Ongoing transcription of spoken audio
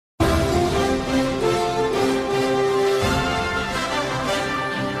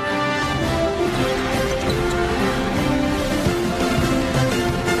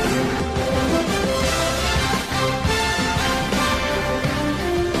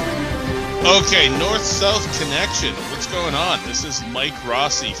Okay, North-South connection. What's going on? This is Mike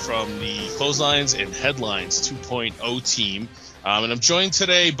Rossi from the Clotheslines and Headlines 2.0 team. And I'm joined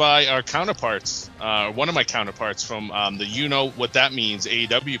today by our counterparts, one of my counterparts from the You Know What That Means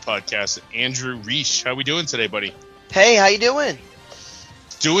AEW podcast, Andrew Riche. How we doing today, buddy? Hey, how you doing?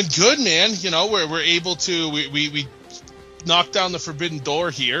 Doing good, man. You know, we're able to, we knock down the forbidden door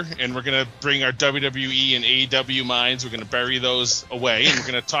here, and we're going to bring our WWE and AEW minds. We're going to bury those away, and we're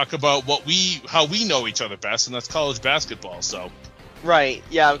going to talk about how we know each other best, and that's college basketball. So, right,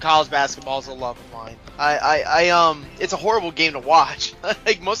 yeah, college basketball is a love of mine. It's a horrible game to watch.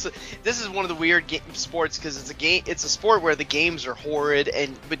 Like this is one of the weird sports because it's a sport where the games are horrid,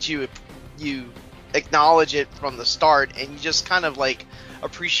 but you acknowledge it from the start, and you just kind of like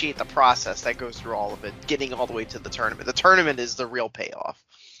appreciate the process that goes through all of it, getting all the way to the tournament. The tournament is the real payoff.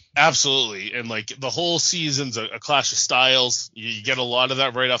 Absolutely. And like the whole season's a clash of styles. You get a lot of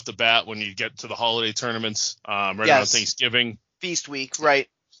that right off the bat when you get to the holiday tournaments, right around Thanksgiving. Feast week, right.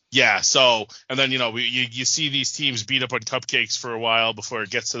 Yeah. So, and then, you see these teams beat up on cupcakes for a while before it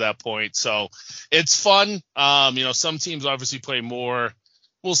gets to that point. So it's fun. Some teams obviously play more,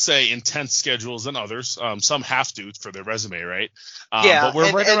 we'll say, intense schedules than others. Some have to for their resume, right? But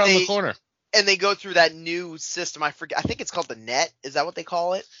we're right around the corner. And they go through that new system. I forget. I think it's called the net. Is that what they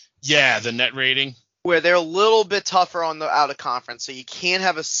call it? Yeah, the net rating. Where they're a little bit tougher on the out of conference, so you can't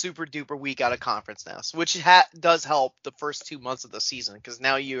have a super duper week out of conference now, which does help the first 2 months of the season because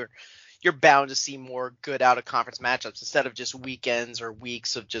now you're bound to see more good out of conference matchups instead of just weekends or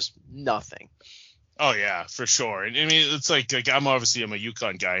weeks of just nothing. Oh, yeah, for sure. And I mean, it's like I'm a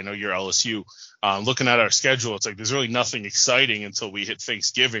UConn guy. I know you're LSU. Looking at our schedule, it's like there's really nothing exciting until we hit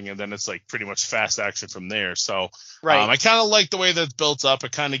Thanksgiving, and then it's like pretty much fast action from there. So right. I kind of like the way that's built up.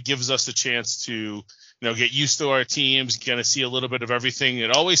 It kind of gives us a chance to, get used to our teams, kind of see a little bit of everything. It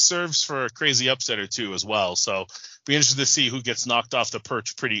always serves for a crazy upset or two as well. So be interested to see who gets knocked off the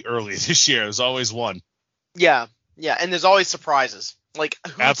perch pretty early this year. There's always one. Yeah, and there's always surprises. Like,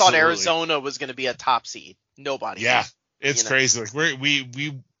 who Absolutely. thought Arizona was going to be a top seed? Nobody. Yeah, it's crazy. Like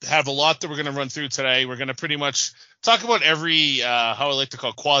we have a lot that we're going to run through today. We're going to pretty much talk about every, how I like to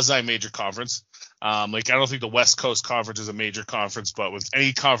call quasi-major conference. I don't think the West Coast Conference is a major conference, but with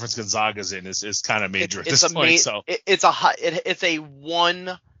any conference Gonzaga's in is kind of major at this point. So it's a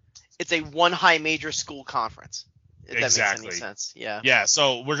one high major school conference. If exactly. That makes any sense. Yeah. Yeah.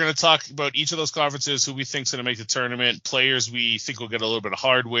 So we're going to talk about each of those conferences, who we think is going to make the tournament, players we think will get a little bit of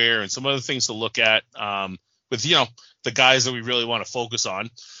hardware, and some other things to look at with, the guys that we really want to focus on.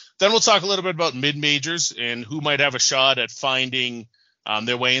 Then we'll talk a little bit about mid-majors and who might have a shot at finding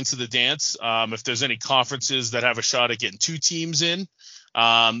their way into the dance. If there's any conferences that have a shot at getting two teams in.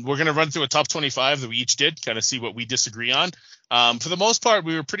 We're going to run through a top 25 that we each did, kind of see what we disagree on. For the most part,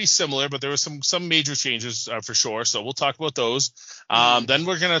 we were pretty similar, but there were some major changes for sure. So we'll talk about those. Then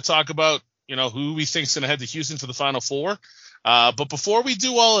we're going to talk about, who we think is going to head to Houston for the Final Four. But before we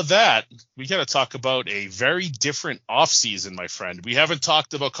do all of that, we got to talk about a very different offseason, my friend. We haven't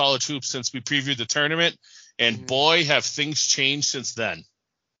talked about college hoops since we previewed the tournament, and boy, have things changed since then.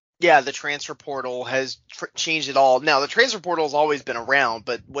 Yeah, the transfer portal has changed it all. Now, the transfer portal has always been around,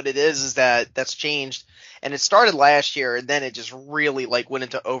 but what it is that's changed, and it started last year, and then it just really went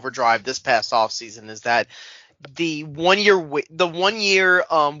into overdrive this past offseason, is that the 1 year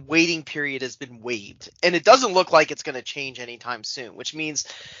waiting period has been waived, and it doesn't look like it's going to change anytime soon, which means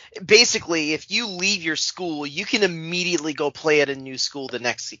basically if you leave your school, you can immediately go play at a new school the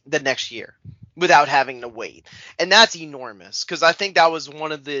next year without having to wait. And that's enormous, because I think that was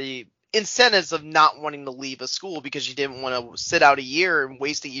one of the incentives of not wanting to leave a school, because you didn't want to sit out a year and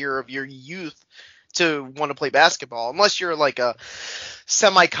waste a year of your youth to want to play basketball, unless you're like a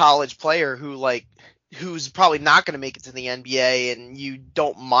semi-college player who's probably not going to make it to the NBA and you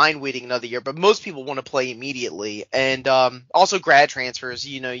don't mind waiting another year. But most people want to play immediately. And also grad transfers,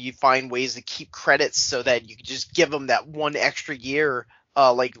 you find ways to keep credits so that you can just give them that one extra year.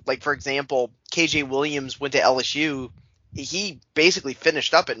 Like for example, KJ Williams went to LSU. He basically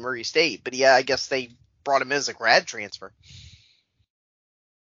finished up at Murray State, but I guess they brought him as a grad transfer.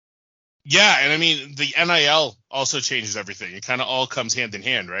 Yeah, and I mean, the NIL also changes everything. It kind of all comes hand in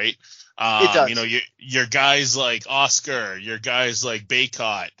hand, right? It does. Your guys like Oscar, your guys like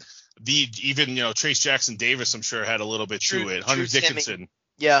Baycott, even Trace Jackson Davis, I'm sure had a little bit to it. Hunter Dickinson.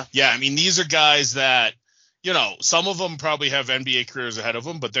 Yeah. Yeah, I mean, these are guys that, some of them probably have NBA careers ahead of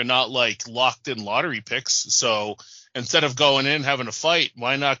them, but they're not locked in lottery picks. So instead of going in having a fight,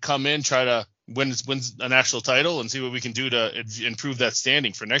 why not come in, try to win a national title and see what we can do to improve that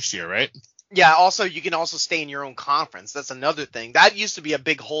standing for next year, right? Yeah, also you can also stay in your own conference. That's another thing. That used to be a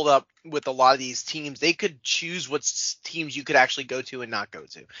big holdup with a lot of these teams. They could choose what teams you could actually go to and not go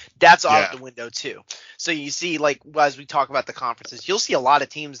to. That's out Yeah. the window too. So you see, like as we talk about the conferences, you'll see a lot of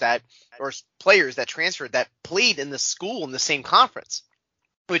teams that or players that transferred that played in the school in the same conference,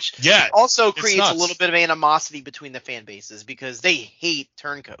 which also creates a little bit of animosity between the fan bases because they hate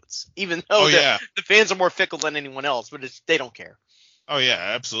turncoats, even though the fans are more fickle than anyone else, but they don't care. Oh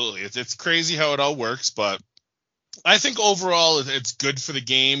yeah, absolutely. It's crazy how it all works, but I think overall it's good for the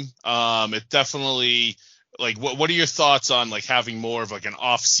game. It definitely, like, what are your thoughts on like having more of like an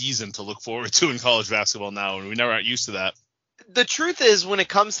off season to look forward to in college basketball now, and we never got used to that. The truth is, when it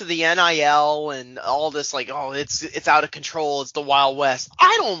comes to the NIL and all this, like, oh, it's out of control, it's the Wild West,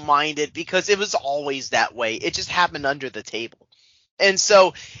 I don't mind it because it was always that way. It just happened under the table. And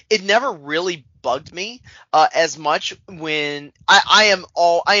so it never really bugged me as much when I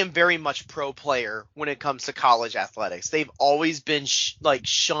am very much pro player when it comes to college athletics. They've always been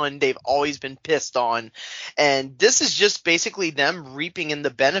shunned. They've always been pissed on. And this is just basically them reaping in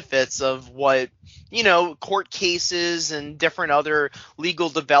the benefits of what, court cases and different other legal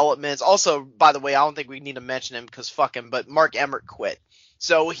developments. Also, by the way, I don't think we need to mention him because fuck him, but Mark Emmert quit.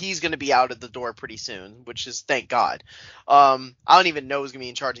 So he's going to be out of the door pretty soon, which is thank God. I don't even know who's going to be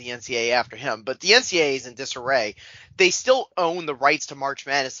in charge of the NCAA after him, but the NCAA is in disarray. They still own the rights to March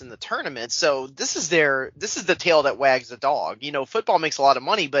Madness in the tournament, so this is the tail that wags the dog. Football makes a lot of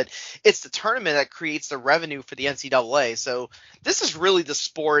money, but it's the tournament that creates the revenue for the NCAA. So this is really the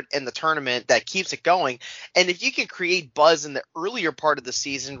sport and the tournament that keeps it going. And if you can create buzz in the earlier part of the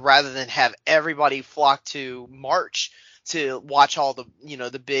season rather than have everybody flock to March to watch all the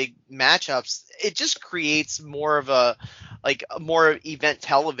the big matchups, it just creates more of more event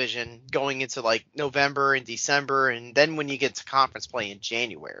television going into like November and December, and then when you get to conference play in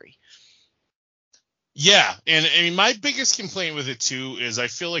January. Yeah, and I mean my biggest complaint with it too is I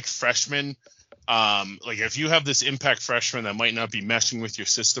feel like freshmen, like if you have this impact freshman that might not be meshing with your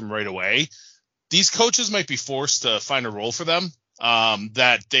system right away, these coaches might be forced to find a role for them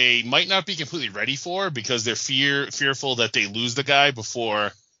that they might not be completely ready for because they're fearful that they lose the guy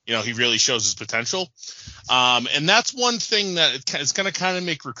before he really shows his potential. And that's one thing that it's going to kind of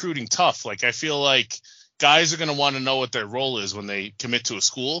make recruiting tough. Like I feel like guys are going to want to know what their role is when they commit to a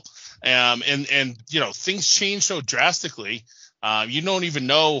school. And things change so drastically. You don't even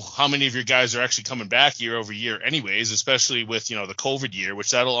know how many of your guys are actually coming back year over year anyways, especially with the COVID year, which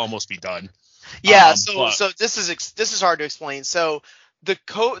that'll almost be done. Yeah, so this is hard to explain. So the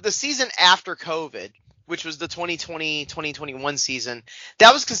season after COVID, which was the 2020-2021 season,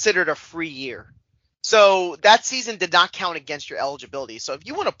 that was considered a free year. So that season did not count against your eligibility. So if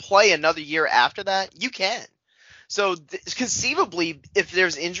you want to play another year after that, you can. So conceivably, if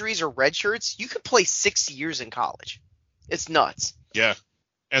there's injuries or red shirts, you could play 6 years in college. It's nuts. Yeah.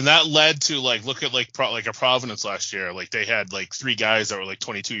 And that led to look at a Providence last year. Like they had 3 guys that were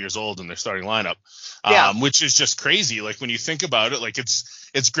 22 years old in their starting lineup, which is just crazy. Like when you think about it,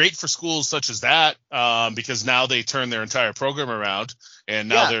 it's great for schools such as that because now they turn their entire program around and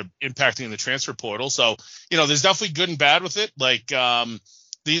now they're impacting the transfer portal. So there's definitely good and bad with it.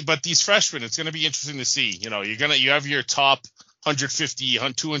 But these freshmen, it's going to be interesting to see. You have your top 150,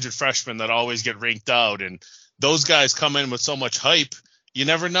 200 freshmen that always get ranked out, and those guys come in with so much hype. You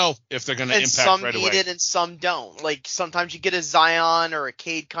never know if they're going to impact right away. Some need it and some don't. Like sometimes you get a Zion or a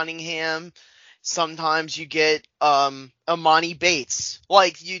Cade Cunningham. Sometimes you get Amani Bates.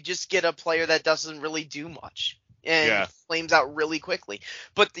 Like you just get a player that doesn't really do much and flames out really quickly.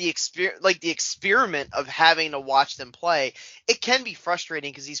 But the experiment of having to watch them play, it can be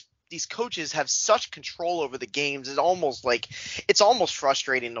frustrating because these coaches have such control over the games. It's almost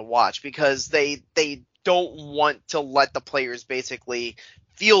frustrating to watch because they don't want to let the players basically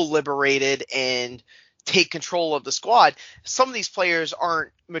feel liberated and take control of the squad. Some of these players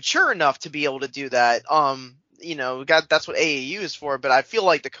aren't mature enough to be able to do that. That's what AAU is for, but I feel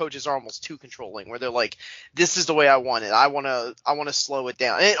like the coaches are almost too controlling where they're like, this is the way I want it. I want to slow it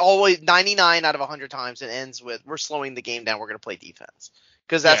down. And it always 99 out of 100 times it ends with we're slowing the game down. We're going to play defense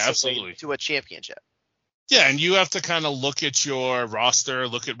because that's the way to a championship. Yeah, and you have to kind of look at your roster,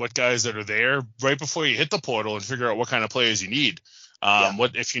 look at what guys that are there right before you hit the portal and figure out what kind of players you need.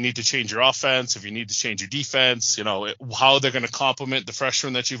 What if you need to change your offense, if you need to change your defense, how they're going to complement the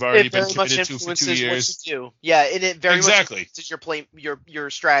freshmen that you've already been committed to for 2 years. Yeah, and it very much influences your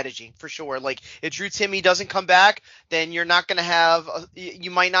strategy for sure. Like if Drew Timme doesn't come back, then you're not going to have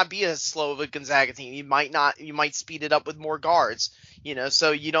you might not be as slow of a Gonzaga team. You might speed it up with more guards.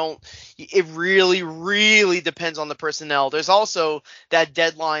 So it really, really depends on the personnel. There's also that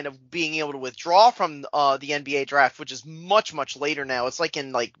deadline of being able to withdraw from the NBA draft, which is much, much later now. It's like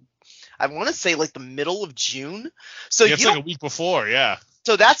in I want to say like the middle of June. So it's like a week before. Yeah.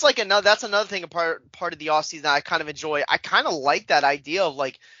 So that's another thing, a part of the offseason that I kind of enjoy. I kind of like that idea of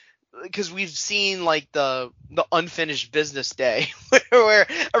because we've seen like the unfinished business day where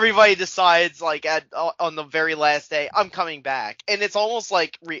everybody decides on the very last day, I'm coming back. And it's almost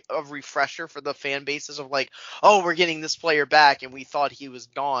like a refresher for the fan bases of oh, we're getting this player back. And we thought he was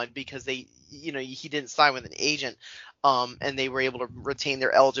gone because he didn't sign with an agent. And they were able to retain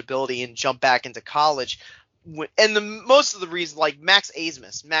their eligibility and jump back into college. And most of the reason, Max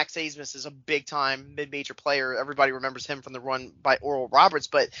Abmas is a big time mid-major player. Everybody remembers him from the run by Oral Roberts,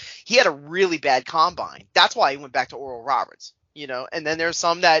 but he had a really bad combine. That's why he went back to Oral Roberts, and then there's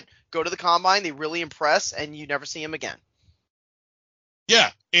some that go to the combine, they really impress, and you never see him again.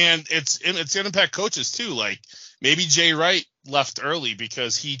 Yeah. And it's going to impact coaches too. Maybe Jay Wright left early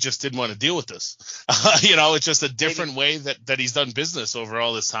because he just didn't want to deal with this. It's just a different way that he's done business over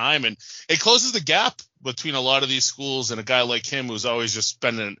all this time. And it closes the gap between a lot of these schools and a guy like him who's always just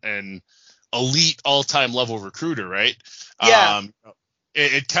been an elite all-time level recruiter, right? Yeah.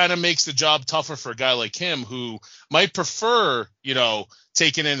 It kind of makes the job tougher for a guy like him who might prefer,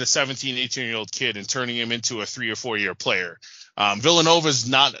 taking in a 17, 18-year-old kid and turning him into a 3 or 4 year player. Villanova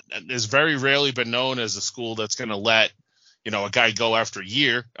is very rarely been known as a school that's going to let, a guy go after a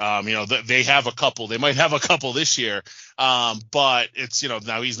year. They have a couple. They might have a couple this year, but it's,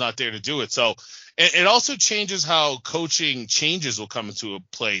 now he's not there to do it. So it also changes how coaching changes will come into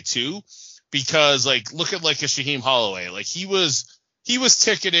play too, because look at a Shaheem Holloway. He was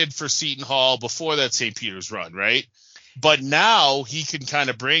ticketed for Seton Hall before that St. Peter's run, right? But now he can kind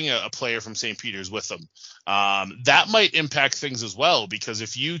of bring a player from St. Peter's with him. That might impact things as well, because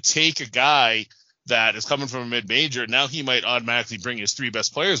if you take a guy that is coming from a mid-major, now he might automatically bring his 3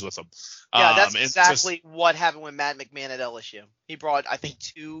 best players with him. Yeah, that's exactly what happened with Matt McMahon at LSU. He brought, I think,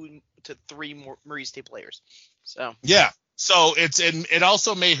 2 to 3 more Murray State players. So yeah, so it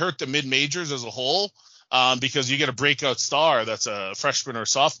also may hurt the mid-majors as a whole, because you get a breakout star that's a freshman or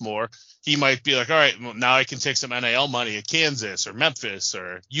sophomore. He might be all right, well, now I can take some NIL money at Kansas or Memphis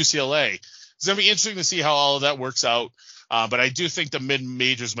or UCLA. It's going to be interesting to see how all of that works out. But I do think the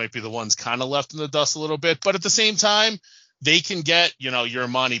mid-majors might be the ones kind of left in the dust a little bit. But at the same time, they can get, your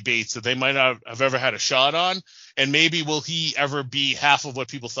Imani Bates that they might not have ever had a shot on. And maybe will he ever be half of what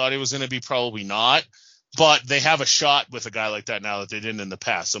people thought he was going to be? Probably not. But they have a shot with a guy like that now that they didn't in the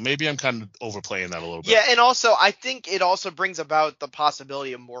past. So maybe I'm kind of overplaying that a little bit. Yeah, and also I think it also brings about the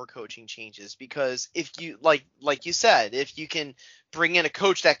possibility of more coaching changes, because if you like you said, if you can bring in a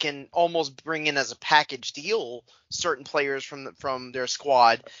coach that can almost bring in as a package deal certain players from their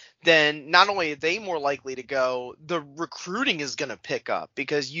squad, then not only are they more likely to go, the recruiting is going to pick up,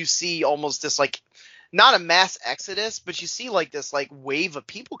 because you see almost this not a mass exodus, but you see this wave of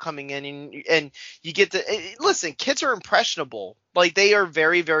people coming in, and you get to listen. Kids are impressionable. They are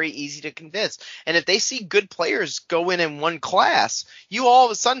very, very easy to convince. And if they see good players go in one class, you all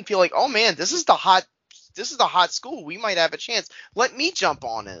of a sudden feel like, oh man, this is the hot school. We might have a chance. Let me jump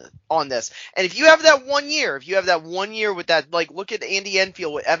on this. And if you have that 1 year, with that, look at Andy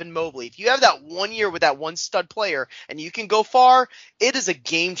Enfield with Evan Mobley. If you have that 1 year with that one stud player and you can go far, it is a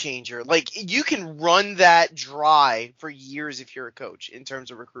game changer. You can run that dry for years if you're a coach in terms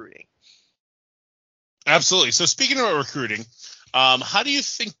of recruiting. Absolutely. So speaking about recruiting, how do you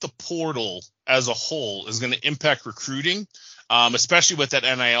think the portal as a whole is going to impact recruiting, especially with that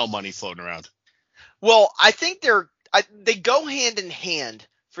NIL money floating around? Well, I think they go hand in hand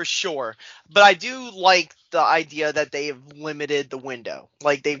for sure, but I do like the idea that they have limited the window.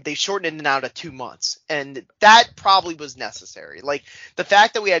 They shortened it out to 2 months, and that probably was necessary. The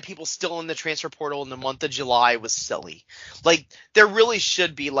fact that we had people still in the transfer portal in the month of July was silly. There really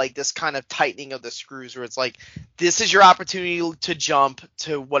should be this kind of tightening of the screws where it's this is your opportunity to jump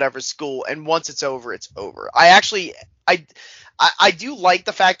to whatever school, and once it's over, it's over. I do like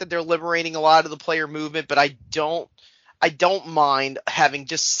the fact that they're liberating a lot of the player movement, but I don't mind having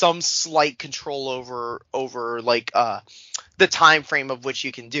just some slight control over the time frame of which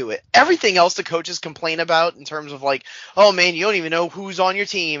you can do it. Everything else the coaches complain about in terms of oh man, you don't even know who's on your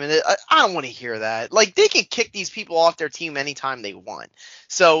team, and I don't want to hear that. They can kick these people off their team anytime they want.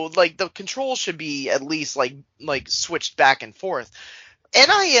 So the control should be at least switched back and forth.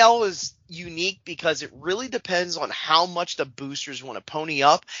 NIL is unique because it really depends on how much the boosters want to pony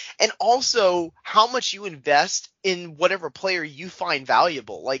up and also how much you invest in whatever player you find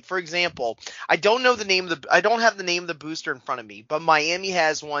valuable. Like, for example, I don't have the name of the booster in front of me, but Miami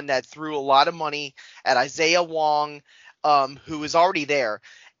has one that threw a lot of money at Isaiah Wong, who is already there,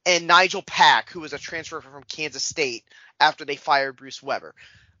 and Nigel Pack, who was a transfer from Kansas State after they fired Bruce Weber.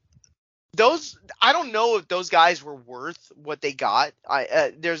 I don't know if those guys were worth what they got.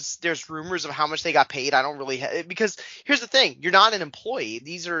 There's rumors of how much they got paid. I don't really because here's the thing: you're not an employee.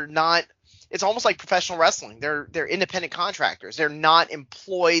 These are not. It's almost like professional wrestling. They're independent contractors. They're not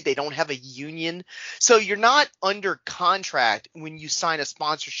employed. They don't have a union. So you're not under contract when you sign a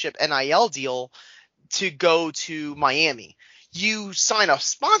sponsorship NIL deal to go to Miami. You sign a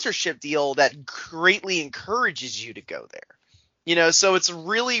sponsorship deal that greatly encourages you to go there. So it's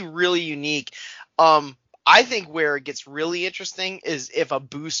really, really unique. I think where it gets really interesting is if a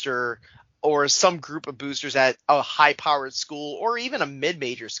booster or some group of boosters at a high-powered school or even a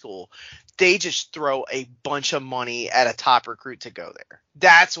mid-major school, they just throw a bunch of money at a top recruit to go there.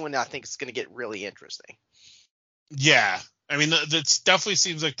 That's when I think it's going to get really interesting. Yeah. I mean, that definitely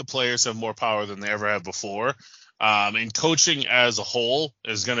seems like the players have more power than they ever have before. And coaching as a whole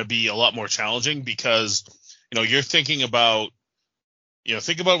is going to be a lot more challenging because, you're thinking about,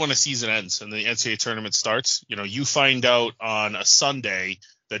 think about when a season ends and the NCAA tournament starts. You find out on a Sunday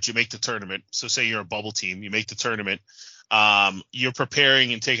that you make the tournament. So say you're a bubble team, you make the tournament. You're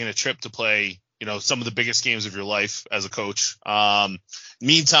preparing and taking a trip to play, some of the biggest games of your life as a coach.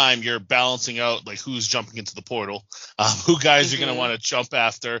 Meantime, you're balancing out like who's jumping into the portal, who guys you're going to want to jump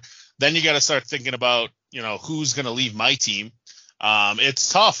after. Then you got to start thinking about, who's going to leave my team.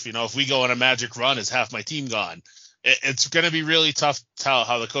 It's tough. If we go on a magic run, is half my team gone? It's going to be really tough to tell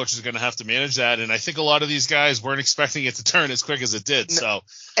how the coaches are going to have to manage that. And I think a lot of these guys weren't expecting it to turn as quick as it did. So,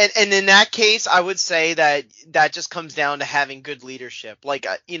 and in that case, I would say that just comes down to having good leadership. Like,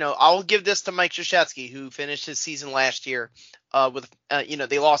 I'll give this to Mike Krzyzewski, who finished his season last year with,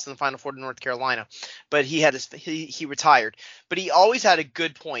 they lost in the Final Four to North Carolina, but he retired. But he always had a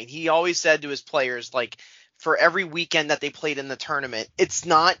good point. He always said to his players, like, for every weekend that they played in the tournament, it's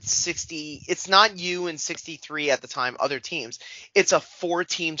not you and 63 at the time other teams. It's a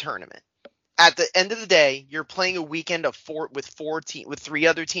 4-team tournament. At the end of the day, you're playing a weekend of with 3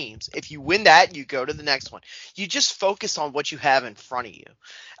 other teams. If you win that, you go to the next one. You just focus on what you have in front of you.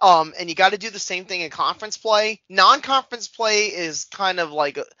 And you got to do the same thing in conference play. Non-conference play is kind of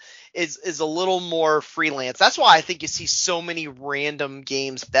like is a little more freelance. That's why I think you see so many random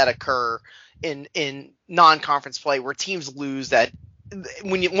games that occur in non-conference play where teams lose that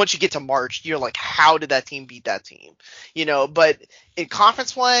once you get to March, you're like, how did that team beat that team? But in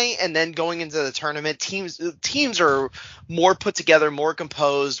conference play and then going into the tournament, teams are more put together, more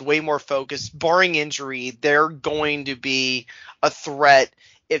composed, way more focused. Barring injury, they're going to be a threat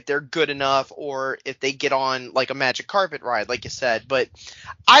if they're good enough or if they get on like a magic carpet ride, like you said. But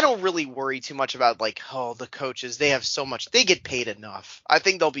I don't really worry too much about the coaches. They have so much. They get paid enough. I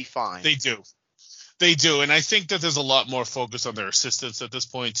think they'll be fine. They do, and I think that there's a lot more focus on their assistants at this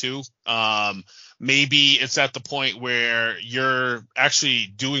point too. Maybe it's at the point where you're actually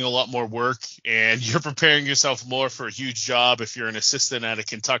doing a lot more work and you're preparing yourself more for a huge job if you're an assistant at a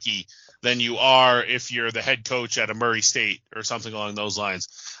Kentucky than you are if you're the head coach at a Murray State or something along those lines.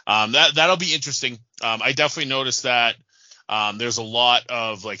 That'll be interesting. I definitely noticed that. There's a lot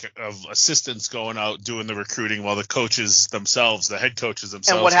of assistants going out doing the recruiting while the coaches themselves, the head coaches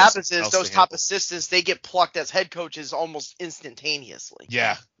themselves. And what happens is those top assistants, they get plucked as head coaches almost instantaneously.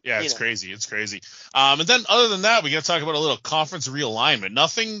 Yeah, it's crazy. It's crazy. And then other than that, we got to talk about a little conference realignment.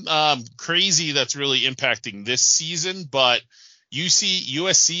 Nothing crazy that's really impacting this season, but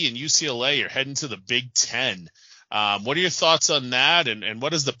USC and UCLA are heading to the Big Ten. What are your thoughts on that? And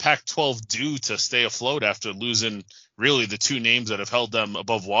what does the Pac-12 do to stay afloat after losing really the 2 names that have held them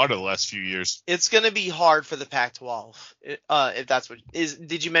above water the last few years? It's going to be hard for the Pac-12. If that's what is.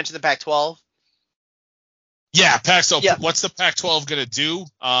 Did you mention the Pac-12? Yeah, Pac-12. Yeah. What's the Pac-12 going to do?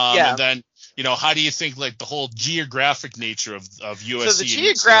 And then, how do you think the whole geographic nature of USC so the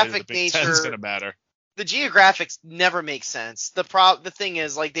geographic and the Big Ten is going to matter? The geographics never make sense. The thing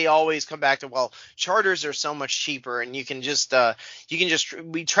is, they always come back to, charters are so much cheaper, and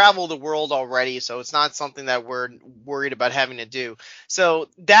we travel the world already, so it's not something that we're worried about having to do. So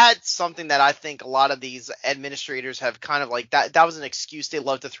that's something that I think a lot of these administrators have kind of that was an excuse they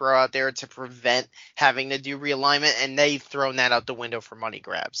love to throw out there to prevent having to do realignment, and they've thrown that out the window for money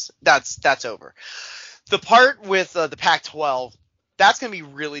grabs. That's over. The part with the Pac-12, that's going to be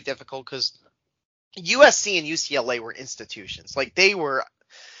really difficult because USC and UCLA were institutions. Like they were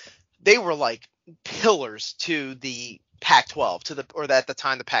like pillars to the Pac-12, or at the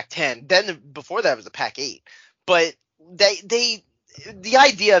time the Pac-10. Then before that was the Pac-8. But the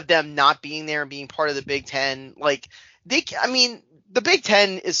idea of them not being there and being part of the Big Ten, the Big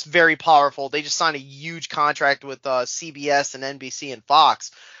Ten is very powerful. They just signed a huge contract with CBS and NBC and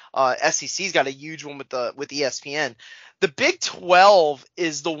Fox. SEC's got a huge one with ESPN. The Big 12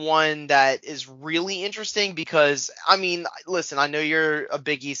 is the one that is really interesting because, listen, I know you're a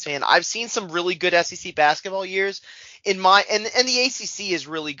Big East fan. I've seen some really good SEC basketball years and the ACC is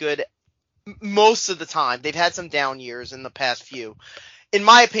really good most of the time. They've had some down years in the past few. In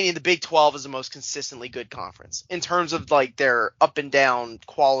my opinion, the Big 12 is the most consistently good conference in terms of like their up and down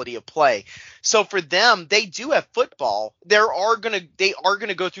quality of play. So for them, they do have football. They are gonna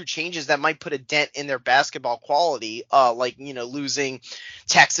go through changes that might put a dent in their basketball quality, losing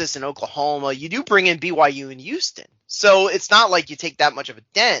Texas and Oklahoma. You do bring in BYU and Houston, so it's not like you take that much of a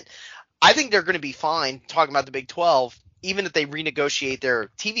dent. I think they're going to be fine talking about the Big 12, even if they renegotiate their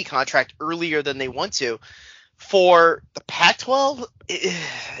TV contract earlier than they want to. For the Pac-12,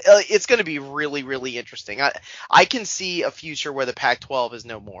 it's going to be really, really interesting. I can see a future where the Pac-12 is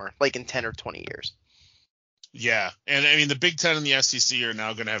no more, like in 10 or 20 years. Yeah, and the Big Ten and the SEC are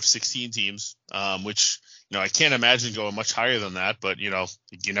now going to have 16 teams, which I can't imagine going much higher than that. But you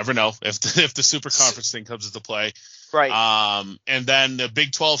never know if the Super Conference thing comes into play. Right. And then the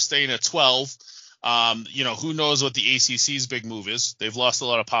Big 12 staying at 12. Who knows what the ACC's big move is? They've lost a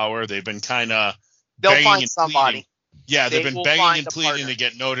lot of power. They've been kind of They'll find somebody. Pleading. Yeah, they've been begging and pleading to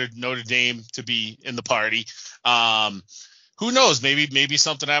get Notre Dame to be in the party. Who knows? Maybe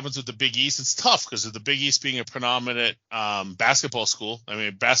something happens with the Big East. It's tough because of the Big East being a predominant basketball school.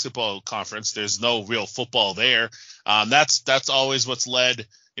 Basketball conference. There's no real football there. That's always what's led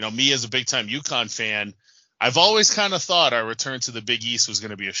me as a big time UConn fan. I've always kind of thought our return to the Big East was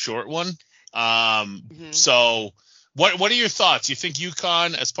going to be a short one. So. What are your thoughts? You think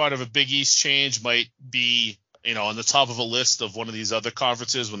UConn, as part of a Big East change, might be, on the top of a list of one of these other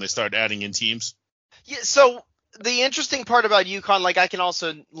conferences when they start adding in teams? Yeah, so the interesting part about UConn, like I can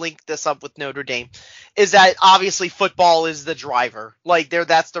also link this up with Notre Dame, is that obviously football is the driver. Like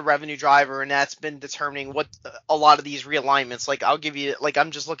that's the revenue driver, and that's been determining what a lot of these realignments. Like I'll give you, like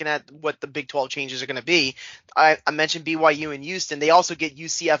I'm just looking at what the Big 12 changes are going to be. I mentioned BYU and Houston. They also get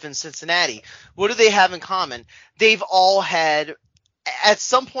UCF and Cincinnati. What do they have in common? They've all had, at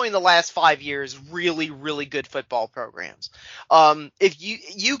some point in the last 5 years, really, really good football programs. If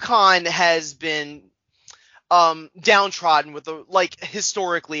UConn has been downtrodden with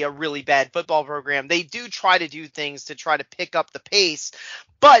historically a really bad football program. They do try to do things to try to pick up the pace,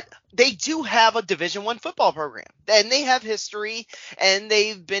 but they do have a Division I football program, and they have history, and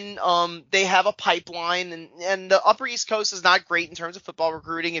they've been they have a pipeline, and the Upper East Coast is not great in terms of football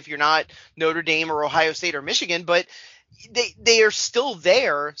recruiting if you're not Notre Dame or Ohio State or Michigan, but they are still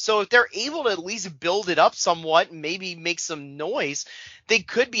there. So if they're able to at least build it up somewhat and maybe make some noise, they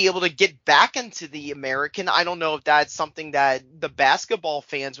could be able to get back into the American. I don't know if that's something that the basketball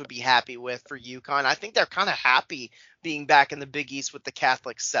fans would be happy with for UConn. I think they're kind of happy being back in the Big East with the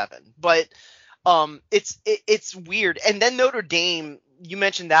Catholic Seven, but it's weird. And then Notre Dame, you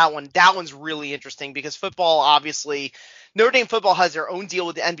mentioned that one. That one's really interesting because football, obviously, Notre Dame football has their own deal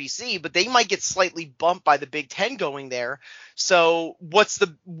with the NBC, but they might get slightly bumped by the Big Ten going there. So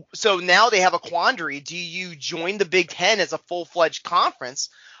now they have a quandary. Do you join the Big Ten as a full-fledged conference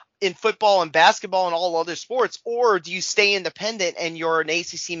in football and basketball and all other sports, or do you stay independent and you're an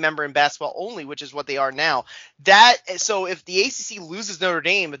ACC member in basketball only, which is what they are now? So if the ACC loses Notre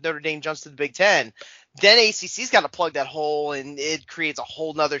Dame, if Notre Dame jumps to the Big Ten, then ACC's got to plug that hole, and it creates a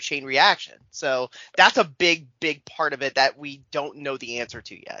whole nother chain reaction. So that's a big, big part of it that we don't know the answer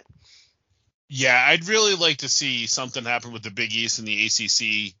to yet. Yeah, I'd really like to see something happen with the Big East and the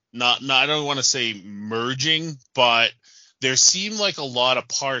ACC. Not I don't want to say merging, but there seem like a lot of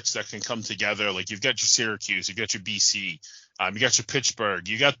parts that can come together. Like you've got your Syracuse, you've got your BC, you got your Pittsburgh,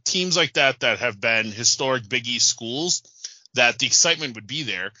 you got teams like that have been historic Big East schools that the excitement would be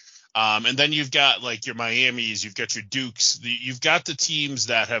there. And then you've got like your Miamis, you've got your Dukes, you've got the teams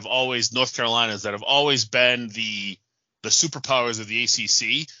that have always, North Carolinas, that have always been the superpowers of the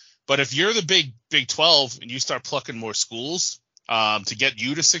ACC. But if you're the Big 12 and you start plucking more schools to get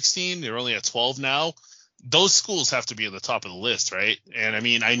you to 16, they're only at 12 now. Those schools have to be at the top of the list, right? And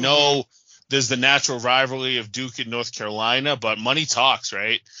I know there's the natural rivalry of Duke and North Carolina, but money talks,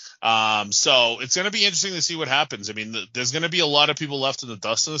 right? So it's going to be interesting to see what happens. There's going to be a lot of people left in the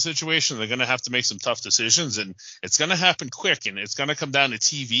dust in the situation. They're going to have to make some tough decisions, and it's going to happen quick, and it's going to come down to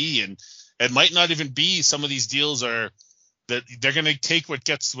TV. And It might not even be some of these deals are that they're going to take what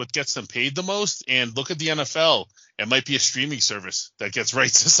gets them paid the most. And look at the NFL. It might be a streaming service that gets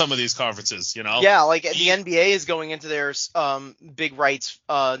rights to some of these conferences, you know? Yeah, like the NBA is going into their big rights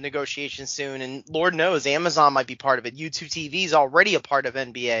negotiations soon, and Lord knows Amazon might be part of it. YouTube TV is already a part of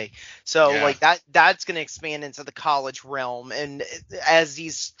NBA, so like that's going to expand into the college realm. And as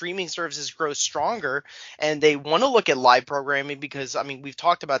these streaming services grow stronger, and they want to look at live programming, because I mean we've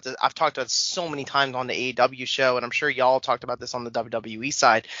talked about this. I've talked about it so many times on the AEW show, and I'm sure y'all talked about this on the WWE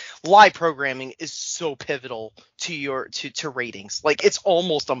side. Live programming is so pivotal to ratings. Like it's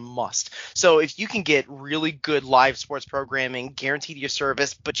almost a must. So if you can get really good live sports programming guaranteed to your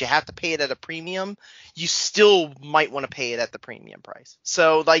service, but you have to pay it at a premium, you still might want to pay it at the premium price.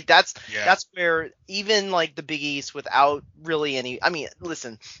 So like that's where even like the Big East, without really any, I mean,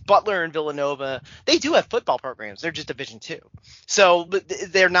 listen, Butler and Villanova, they do have football programs. They're just Division II. So but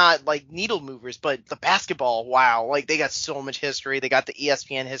they're not like needle movers, but the basketball, wow, like they got so much history. They got the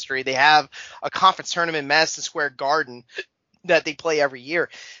ESPN history. They have a conference tournament, Madison Square Garden, that they play every year.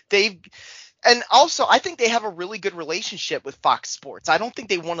 And also I think they have a really good relationship with Fox Sports. I don't think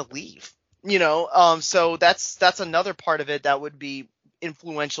they want to leave, you know. So that's another part of it that would be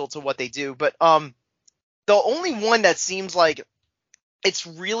influential to what they do. But the only one that seems like it's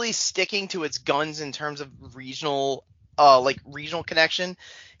really sticking to its guns in terms of regional connection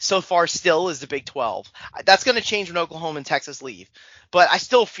so far still is the Big 12. That's going to change when Oklahoma and Texas leave, but I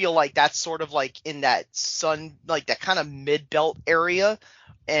still feel like that's sort of like in that that kind of mid-belt area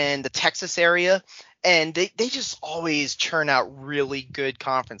and the Texas area, and they just always churn out really good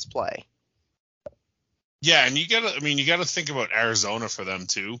conference play. Yeah, and you gotta think about Arizona for them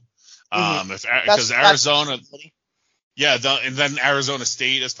too, Mm-hmm. because Arizona. Yeah, and then Arizona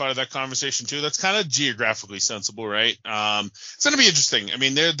State as part of that conversation too. That's kind of geographically sensible, right? It's going to be interesting. I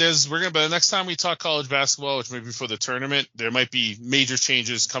mean, by the next time we talk college basketball, which may be for the tournament, there might be major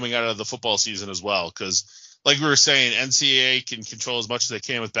changes coming out of the football season as well. Because, like we were saying, NCAA can control as much as they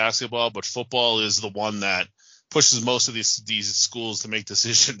can with basketball, but football is the one that pushes most of these schools to make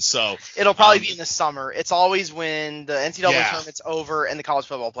decisions. So it'll probably be in the summer. It's always when the NCAA tournament's over and the college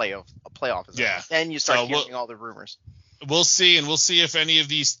football playoff is over. Then you start hearing all the rumors. We'll see, and we'll see if any of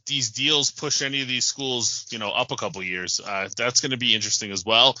these deals push any of these schools, you know, up a couple years. That's going to be interesting as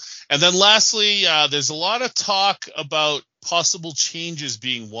well. And then lastly, there's a lot of talk about possible changes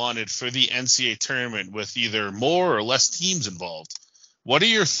being wanted for the NCAA tournament with either more or less teams involved. What are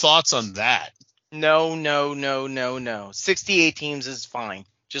your thoughts on that? No. 68 teams is fine.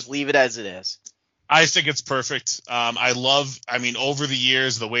 Just leave it as it is. I think it's perfect. Over the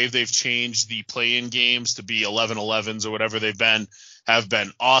years, the way they've changed the play-in games to be 11-11s or whatever have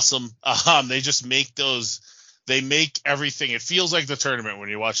been awesome. They just make everything. It feels like the tournament when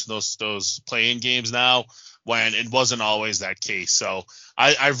you're watching those play-in games now, when it wasn't always that case. So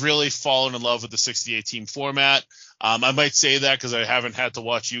I've really fallen in love with the 68 team format. I might say that because I haven't had to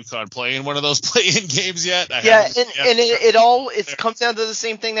watch UConn play in one of those play-in games yet. It comes down to the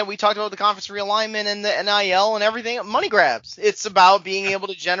same thing that we talked about, the conference realignment and the NIL and everything. Money grabs. It's about being able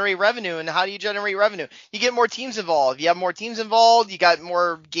to generate revenue. And how do you generate revenue? You get more teams involved. You have more teams involved. You got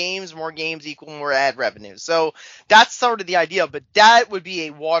more games equal more ad revenue. So that's sort of the idea. But that would be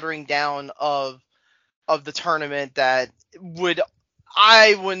a watering down of the tournament that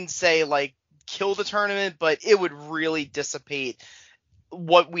I wouldn't say like kill the tournament, but it would really dissipate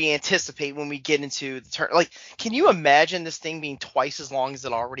what we anticipate when we get into the tournament. Like, can you imagine this thing being twice as long as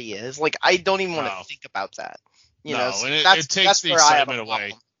it already is? Like, I don't even want to think about that. So it takes the excitement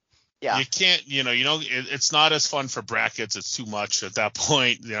away. Yeah. You can't, it's not as fun for brackets. It's too much at that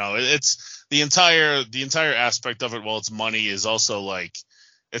point. It's the entire aspect of it. While it's money, is also like,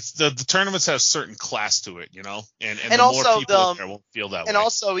 it's the tournaments have certain class to it, and the also more people there won't feel that way. And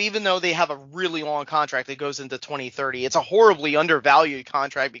also, even though they have a really long contract that goes into 2030, it's a horribly undervalued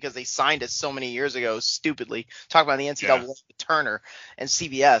contract because they signed it so many years ago, stupidly. Talk about the NCAA with Turner and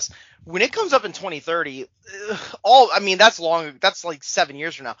CBS. When it comes up in 2030, that's long. That's like 7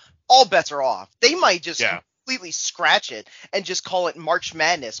 years from now. All bets are off. They might just completely scratch it and just call it March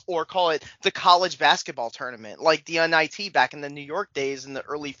Madness or call it the college basketball tournament, like the NIT back in the New York days in the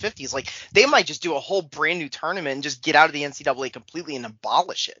early 50s. Like, they might just do a whole brand new tournament and just get out of the NCAA completely and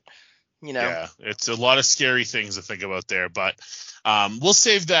abolish it. Yeah, it's a lot of scary things to think about there, but we'll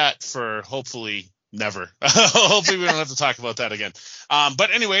save that for hopefully never. Hopefully we don't have to talk about that again. But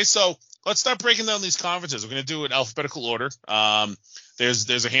anyway, so let's start breaking down these conferences. We're going to do it in alphabetical order.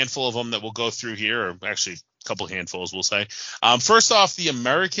 There's a handful of them that we'll go through here, or actually couple handfuls, we'll say. First off, the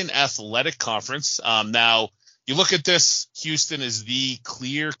American Athletic Conference. Now, you look at this, Houston is the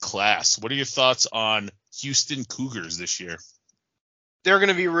clear class. What are your thoughts on Houston Cougars this year? They're going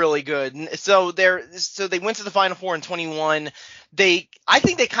to be really good. So they went to the Final Four in 21. I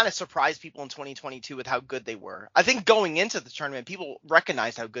think they kind of surprised people in 2022 with how good they were. I think going into the tournament, people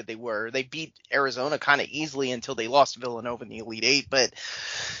recognized how good they were. They beat Arizona kind of easily until they lost to Villanova in the Elite Eight, but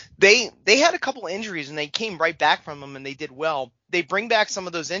they had a couple injuries and they came right back from them and they did well. They bring back some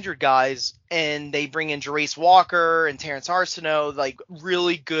of those injured guys and they bring in Jarace Walker and Terrence Arsenault, like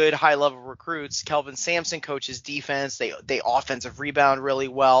really good high level recruits. Kelvin Sampson coaches defense. They offensive rebound really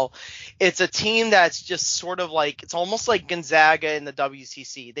well. It's a team that's just sort of like, it's almost like Gonzaga in the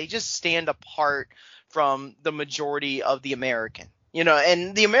WCC. They just stand apart from the majority of the American.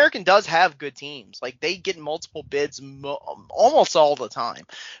 And the American does have good teams. Like they get multiple bids almost all the time.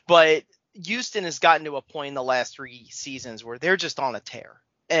 But Houston has gotten to a point in the last 3 seasons where they're just on a tear.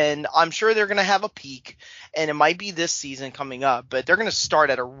 And I'm sure they're going to have a peak, and it might be this season coming up, but they're going to start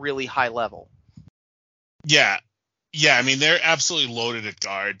at a really high level. Yeah. I mean, they're absolutely loaded at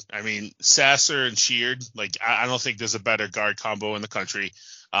guard. I mean, Sasser and Sheard, like, I don't think there's a better guard combo in the country.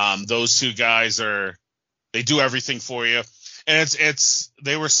 Those two guys they do everything for you. And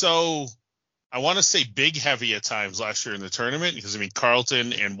they were so, I want to say big heavy at times last year in the tournament because, I mean,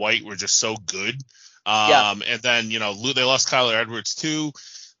 Carlton and White were just so good. And then, they lost Kyler Edwards too.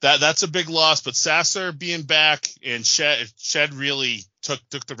 That's a big loss, but Sasser being back and Shed really took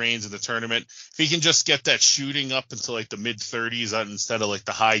the reins in the tournament. If he can just get that shooting up into like the mid 30s instead of like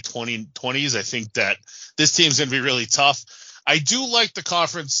the high 20s, I think that this team's going to be really tough. I do like the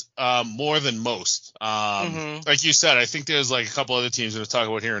conference more than most. Like you said, I think there's like a couple other teams we're going to talk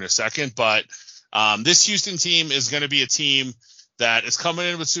about here in a second, but this Houston team is going to be a team that is coming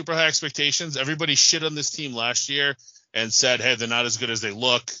in with super high expectations. Everybody shit on this team last year and said, hey, they're not as good as they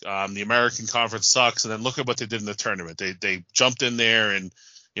look. The American Conference sucks. And then look at what they did in the tournament. They jumped in there and,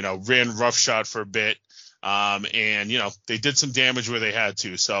 ran roughshod for a bit. And, they did some damage where they had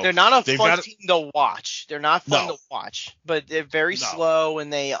to. So they're not a fun team to watch. They're not fun to watch, but they're very slow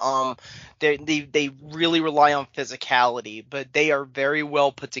and they really rely on physicality, but they are very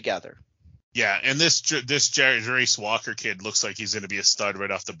well put together. Yeah, and this Jarace Walker kid looks like he's going to be a stud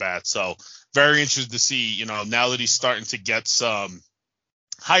right off the bat. So very interested to see, now that he's starting to get some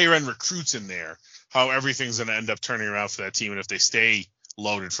higher end recruits in there, how everything's going to end up turning around for that team and if they stay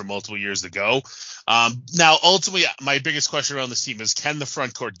loaded for multiple years to go. Now, ultimately, my biggest question around this team is, can the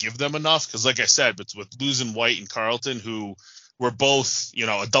front court give them enough? Because like I said, but with losing White and Carlton, who were both,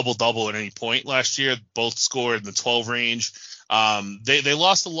 a double-double at any point last year, both scored in the 12 range. They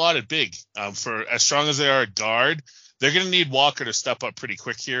lost a lot at big. For as strong as they are at guard, they're going to need Walker to step up pretty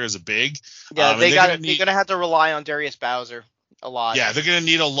quick here as a big. Yeah, they're going to have to rely on Darius Bowser a lot. Yeah, they're going to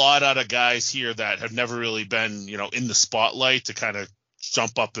need a lot out of guys here that have never really been, in the spotlight to kind of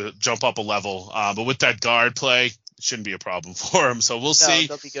jump up a level. But with that guard play, it shouldn't be a problem for them. So we'll see.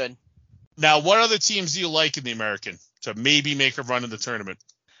 They'll be good. Now, what other teams do you like in the American to maybe make a run in the tournament?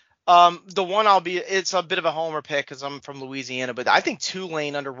 The one it's a bit of a homer pick because I'm from Louisiana, but I think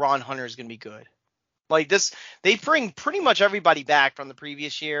Tulane under Ron Hunter is going to be good. Like this, they bring pretty much everybody back from the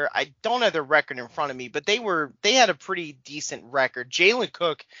previous year. I don't have their record in front of me, but they had a pretty decent record. Jalen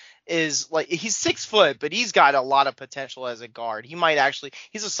Cook is he's 6 foot, but he's got a lot of potential as a guard.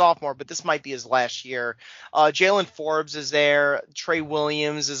 He's a sophomore, but this might be his last year. Jalen Forbes is there. Trey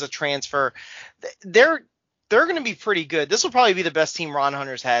Williams is a transfer. They're going to be pretty good. This will probably be the best team Ron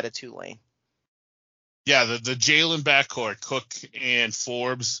Hunter's had at Tulane. Yeah, the Jalen backcourt, Cook and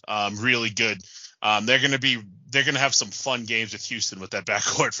Forbes, really good. They're going to have some fun games with Houston with that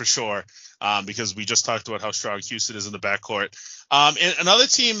backcourt for sure, because we just talked about how strong Houston is in the backcourt. And another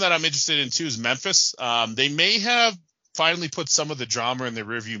team that I'm interested in too is Memphis. They may have finally put some of the drama in their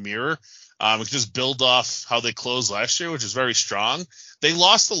rearview mirror. We can just build off how they closed last year, which is very strong. They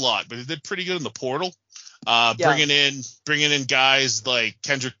lost a lot, but they did pretty good in the portal. Bringing in guys like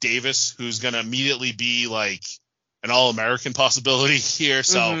Kendrick Davis, who's going to immediately be like an All-American possibility here.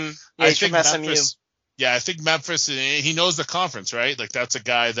 So I think Memphis. Yeah, I think Memphis. He knows the conference, right? Like that's a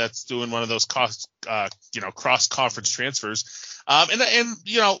guy that's doing one of those cross-conference transfers. And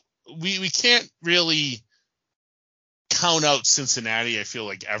we can't really count out Cincinnati. I feel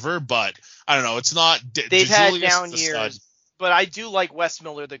like ever, but I don't know. It's not. They've had down years. But I do like Wes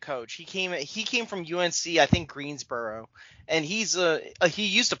Miller, the coach. He came from UNC, I think Greensboro, and he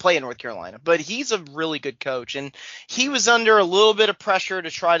used to play in North Carolina, but he's a really good coach. And he was under a little bit of pressure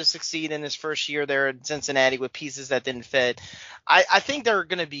to try to succeed in his first year there in Cincinnati with pieces that didn't fit. I think they're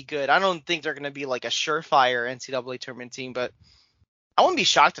going to be good. I don't think they're going to be like a surefire NCAA tournament team, but I wouldn't be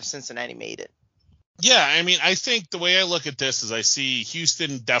shocked if Cincinnati made it. Yeah, I mean, I think the way I look at this is I see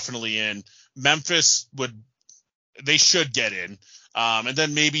Houston definitely in. Memphis they should get in. And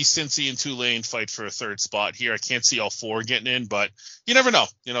then maybe Cincy and Tulane fight for a third spot here. I can't see all four getting in, but you never know.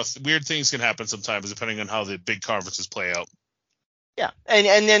 Weird things can happen sometimes depending on how the big conferences play out. Yeah,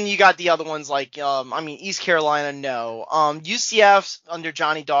 and then you got the other ones like East Carolina, no. UCF under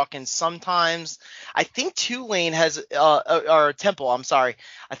Johnny Dawkins sometimes. I think Tulane has or Temple. I'm sorry.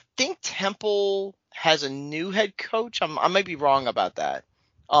 I think Temple has a new head coach. I might be wrong about that.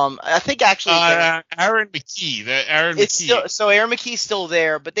 I think actually Aaron McKee. Aaron McKee's still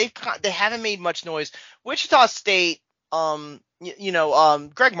there, but they haven't made much noise. Wichita State,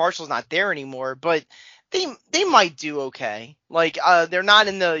 Greg Marshall's not there anymore, but they might do okay. Like they're not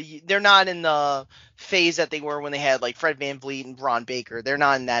in the phase that they were when they had like Fred VanVleet and Ron Baker. They're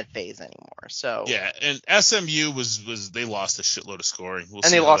not in that phase anymore. So yeah, and SMU was they lost a shitload of scoring.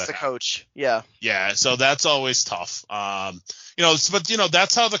 And they lost the coach. Yeah. Yeah, so that's always tough. But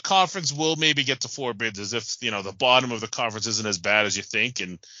that's how the conference will maybe get to four bids, is if the bottom of the conference isn't as bad as you think,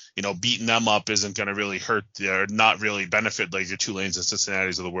 and beating them up isn't going to really hurt or not really benefit like your Tulanes and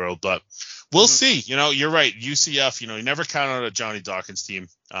Cincinnati's of the world. But we'll see. You're right. UCF. You never count on a Johnny Dawkins team.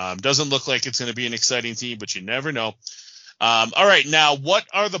 Doesn't look like it's going to be an exciting team, but you never know. All right, now what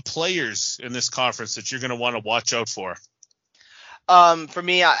are the players in this conference that you're going to want to watch out for? For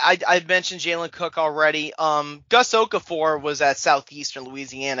me, I mentioned Jalen Cook already. Gus Okafor was at Southeastern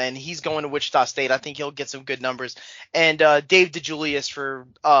Louisiana, and he's going to Wichita State. I think he'll get some good numbers. And Dave DeJulius for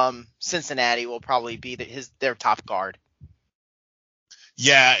Cincinnati will probably be their top guard.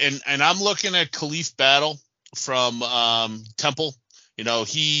 Yeah, and I'm looking at Khalif Battle from Temple.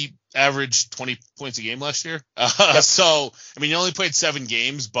 He averaged 20 points a game last year. Yep. So, he only played 7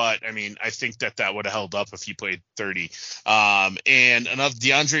 games, but, I think that would have held up if he played 30. And another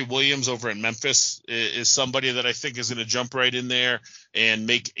DeAndre Williams over at Memphis is somebody that I think is going to jump right in there and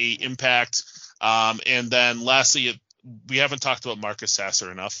make a impact. And then lastly, we haven't talked about Marcus Sasser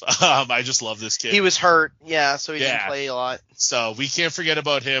enough. I just love this kid. He was hurt, so he didn't play a lot. So we can't forget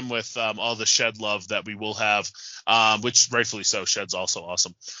about him with all the Shed love that we will have, which rightfully so. Shed's also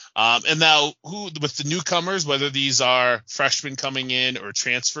awesome. And now, with the newcomers, whether these are freshmen coming in or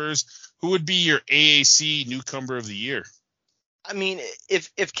transfers, who would be your AAC newcomer of the year?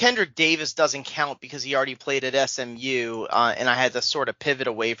 If Kendrick Davis doesn't count because he already played at SMU, and I had to sort of pivot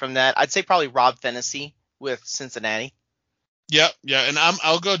away from that, I'd say probably Rob Fennessy with Cincinnati. Yeah, and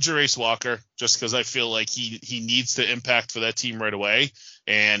I'll go Jerace Walker just because I feel like he needs to impact for that team right away.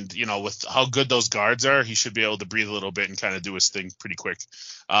 And, with how good those guards are, he should be able to breathe a little bit and kind of do his thing pretty quick.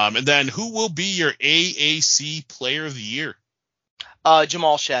 And then who will be your AAC player of the year?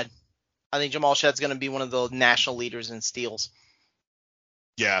 Jamal Shed. I think Jamal Shed's going to be one of the national leaders in steals.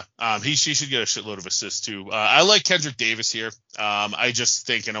 Yeah, he should get a shitload of assists too. I like Kendrick Davis here. I just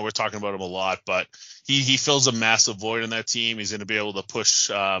think, we're talking about him a lot, but he fills a massive void in that team. He's going to be able to push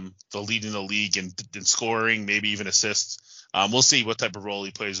the lead in the league in scoring, maybe even assists. We'll see what type of role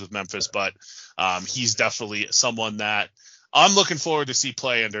he plays with Memphis, but he's definitely someone that I'm looking forward to see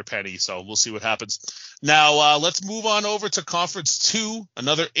play under Penny. So we'll see what happens. Now let's move on over to Conference 2,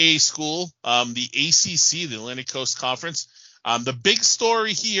 another A school, the ACC, the Atlantic Coast Conference. The big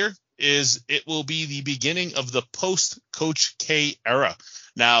story here is it will be the beginning of the post-Coach K era.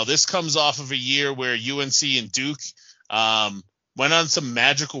 Now, this comes off of a year where UNC and Duke went on some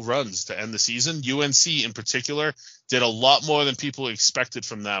magical runs to end the season. UNC in particular did a lot more than people expected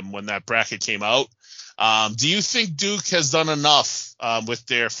from them when that bracket came out. Do you think Duke has done enough with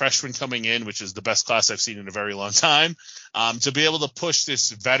their freshmen coming in, which is the best class I've seen in a very long time, to be able to push this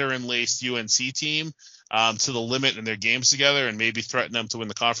veteran-laced UNC team to the limit in their games together and maybe threaten them to win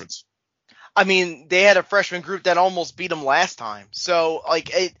the conference? They had a freshman group that almost beat them last time. So,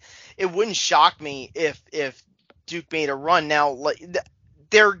 it wouldn't shock me if Duke made a run. Now,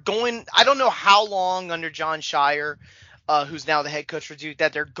 they're going – I don't know how long under John Shire, who's now the head coach for Duke,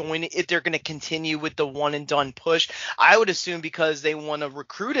 that if they're going to continue with the one-and-done push. I would assume because they want to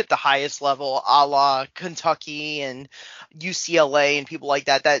recruit at the highest level, a la Kentucky and UCLA and people like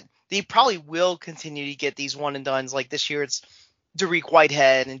that they probably will continue to get these one-and-dones. Like this year, it's Dariq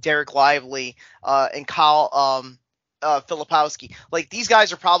Whitehead and Derek Lively and Kyle Filipowski. Like, these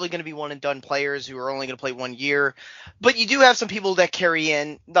guys are probably going to be one-and-done players who are only going to play 1 year. But you do have some people that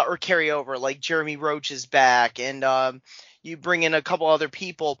carry over, like Jeremy Roach is back, and you bring in a couple other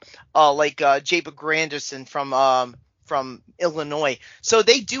people like Jacob Granderson from Illinois. So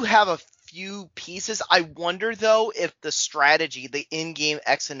they do have a few pieces. I wonder, though, if the in-game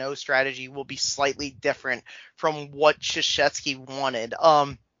X and O strategy will be slightly different from what Krzyzewski wanted.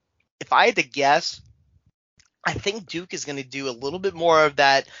 If I had to guess, I think Duke is going to do a little bit more of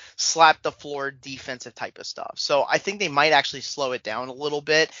that slap the floor defensive type of stuff. So I think they might actually slow it down a little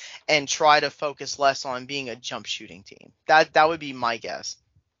bit and try to focus less on being a jump shooting team. That would be my guess.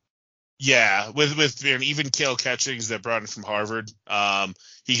 Yeah, with even Cale Catchings that brought in from Harvard,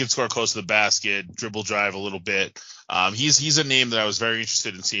 he can score close to the basket, dribble drive a little bit. He's a name that I was very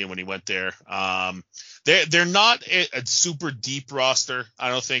interested in seeing when he went there. They're not a super deep roster, I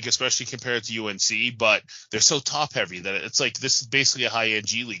don't think, especially compared to UNC, but they're so top heavy that it's like this is basically a high end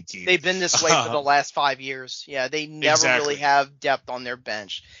G League team. They've been this way for the last 5 years. Yeah, they never really have depth on their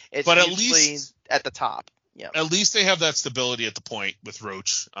bench. It's but usually at least at the top. Yeah. At least they have that stability at the point with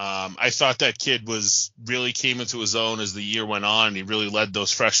Roche. I thought that kid really came into his own as the year went on. He really led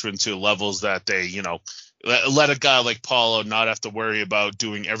those freshmen to levels that they, let a guy like Paulo not have to worry about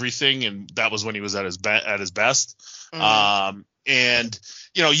doing everything, and that was when he was at his best. Mm-hmm. And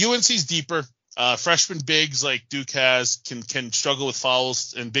UNC's deeper. Freshman bigs like Duke has can struggle with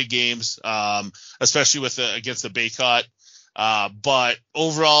fouls in big games, especially against the Baycott. But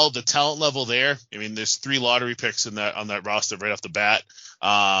overall, the talent level there, I mean, there's 3 lottery picks on that roster right off the bat.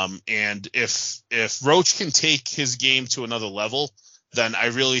 And if Roche can take his game to another level, then I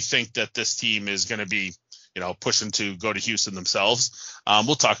really think that this team is going to be, pushing to go to Houston themselves.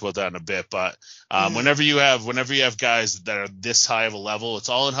 We'll talk about that in a bit, but whenever you have guys that are this high of a level, it's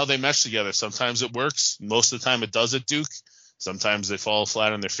all in how they mesh together. Sometimes it works. Most of the time it does at Duke. Sometimes they fall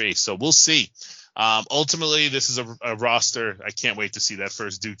flat on their face. So we'll see. Ultimately, this is a roster. I can't wait to see that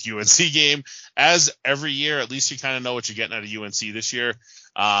first Duke UNC game. As every year, at least you kind of know what you're getting out of UNC this year.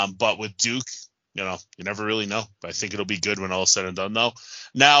 But with Duke, you never really know. But I think it'll be good when all is said and done, though.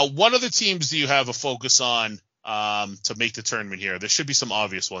 Now, what other teams do you have a focus on to make the tournament here? There should be some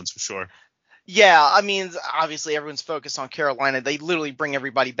obvious ones for sure. Yeah, I mean, obviously everyone's focused on Carolina. They literally bring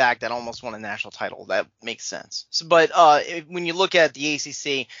everybody back that almost won a national title. That makes sense. But when you look at the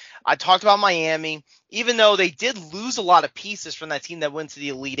ACC, I talked about Miami. Even though they did lose a lot of pieces from that team that went to the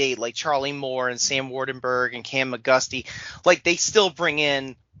Elite Eight, like Charlie Moore and Sam Wardenberg and Cam McGusty, like they still bring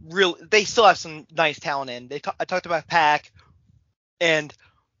in they still have some nice talent in. I talked about Pack and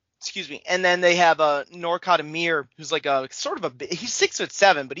then they have Norcott Amir, who's like he's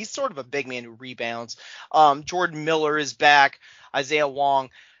 6'7", but he's sort of a big man who rebounds. Jordan Miller is back. Isaiah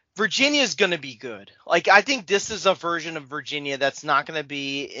Wong. Virginia's going to be good. Like, I think this is a version of Virginia that's not going to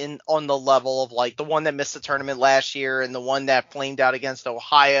be on the level of like the one that missed the tournament last year and the one that flamed out against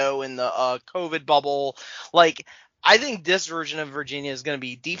Ohio in the COVID bubble. Like, I think this version of Virginia is going to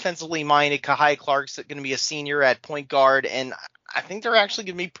be defensively minded. Kahai Clark's going to be a senior at point guard, and I think they're actually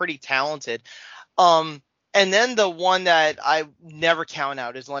going to be pretty talented. And then the one that I never count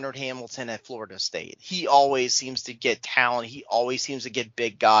out is Leonard Hamilton at Florida State. He always seems to get talent. He always seems to get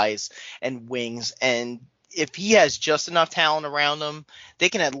big guys and wings. And if he has just enough talent around him, they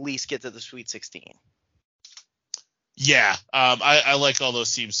can at least get to the Sweet 16. Yeah, I like all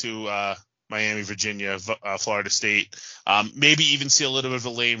those teams too. Miami, Virginia, Florida State. Maybe even see a little bit of a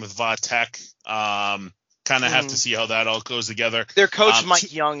lane with Va Tech. Kind of have to see how that all goes together. Their coach,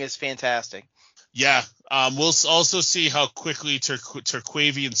 Mike Young, is fantastic. Yeah. We'll also see how quickly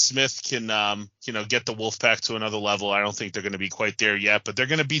Terquavian Smith can, get the Wolfpack to another level. I don't think they're going to be quite there yet, but they're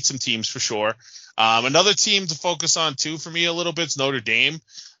going to beat some teams for sure. Another team to focus on too for me a little bit is Notre Dame.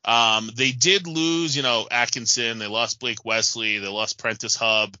 They did lose, Atkinson. They lost Blake Wesley. They lost Prentice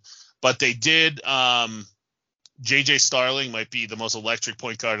Hub, but they did. JJ Starling might be the most electric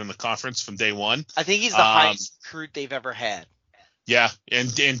point guard in the conference from day one. I think he's the highest recruit they've ever had. Yeah,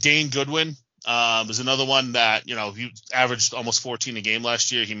 and Dane Goodwin is another one that, he averaged almost 14 a game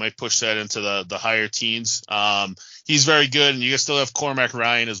last year. He might push that into the higher teens. He's very good, and you still have Cormac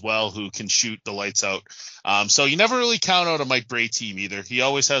Ryan as well, who can shoot the lights out. So you never really count out a Mike Bray team either. He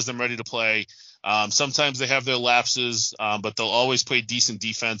always has them ready to play. Sometimes they have their lapses, but they'll always play decent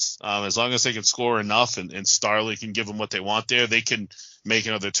defense. As long as they can score enough and Starling can give them what they want there, they can make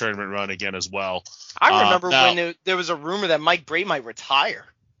another tournament run again as well. I remember when there was a rumor that Mike Bray might retire.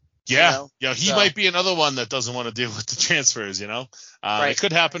 Yeah, he might be another one that doesn't want to deal with the transfers, Right. It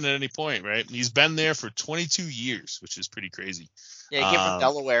could happen at any point, right? He's been there for 22 years, which is pretty crazy. Yeah, he came from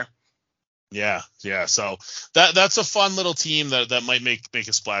Delaware. Yeah. So that's a fun little team that might make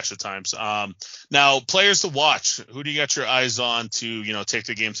a splash at times. Now, players to watch. Who do you got your eyes on to take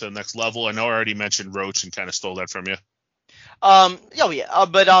the game to the next level? I know I already mentioned Roche and kind of stole that from you.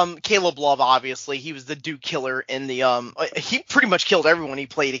 But Caleb Love, obviously, he was the Duke killer in the he pretty much killed everyone he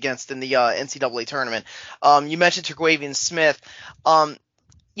played against in the NCAA tournament. You mentioned Terquavian Smith.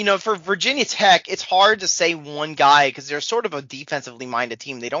 For Virginia Tech, it's hard to say one guy because they're sort of a defensively minded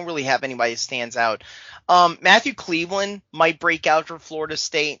team. They don't really have anybody that stands out. Matthew Cleveland might break out for Florida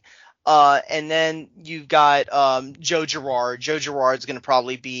State. And then you've got Joe Girard. Joe Girard's going to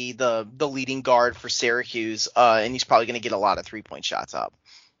probably be the leading guard for Syracuse, and he's probably going to get a lot of 3-point shots up.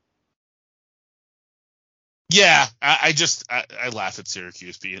 Yeah, I laugh at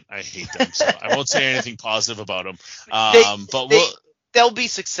Syracuse. I hate them, so I won't say anything positive about them. They'll be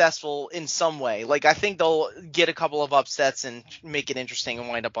successful in some way. Like, I think they'll get a couple of upsets and make it interesting and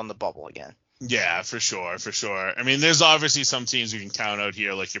wind up on the bubble again. Yeah, for sure. I mean, there's obviously some teams we can count out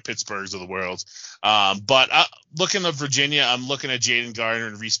here, like your Pittsburghs of the world. But looking at Virginia, I'm looking at Jaden Gardner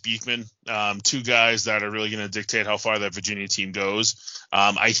and Reese Beekman, two guys that are really going to dictate how far that Virginia team goes.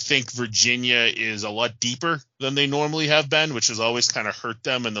 I think Virginia is a lot deeper than they normally have been, which has always kind of hurt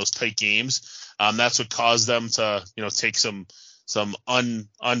them in those tight games. That's what caused them to, take some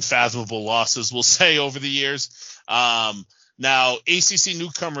unfathomable losses, we'll say, over the years. Now, ACC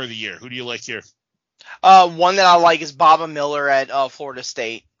Newcomer of the Year, who do you like here? One that I like is Baba Miller at Florida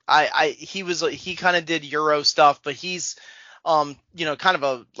State. He kind of did Euro stuff, but he's kind of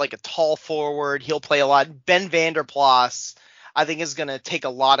a tall forward. He'll play a lot. Ben Vanderplas, I think, is going to take a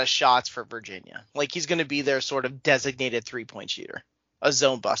lot of shots for Virginia. Like, he's going to be their sort of designated 3-point shooter, a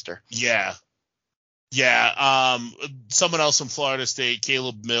zone buster. Yeah. Someone else from Florida State,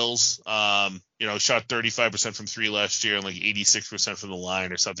 Caleb Mills, shot 35% from 3 last year and like 86% from the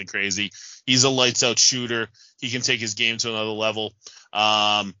line or something crazy. He's a lights out shooter. He can take his game to another level.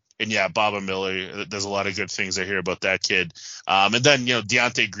 And yeah, Baba Miller, there's a lot of good things I hear about that kid. And then,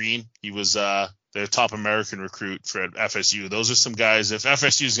 Deontay Green, he was their top American recruit for FSU. Those are some guys, if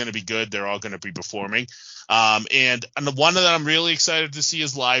FSU is going to be good, they're all going to be performing. And the one that I'm really excited to see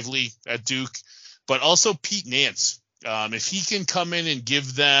is Lively at Duke. But also Pete Nance, if he can come in and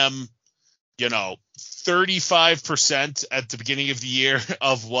give them, 35% at the beginning of the year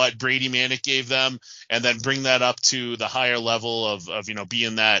of what Brady Manick gave them, and then bring that up to the higher level of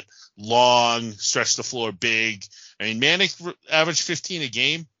being that long, stretch the floor big. I mean, Manick averaged 15 a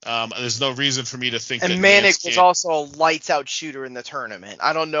game. There's no reason for me to think that Manick was also a lights-out shooter in the tournament.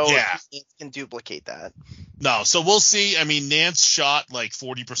 I don't know if he can duplicate that. No, so we'll see. I mean, Nance shot like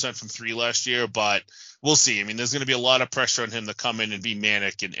 40% from 3 last year, but we'll see. I mean, there's going to be a lot of pressure on him to come in and be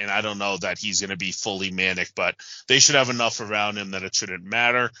Manick, and I don't know that he's going to be fully Manick, but they should have enough around him that it shouldn't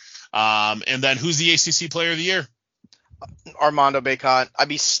matter. And then who's the ACC Player of the Year? Armando Bacot.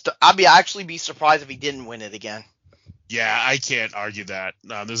 I'd actually be surprised if he didn't win it again. Yeah, I can't argue that.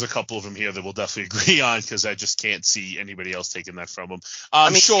 There's a couple of them here that we'll definitely agree on because I just can't see anybody else taking that from him.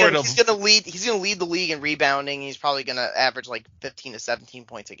 He's going to lead the league in rebounding. He's probably going to average like 15 to 17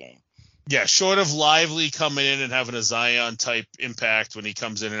 points a game. Yeah, short of Lively coming in and having a Zion type impact when he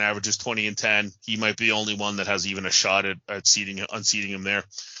comes in and averages 20 and 10, he might be the only one that has even a shot at unseating him there.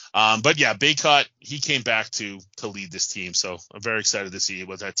 But yeah, Bacot, he came back to lead this team, so I'm very excited to see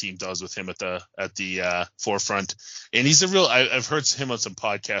what that team does with him at the forefront. And he's I've heard him on some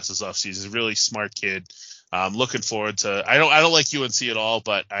podcasts this offseason. He's a really smart kid. Looking forward to. I don't like UNC at all,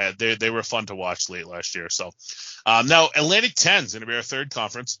 but they were fun to watch late last year. So now Atlantic 10 is going to be our third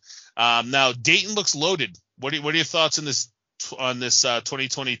conference. Now Dayton looks loaded. What are your thoughts on this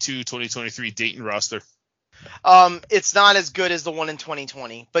 2022-2023 Dayton roster? It's not as good as the one in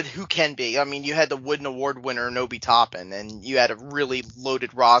 2020, but who can be? I mean, you had the Wooden Award winner Nobi Toppin, and you had a really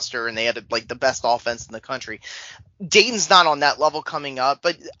loaded roster, and they had like the best offense in the country. Dayton's not on that level coming up,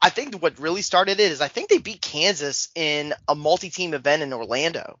 but I think what really started it is I think they beat Kansas in a multi-team event in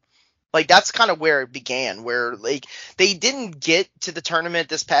Orlando. Like, that's kind of where it began, where like they didn't get to the tournament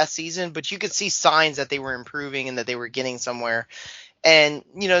this past season, but you could see signs that they were improving and that they were getting somewhere. And,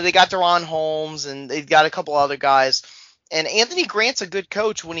 they got Deron Holmes and they've got a couple other guys. And Anthony Grant's a good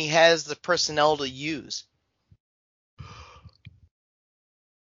coach when he has the personnel to use.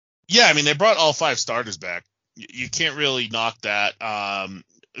 Yeah, I mean, they brought all 5 starters back. You can't really knock that.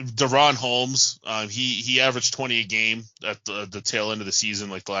 Deron Holmes, he averaged 20 a game at the tail end of the season,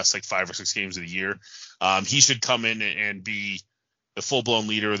 like the last 5 or 6 games of the year. He should come in and be the full-blown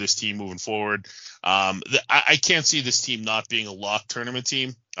leader of this team moving forward. I can't see this team not being a lock tournament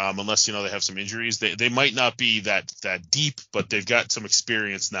team unless, they have some injuries. They might not be that deep, but they've got some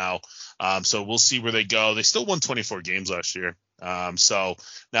experience now. So we'll see where they go. They still won 24 games last year. So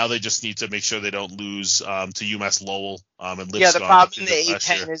now they just need to make sure they don't lose to UMass Lowell and Lipscomb. Yeah, the problem in the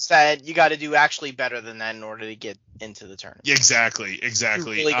A-10 is that you got to do actually better than that in order to get into the tournament. Exactly. You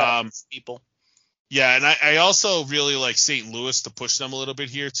really got people. Yeah, and I also really like St. Louis to push them a little bit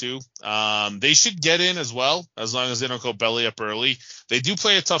here too. They should get in as well, as long as they don't go belly up early. They do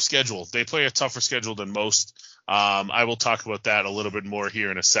play a tough schedule. They play a tougher schedule than most. I will talk about that a little bit more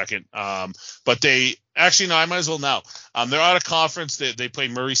here in a second. But they actually, no, I might as well now. They're out of conference. They play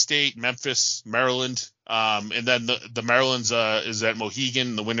Murray State, Memphis, Maryland, and then the Maryland's is at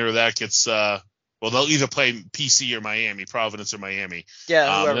Mohegan. The winner of that gets well, they'll either play PC or Miami, Providence or Miami.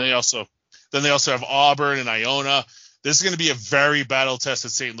 Yeah, whoever. Then they also have Auburn and Iona. This is going to be a very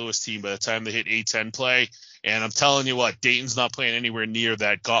battle-tested St. Louis team by the time they hit A10 play. And I'm telling you what, Dayton's not playing anywhere near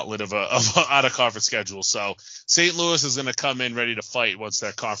that gauntlet of a out-of-conference schedule. So St. Louis is going to come in ready to fight once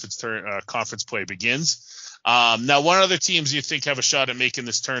that conference play begins. Now, what other teams do you think have a shot at making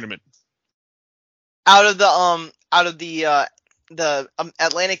this tournament? Out of the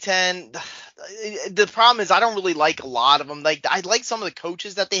Atlantic 10, the problem is I don't really like a lot of them. Like, I like some of the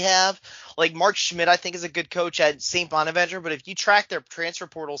coaches that they have. Like Mark Schmidt, I think, is a good coach at St. Bonaventure. But if you track their transfer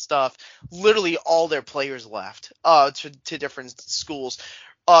portal stuff, literally all their players left to different schools.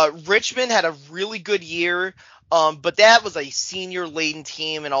 Richmond had a really good year, but that was a senior-laden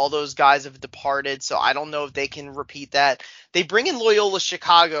team, and all those guys have departed, so I don't know if they can repeat that. They bring in Loyola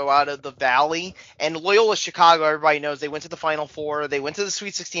Chicago out of the Valley, and Loyola Chicago, everybody knows, they went to the Final Four. They went to the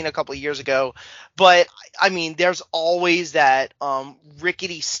Sweet 16 a couple of years ago. But, I mean, there's always that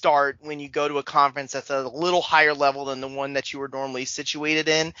rickety start when you go to a conference that's a little higher level than the one that you were normally situated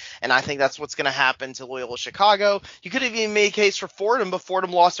in, and I think that's what's going to happen to Loyola Chicago. You could have even made a case for Fordham, but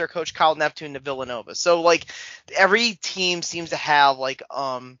Fordham lost their coach Kyle Neptune to Villanova. So, like, every team seems to have like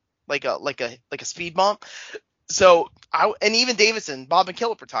a speed bump. So and even Davidson, Bob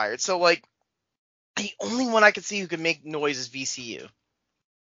McKillop retired. So like the only one I could see who could make noise is VCU.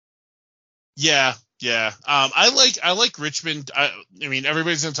 Yeah. I like Richmond. I mean,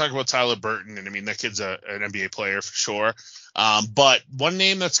 everybody's gonna talk about Tyler Burton, and I mean that kid's an NBA player for sure. But one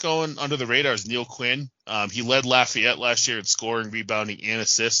name that's going under the radar is Neil Quinn. He led Lafayette last year in scoring, rebounding, and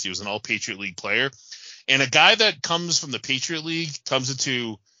assists. He was an All Patriot League player. And a guy that comes from the Patriot League comes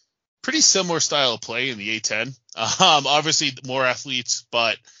into pretty similar style of play in the A10. Obviously more athletes,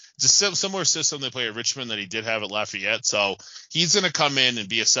 but it's a similar system they play at Richmond that he did have at Lafayette. So he's going to come in and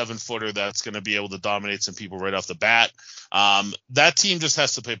be a 7-footer that's going to be able to dominate some people right off the bat. That team just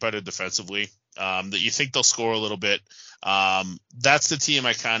has to play better defensively. That you think they'll score a little bit. That's the team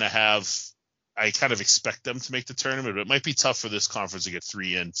I kind of expect them to make the tournament, but it might be tough for this conference to get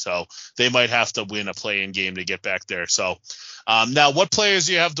 3 in. So they might have to win a play-in game to get back there. So now what players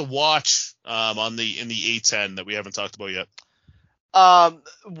do you have to watch in the A10 that we haven't talked about yet?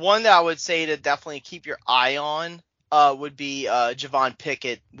 One that I would say to definitely keep your eye on would be Javon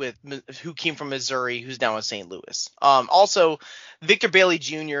Pickett, who came from Missouri, who's now in St. Louis. Also, Victor Bailey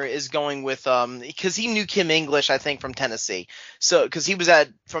Jr. is going with because he knew Kim English, I think, from Tennessee. So because he was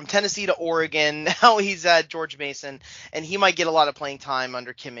from Tennessee to Oregon, now he's at George Mason, and he might get a lot of playing time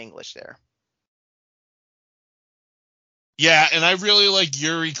under Kim English there. Yeah, and I really like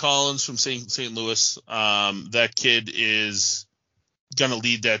Yuri Collins from St. Louis. That kid is going to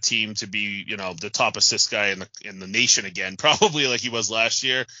lead that team to be, the top assist guy in the nation again, probably like he was last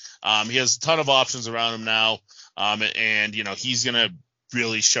year. He has a ton of options around him now, and he's going to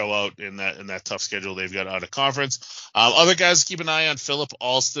really show out in that tough schedule they've got out of conference. Other guys to keep an eye on: Philip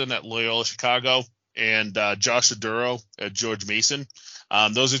Alston at Loyola Chicago and Josh Aduro at George Mason.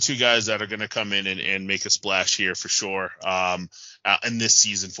 Those are two guys that are going to come in and make a splash here for sure in this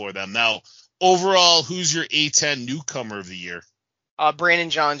season for them. Now, overall, who's your A10 newcomer of the year? Brandon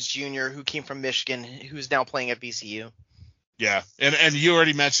Johns Jr., who came from Michigan, who's now playing at VCU. Yeah, and you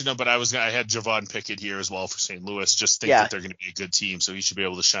already mentioned him, but I had Javon Pickett here as well for St. Louis. Just think that they're going to be a good team, so he should be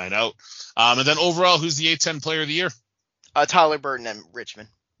able to shine out. And then overall, who's the A10 player of the year? Tyler Burton at Richmond.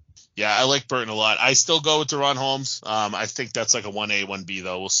 Yeah, I like Burton a lot. I still go with Deron Holmes. I think that's like a 1A, 1B,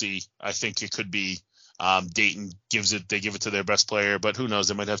 though. We'll see. I think it could be Dayton they give it to their best player, but who knows?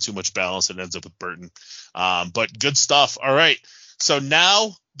 They might have too much balance and it ends up with Burton. But good stuff. All right. So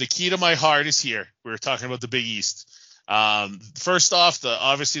now the key to my heart is here. We're talking about the Big East. First off,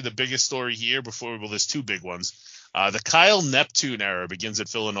 obviously the biggest story here there's two big ones. The Kyle Neptune era begins at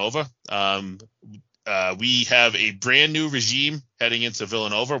Villanova. We have a brand new regime heading into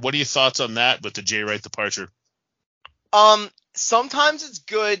Villanova. What are your thoughts on that with the Jay Wright departure? Sometimes it's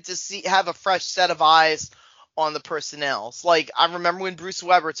good to have a fresh set of eyes on the personnel. Like, I remember when Bruce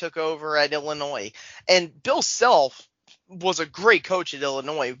Weber took over at Illinois, and Bill Self was a great coach at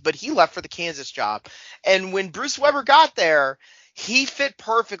Illinois, but he left for the Kansas job. And when Bruce Weber got there, he fit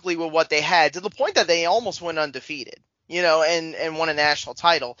perfectly with what they had, to the point that they almost went undefeated, and won a national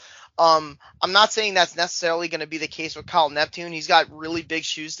title. I'm not saying that's necessarily going to be the case with Kyle Neptune. He's got really big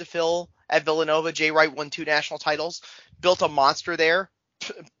shoes to fill at Villanova. Jay Wright won 2 national titles, built a monster there.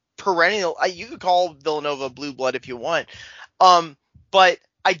 Perennial. You could call Villanova blue blood if you want. But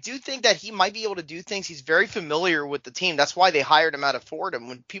I do think that he might be able to do things. He's very familiar with the team. That's why they hired him out of Fordham.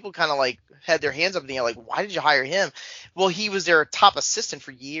 When people kind of like had their hands up in the air, like, why did you hire him? Well, he was their top assistant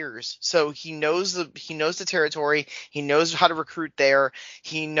for years, so he knows the territory. He knows how to recruit there.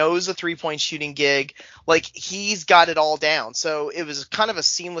 He knows the 3-point shooting gig. Like, he's got it all down. So it was kind of a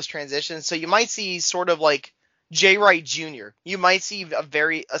seamless transition. So you might see sort of like Jay Wright Jr. You might see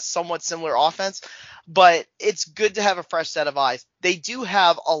a somewhat similar offense, but it's good to have a fresh set of eyes. They do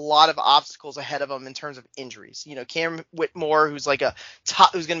have a lot of obstacles ahead of them in terms of injuries. You know, Cam Whitmore, who's going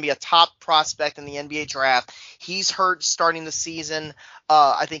to be a top prospect in the NBA draft, he's hurt starting the season.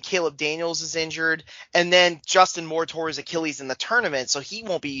 I think Caleb Daniels is injured, and then Justin Moore tore his Achilles in the tournament, so he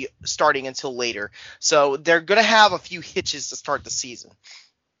won't be starting until later. So they're going to have a few hitches to start the season.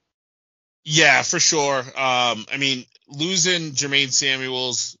 Yeah, for sure. I mean, losing Jermaine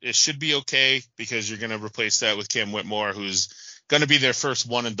Samuels, it should be okay because you're going to replace that with Cam Whitmore, who's going to be their first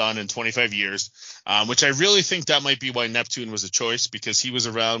one and done in 25 years, which I really think that might be why Neptune was a choice, because he was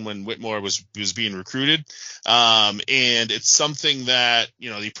around when Whitmore was being recruited. And it's something that, you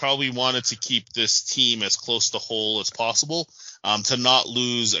know, they probably wanted to keep this team as close to whole as possible, to not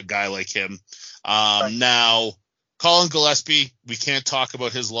lose a guy like him. Right. Now, Colin Gillespie, we can't talk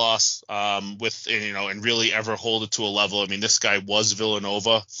about his loss and really ever hold it to a level. I mean, this guy was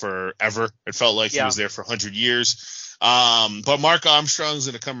Villanova forever. It felt like he was there for 100 years. But Mark Armstrong's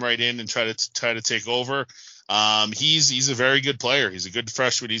going to come right in and try to take over. He's a very good player. He's a good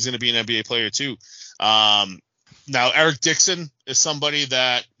freshman. He's going to be an NBA player too. Now Eric Dixon is somebody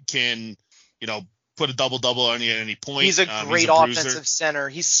that can, you know, put a double-double on you at any point. He's a great offensive center.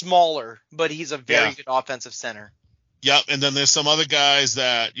 He's smaller, but he's a very good offensive center. Yep, and then there's some other guys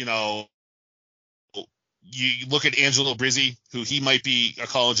that, you know, you look at Angelo Brizzi, who he might be a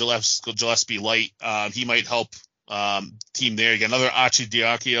Colin Gillespie light. He might help team there. You got another Archie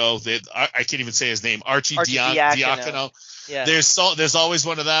Diacono. I can't even say his name. Archie Diacono. Yeah. There's always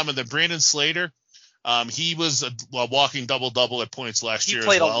one of them. And then Brandon Slater. He was a walking double-double at points last year as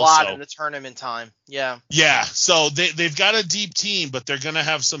well. He played a lot in the tournament time. Yeah. Yeah. So they've got a deep team, but they're going to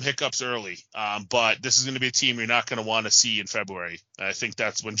have some hiccups early. But this is going to be a team you're not going to want to see in February. I think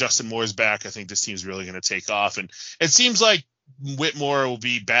that's when Justin Moore's back. I think this team's really going to take off. And it seems like Whitmore will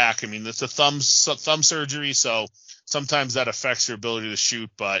be back. I mean, it's a thumb surgery, so sometimes that affects your ability to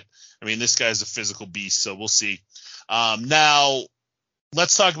shoot. But, I mean, this guy's a physical beast, so we'll see. Now,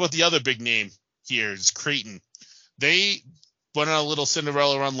 let's talk about the other big name here is Creighton. They went on a little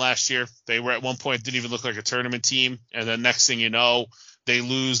Cinderella run last year. They were at one point didn't even look like a tournament team, and then next thing you know, they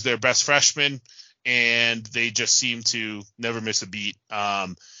lose their best freshman, and they just seem to never miss a beat.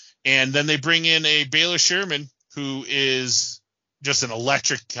 And then they bring in a Baylor Sherman, who is just an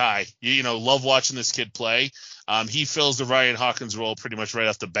electric guy. You know, love watching this kid play. He fills the Ryan Hawkins role pretty much right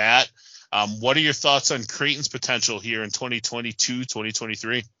off the bat. What are your thoughts on Creighton's potential here in 2022,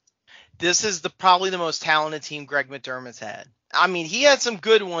 2023? This is probably the most talented team Greg McDermott's had. I mean, he had some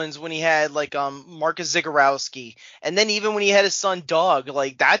good ones when he had like Marcus Zagorowski, and then even when he had his son Doug,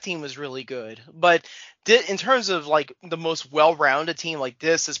 like that team was really good. But in terms of like the most well-rounded team, like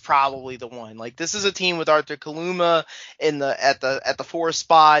this is probably the one. Like this is a team with Arthur Kaluma at the 4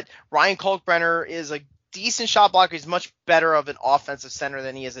 spot. Ryan Kalkbrenner is a decent shot blocker. He's much better of an offensive center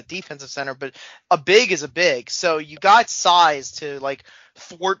than he is a defensive center, but a big is a big. So you got size to like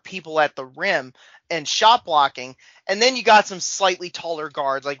thwart people at the rim and shot blocking. And then you got some slightly taller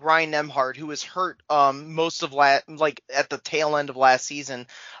guards like Ryan Nembhard, who was hurt most of at the tail end of last season.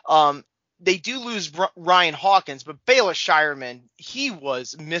 They do lose Ryan Hawkins, but Baylor Shireman, he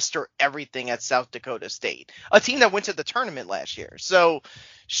was Mr. Everything at South Dakota State, a team that went to the tournament last year. So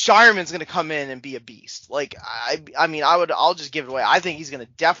Shireman's going to come in and be a beast. Like, I mean, I'll just give it away. I think he's going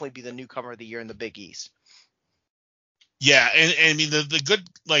to definitely be the newcomer of the year in the Big East. Yeah, and I mean the good,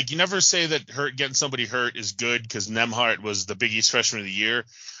 like, you never say that getting somebody hurt is good, because Nembhard was the Big East freshman of the year.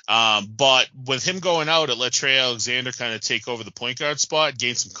 But with him going out, it let Trey Alexander kind of take over the point guard spot,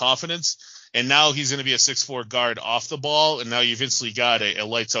 gain some confidence, and now he's going to be a 6'4" guard off the ball, and now you've instantly got a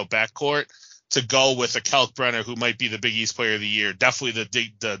lights out backcourt to go with a Kalkbrenner, who might be the Big East player of the year, definitely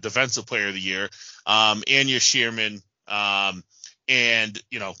the defensive player of the year, Anya Shearman, and,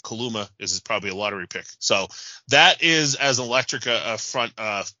 you know, Kaluma is probably a lottery pick. So that is as electric a front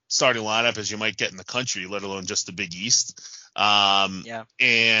starting lineup as you might get in the country, let alone just the Big East. Yeah.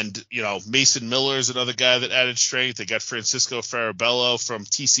 And, Mason Miller is another guy that added strength. They got Francisco Farabello from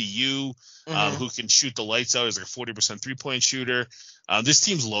TCU, who can shoot the lights out. He's like a 40% three-point shooter. This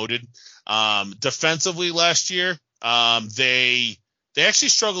team's loaded. Defensively last year, they actually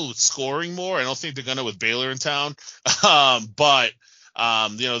struggled with scoring more. I don't think they're going to with Baylor in town. But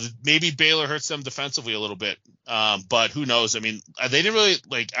maybe Baylor hurts them defensively a little bit. But who knows? I mean, they didn't really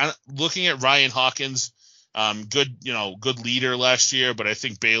looking at Ryan Hawkins. Good leader last year, but I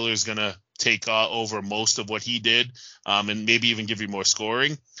think Baylor's going to take over most of what he did, and maybe even give you more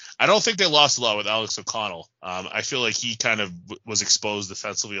scoring. I don't think they lost a lot with Alex O'Connell. I feel like he kind of was exposed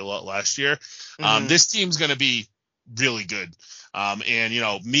defensively a lot last year. This team's going to be really good. And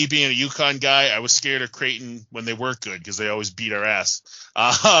me being a UConn guy, I was scared of Creighton when they weren't good because they always beat our ass.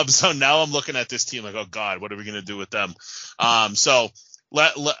 So now I'm looking at this team like, oh God, what are we going to do with them? So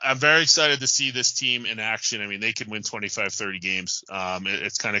I'm very excited to see this team in action. I mean, they could win 25, 30 games.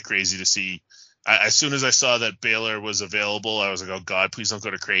 It's kind of crazy to see. As soon as I saw that Baylor was available, I was like, oh God, please don't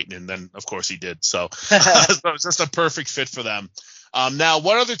go to Creighton. And then of course he did. So, so it's just a perfect fit for them. Now,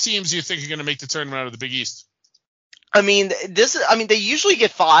 what other teams do you think are going to make the tournament out of the Big East? I mean, they usually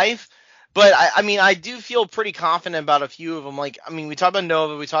get 5, but I do feel pretty confident about a few of them. We talked about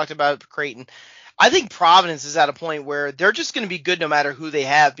Nova, we talked about Creighton. I think Providence is at a point where they're just going to be good no matter who they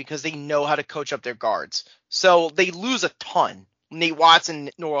have because they know how to coach up their guards. So they lose a ton. Nate Watson,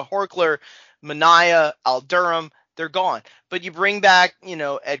 Noah Horkler, Mania, Al Durham, they're gone. But you bring back,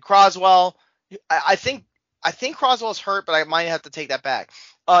 Ed Croswell. I think Croswell's hurt, but I might have to take that back.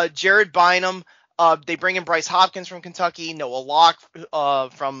 Jared Bynum. They bring in Bryce Hopkins from Kentucky, Noah Locke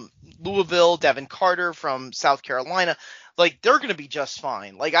from Louisville, Devin Carter from South Carolina. They're going to be just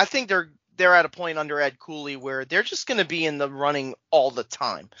fine. I think they're at a point under Ed Cooley where they're just going to be in the running all the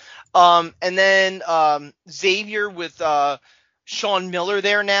time. And then Xavier with Sean Miller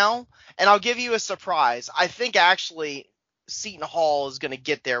there now. And I'll give you a surprise. I think actually Seton Hall is going to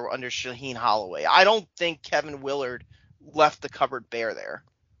get there under Shaheen Holloway. I don't think Kevin Willard left the cupboard bare there.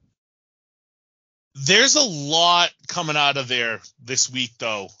 There's a lot coming out of there this week,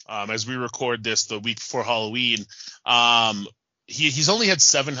 though, as we record this the week before Halloween. He's only had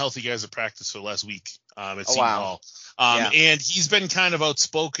 7 healthy guys at practice for the last week at Seton Hall. And he's been kind of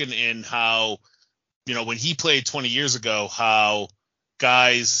outspoken in how, when he played 20 years ago, how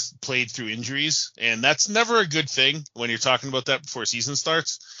guys played through injuries. And that's never a good thing when you're talking about that before season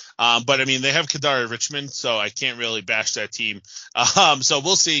starts. But I mean, they have Kadari Richmond, so I can't really bash that team. So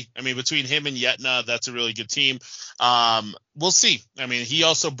we'll see. I mean, between him and Yetna, that's a really good team. We'll see. I mean, he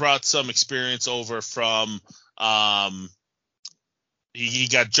also brought some experience over from he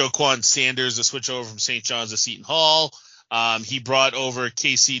got Joquan Sanders to switch over from St. John's to Seton Hall. He brought over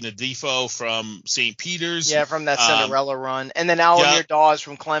Casey Nadifo from St. Peter's. Yeah, from that Cinderella run. And then Alamir Dawes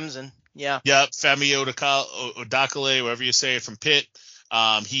from Clemson. Yeah. Yeah, Femi Odakale, whatever you say it, from Pitt.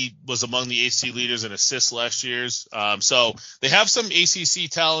 He was among the ACC leaders in assists last year's. So they have some ACC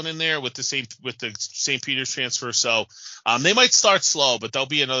talent in there with the St. Peter's transfer. So they might start slow, but there'll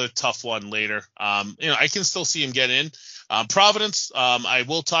be another tough one later. I can still see him get in. Providence, I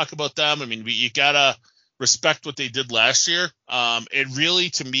will talk about them. I mean, you gotta respect what they did last year. It really,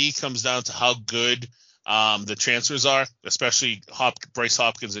 to me, comes down to how good the transfers are, especially Bryce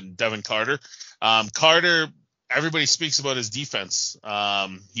Hopkins and Devin Carter. Carter, everybody speaks about his defense.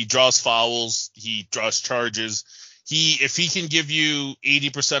 He draws fouls. He draws charges. If he can give you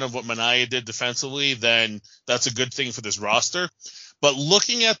 80% of what Mania did defensively, then that's a good thing for this roster. But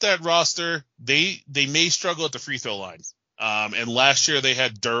looking at that roster, they may struggle at the free throw line. And last year they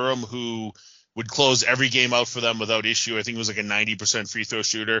had Durham, who would close every game out for them without issue. I think it was like a 90% free throw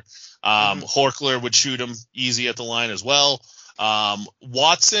shooter. Horkler would shoot him easy at the line as well.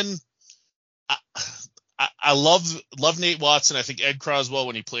 Watson, I love Nate Watson. I think Ed Croswell,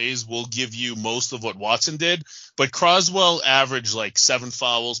 when he plays, will give you most of what Watson did. But Croswell averaged like 7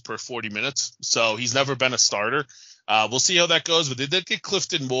 fouls per 40 minutes, so he's never been a starter. We'll see how that goes. But they did get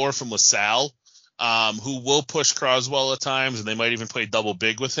Clifton Moore from LaSalle, who will push Croswell at times, and they might even play double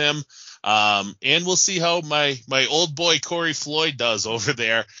big with him. And we'll see how my old boy Corey Floyd does over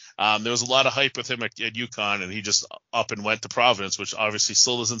there. There was a lot of hype with him at UConn, and he just up and went to Providence, which obviously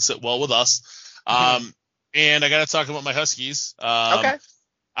still doesn't sit well with us. And I got to talk about my Huskies. Okay.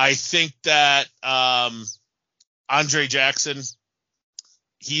 I think that Andre Jackson,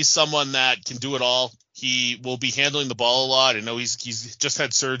 he's someone that can do it all. He will be handling the ball a lot. I know he's just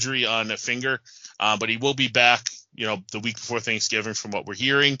had surgery on a finger, but he will be back, the week before Thanksgiving from what we're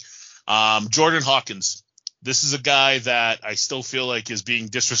hearing. Jordan Hawkins. This is a guy that I still feel like is being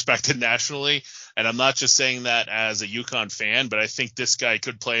disrespected nationally. And I'm not just saying that as a UConn fan, but I think this guy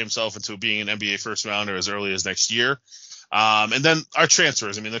could play himself into being an NBA first rounder as early as next year. And then our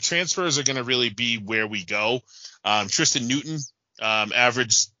transfers. I mean, the transfers are going to really be where we go. Tristan Newton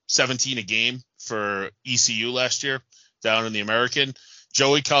averaged 17 a game for ECU last year down in the American.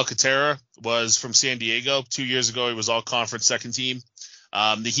 Joey Calcaterra was from San Diego. 2 years ago, he was all-conference second team.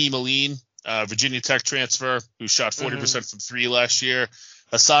 Naheem Aline, Virginia Tech transfer, who shot 40% from three last year.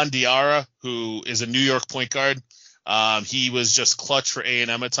 Hassan Diarra, who is a New York point guard. He was just clutch for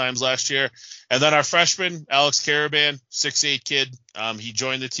A&M at times last year. And then our freshman, Alex Caravan, 6'8" kid. He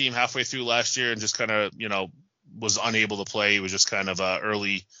joined the team halfway through last year and just kind of, was unable to play. He was just kind of a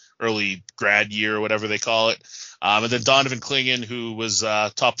early grad year or whatever they call it. And then Donovan Clingan, who was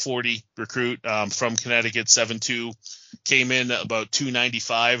top 40 recruit from Connecticut, 7'2", came in about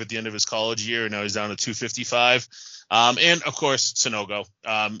 295 at the end of his college year, and now he's down to 255. And, of course, Sonogo.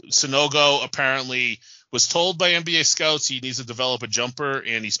 Sonogo apparently was told by NBA scouts he needs to develop a jumper,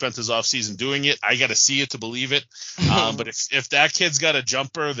 and he spent his offseason doing it. I got to see it to believe it. But if that kid's got a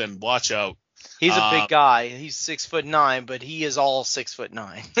jumper, then watch out. He's a big guy. He's 6'9", but he is all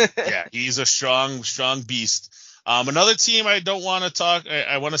 6'9". Yeah, he's a strong beast. Another team I don't want to talk.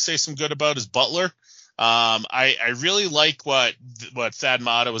 I want to say some good about is Butler. I really like what Thad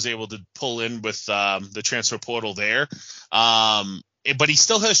Matta was able to pull in with the transfer portal there. But he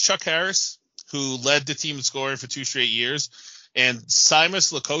still has Chuck Harris, who led the team in scoring for 2 straight years. And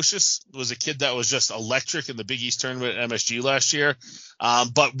Simas Lukosius was a kid that was just electric in the Big East tournament at MSG last year.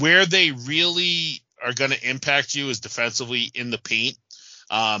 But where they really are going to impact you is defensively in the paint.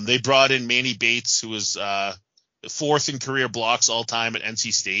 They brought in Manny Bates, who was fourth in career blocks all time at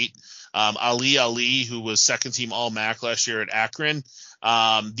NC State. Ali, who was second team All-MAC last year at Akron.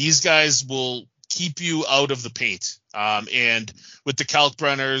 These guys will keep you out of the paint. And with the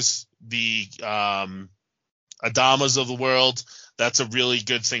Kalkbrenners, the Adamas of the world, that's a really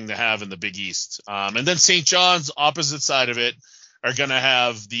good thing to have in the Big East. And then St. John's, opposite side of it, are going to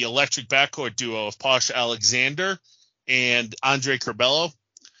have the electric backcourt duo of Posh Alexander and Andre Curbelo.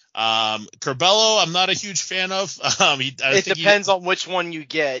 Curbelo, I'm not a huge fan of. It depends on which one you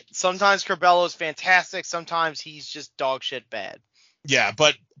get. Sometimes Curbelo is fantastic. Sometimes he's just dog shit bad. Yeah,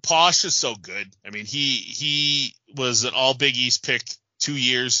 but Posh is so good. I mean, he was an all Big East pick 2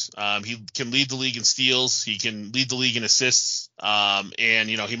 years. He can lead the league in steals. He can lead the league in assists. And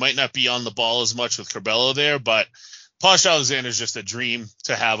he might not be on the ball as much with Curbelo there, but Posh Alexander is just a dream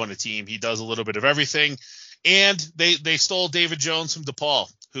to have on a team. He does a little bit of everything. And they stole David Jones from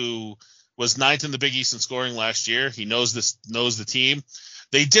DePaul, who was 9th in the Big East in scoring last year. He knows the team.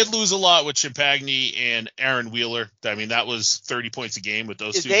 They did lose a lot with Champagny and Aaron Wheeler. I mean, that was 30 points a game with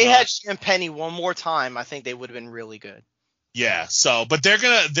those two. If they had Champagny one more time, I think they would have been really good. Yeah. But they're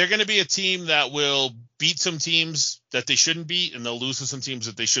gonna be a team that will beat some teams that they shouldn't beat, and they'll lose to some teams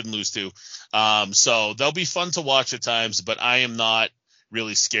that they shouldn't lose to. So they'll be fun to watch at times, but I am not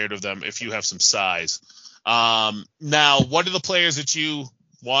really scared of them if you have some size. Now, what are the players that you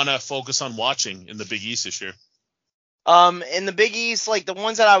want to focus on watching in the Big East this year? In the Big East, like the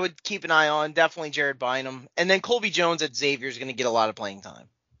ones that I would keep an eye on, definitely Jared Bynum. And then Colby Jones at Xavier is going to get a lot of playing time.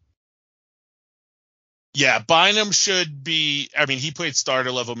 Yeah, Bynum should be – I mean, he played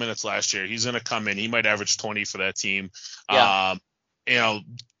starter level minutes last year. He's going to come in. He might average 20 for that team. Yeah.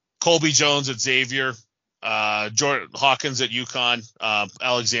 Colby Jones at Xavier, Jordan Hawkins at UConn,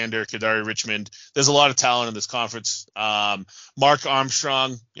 Alexander, Kadari Richmond. There's a lot of talent in this conference. Mark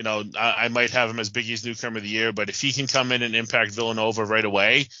Armstrong, I might have him as Big East newcomer of the year, but if he can come in and impact Villanova right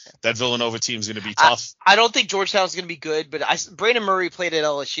away, that Villanova team is going to be tough. I don't think Georgetown's going to be good, but Brandon Murray played at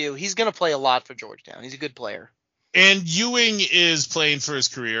LSU. He's going to play a lot for Georgetown. He's a good player. And Ewing is playing for his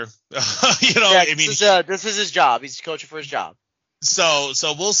career. This is his job. He's coaching for his job. So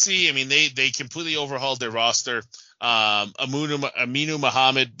we'll see. I mean, they completely overhauled their roster. Aminu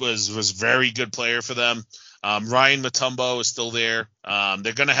Muhammad was very good player for them. Ryan Mutombo is still there.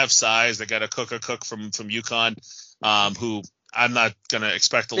 They're going to have size. They got a cook from UConn, who I'm not going to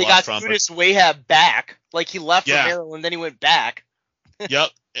expect a lot from. They got Judas Wahab back. Like he left for Maryland, then he went back. Yep.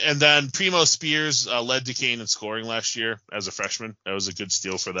 And then Primo Spears led Duquesne in scoring last year as a freshman. That was a good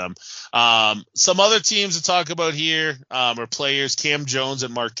steal for them. Some other teams to talk about here are players. Cam Jones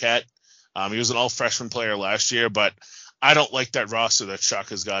and Marquette. He was an all-freshman player last year, but I don't like that roster that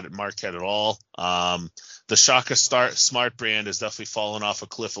Shaka's got at Marquette at all. The Shaka Smart brand has definitely fallen off a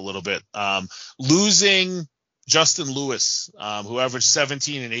cliff a little bit. Losing Justin Lewis, who averaged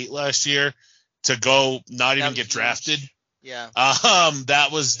 17 and 8 last year, to go not even get drafted. Yeah.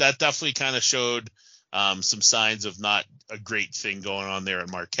 That definitely kind of showed some signs of not a great thing going on there at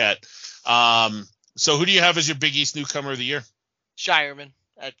Marquette. So who do you have as your Big East newcomer of the year? Shireman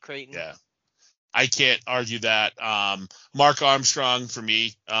at Creighton. Yeah, I can't argue that. Mark Armstrong for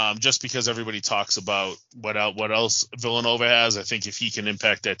me, just because everybody talks about what else Villanova has. I think if he can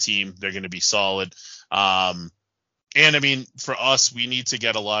impact that team, they're going to be solid. And I mean, for us, we need to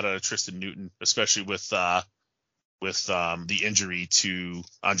get a lot out of Tristan Newton, especially with the injury to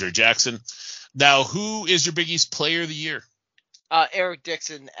Andre Jackson. Now, who is your Big East Player of the Year? Eric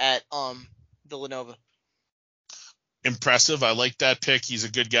Dixon at Villanova. Impressive. I like that pick. He's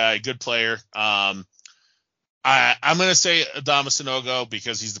a good guy, good player. I'm going to say Adama Sanogo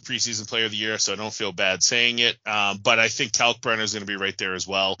because he's the preseason Player of the Year, so I don't feel bad saying it. But I think Kalkbrenner is going to be right there as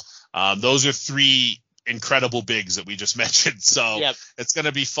well. Those are three incredible bigs that we just mentioned. So It's going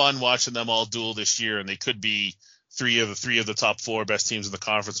to be fun watching them all duel this year, and they could be three of the top four best teams in the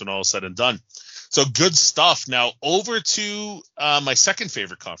conference when all is said and done. So good stuff. Now over to my second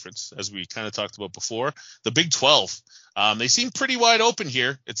favorite conference, as we kind of talked about before, the Big 12. They seem pretty wide open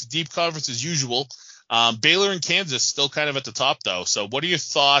here. It's a deep conference as usual. Baylor and Kansas still kind of at the top, though. So what are your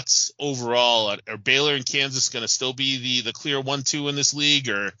thoughts overall? Are Baylor and Kansas going to still be the clear 1-2 in this league,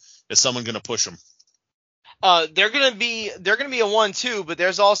 or is someone going to push them? They're gonna be a 1-2, but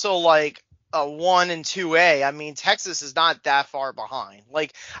there's also like a 1 and 2A. I mean, Texas is not that far behind.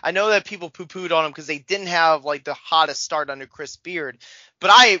 Like, I know that people poo-pooed on them because they didn't have like the hottest start under Chris Beard, but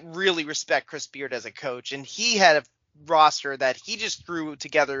I really respect Chris Beard as a coach, and he had a roster that he just threw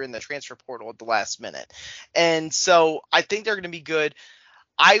together in the transfer portal at the last minute, and so I think they're going to be good.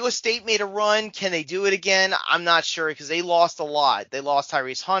 Iowa State made a run. Can they do it again? I'm not sure because they lost a lot. They lost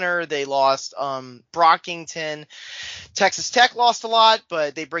Tyrese Hunter. They lost Brockington. Texas Tech lost a lot,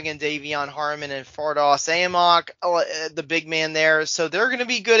 but they bring in Davion Harmon and Fardaws Ayamok, the big man there. So they're going to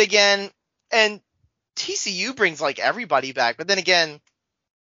be good again. And TCU brings like everybody back. But then again,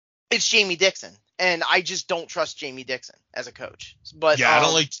 it's Jamie Dixon. And I just don't trust Jamie Dixon as a coach. But yeah, I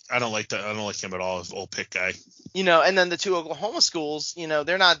don't like that. I don't like him at all as old pick guy. And then the two Oklahoma schools,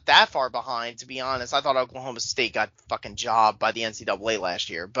 they're not that far behind, to be honest. I thought Oklahoma State got fucking jobbed by the NCAA last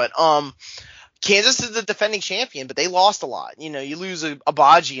year. But Kansas is the defending champion, but they lost a lot. You lose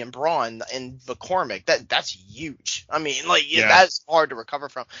Abaji and Braun and McCormick. That's huge. I mean, that's hard to recover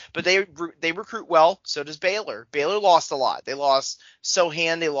from. But they recruit well. So does Baylor. Baylor lost a lot. They lost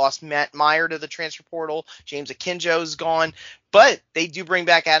Sohan. They lost Matt Meyer to the transfer portal. James Akinjo's gone. But they do bring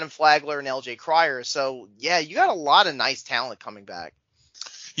back Adam Flagler and LJ Cryer. So, yeah, you got a lot of nice talent coming back.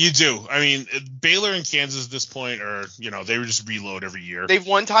 You do. I mean, Baylor and Kansas at this point are, they were just reload every year. They've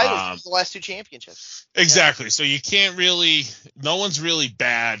won titles the last two championships. Exactly. Yeah. So you can't really – no one's really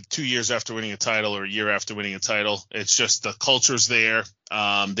bad 2 years after winning a title or a year after winning a title. It's just the culture's there.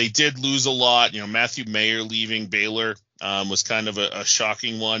 They did lose a lot. Matthew Mayer leaving Baylor was kind of a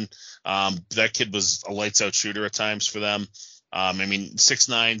shocking one. That kid was a lights-out shooter at times for them.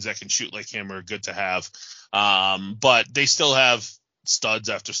 6'9" that can shoot like him are good to have. But they still have – studs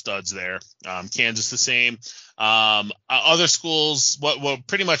after studs there. Kansas the same. Other schools, what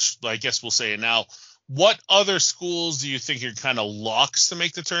pretty much, I guess we'll say it now. What other schools do you think are kind of locks to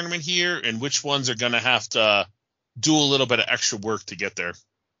make the tournament here, and which ones are going to have to do a little bit of extra work to get there?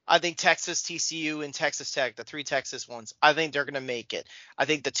 I think Texas, TCU, and Texas Tech, the three Texas ones, I think they're going to make it. I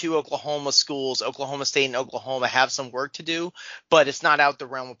think the two Oklahoma schools, Oklahoma State and Oklahoma, have some work to do, but it's not out the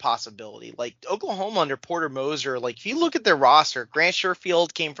realm of possibility. Like Oklahoma under Porter Moser, if you look at their roster, Grant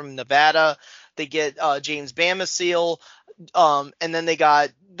Sherfield came from Nevada. They get James Bamasil, and then they got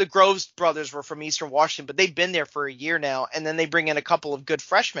the Groves brothers were from Eastern Washington, but they've been there for a year now. And then they bring in a couple of good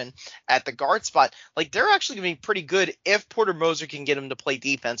freshmen at the guard spot. They're actually going to be pretty good if Porter Moser can get him to play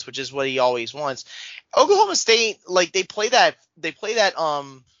defense, which is what he always wants. Oklahoma State, they play that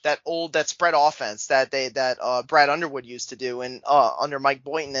spread offense that Brad Underwood used to do and under Mike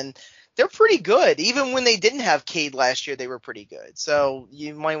Boynton, and they're pretty good. Even when they didn't have Cade last year, they were pretty good. So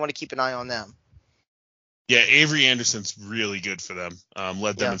you might want to keep an eye on them. Yeah, Avery Anderson's really good for them.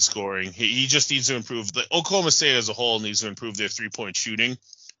 Led them in scoring. He just needs to improve. The Oklahoma State as a whole needs to improve their three-point shooting.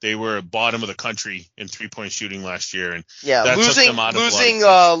 They were bottom of the country in three-point shooting last year, and that took them out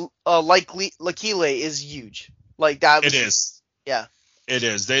of Lakile is huge. It is. Yeah, it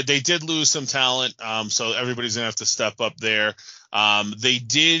is. They did lose some talent, so everybody's gonna have to step up there. They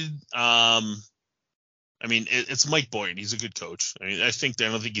did. I mean, it's Mike Boynton. He's a good coach. I mean, I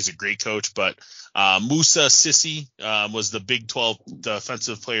don't think he's a great coach, but Musa Sissi was the Big 12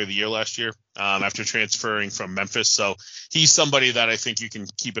 Defensive Player of the Year last year after transferring from Memphis. So he's somebody that I think you can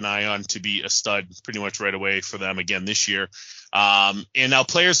keep an eye on to be a stud pretty much right away for them again this year. And now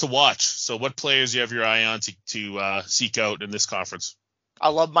players to watch. So what players you have your eye on to seek out in this conference? I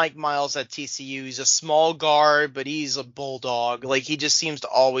love Mike Miles at TCU. He's a small guard, but he's a bulldog. Like, he just seems to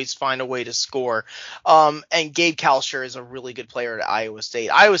always find a way to score. And Gabe Kalsher is a really good player at Iowa State.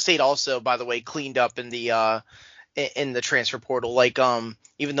 Iowa State also, by the way, cleaned up in the transfer portal. Like,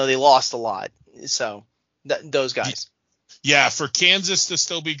 even though they lost a lot. So those guys. Yeah, for Kansas to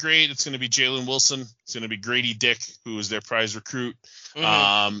still be great, it's going to be Jalen Wilson. It's going to be Grady Dick, who is their prize recruit.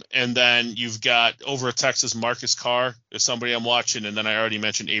 Mm-hmm. And then you've got over at Texas, Marcus Carr is somebody I'm watching. And then I already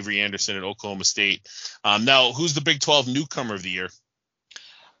mentioned Avery Anderson at Oklahoma State. Now, who's the Big 12 newcomer of the year?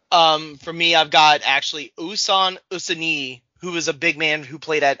 For me, I've got actually Usan Usani, who is a big man who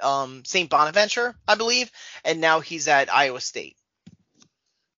played at St. Bonaventure, I believe. And now he's at Iowa State.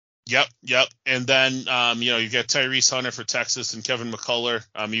 Yep. And then, you've got Tyrese Hunter for Texas and Kevin McCullough.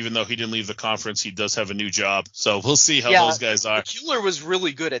 Even though he didn't leave the conference, he does have a new job. So we'll see how those guys are. McCullough was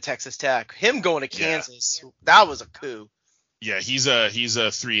really good at Texas Tech. Him going to Kansas, that was a coup. Yeah, he's a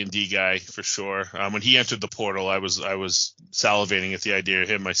 3-and-D guy for sure. When he entered the portal, I was salivating at the idea of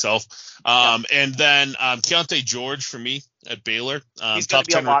him myself. And then Keontae George for me at Baylor. He's top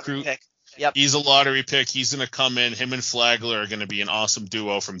 10 recruit. Pick. Yep. He's a lottery pick. He's going to come in. Him and Flagler are going to be an awesome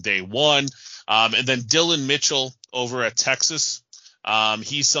duo from day one. And then Dylan Mitchell over at Texas.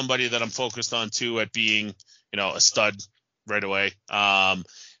 He's somebody that I'm focused on too at being, a stud right away.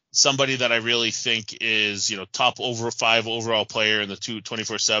 Somebody that I really think is, top over 5 overall player in the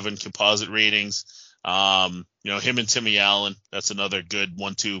 24/7 composite ratings. Him and Timmy Allen. That's another good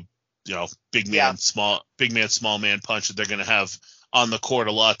 1-2, big man, small man punch that they're going to have on the court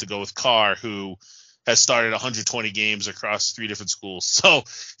a lot to go with Carr, who has started 120 games across 3 different schools. So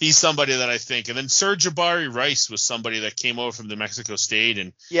he's somebody that I think. And then Serge Jabari Rice was somebody that came over from New Mexico State,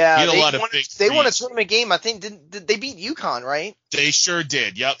 and he had a lot of big threes. They won a tournament game. I think did they beat UConn, right? They sure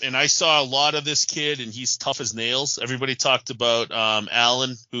did. Yep. And I saw a lot of this kid, and he's tough as nails. Everybody talked about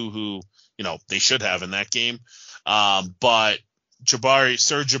Allen, who they should have in that game, but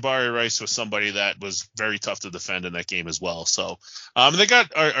Serge Jabari Rice was somebody that was very tough to defend in that game as well. So they got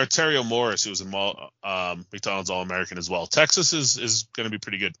Arterio Morris, who was a McDonald's All-American as well. Texas is going to be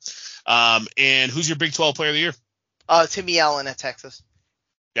pretty good. And who's your Big 12 Player of the Year? Timmy Allen at Texas.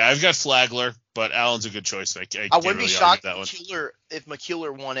 Yeah, I've got Flagler, but Allen's a good choice. I wouldn't really be shocked if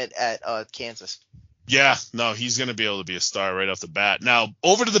McCullough won it at Kansas. Yeah, no, he's going to be able to be a star right off the bat. Now,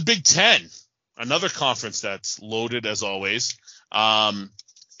 over to the Big 10, another conference that's loaded as always.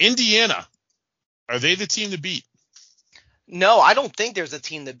 Indiana, are they the team to beat? No, I don't think there's a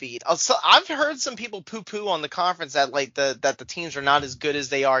team to beat. I've heard some people poo-poo on the conference that that the teams are not as good as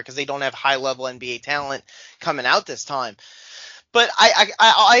they are because they don't have high-level NBA talent coming out this time. But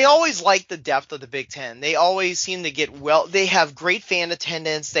I always like the depth of the Big Ten. They always seem to get they have great fan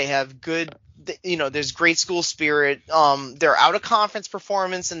attendance. They have good, there's great school spirit. Their out-of-conference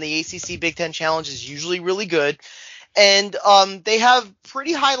performance in the ACC Big Ten Challenge is usually really good. And they have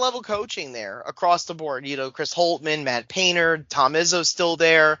pretty high-level coaching there across the board. Chris Holtman, Matt Painter, Tom Izzo's still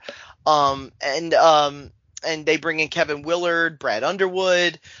there. And they bring in Kevin Willard, Brad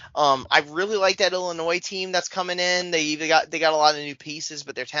Underwood. I really like that Illinois team that's coming in. They got a lot of new pieces,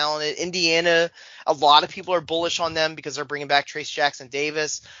 but they're talented. Indiana, a lot of people are bullish on them because they're bringing back Trace Jackson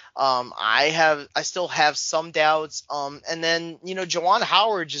Davis. I still have some doubts. And then Juwan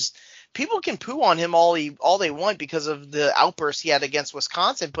Howard people can poo on him all they want because of the outburst he had against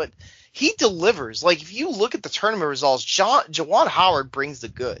Wisconsin, but he delivers. Like, if you look at the tournament results, Juwan Howard brings the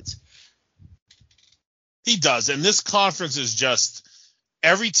goods. He does, and this conference is just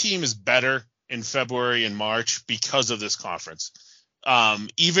every team is better in February and March because of this conference.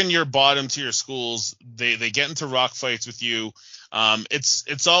 Even your bottom tier schools, they get into rock fights with you.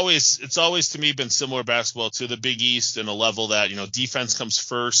 It's always to me been similar basketball to the Big East in a level that defense comes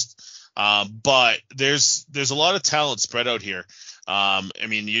first. But there's a lot of talent spread out here.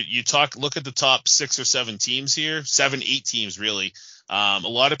 Look at the top 6 or 7 teams here, 7, 8 teams really. A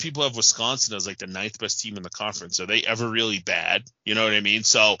lot of people have Wisconsin as like the 9th best team in the conference. Are they ever really bad? You know what I mean?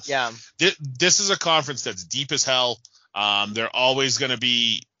 So yeah, this is a conference that's deep as hell. They're always going to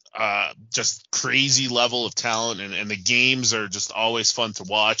be just crazy level of talent, and the games are just always fun to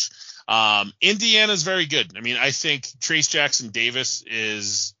watch. Indiana's very good. I mean, I think Trace Jackson Davis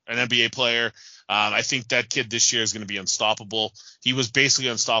is an NBA player. I think that kid this year is going to be unstoppable. He was basically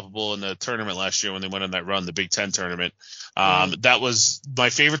unstoppable in the tournament last year when they went on that run, the Big Ten tournament. That was my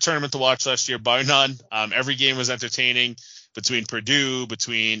favorite tournament to watch last year, bar none. Every game was entertaining between Purdue,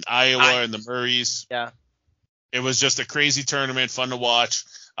 between Iowa and the Murrays. Yeah. It was just a crazy tournament, fun to watch.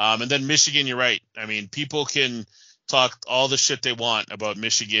 And then Michigan, you're right. I mean, people can talk all the shit they want about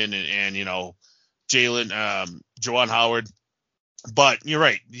Michigan and Jalen, Juwan Howard. But you're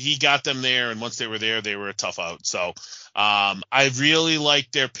right. He got them there, and once they were there, they were a tough out. So I really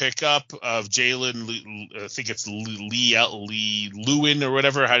like their pickup of Jalen. I think it's Lee Lewin or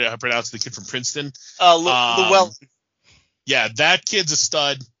whatever, how to pronounce the kid from Princeton. Yeah, that kid's a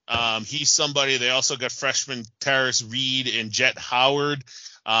stud. He's somebody. They also got freshman Terrace Reed and Jet Howard.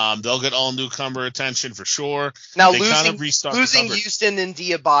 They'll get all newcomer attention for sure. Now, they losing Houston and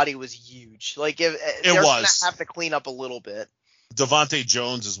Diabate was huge. Like, they're going to have to clean up a little bit. Devontae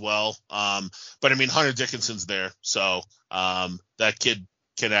Jones as well. But I mean, Hunter Dickinson's there. So that kid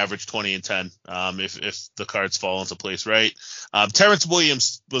can average 20 and 10 if the cards fall into place right. Terrence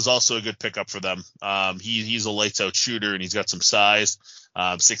Williams was also a good pickup for them. He's a lights out shooter and he's got some size.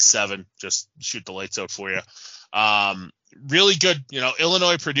 6'7", just shoot the lights out for you. Really good.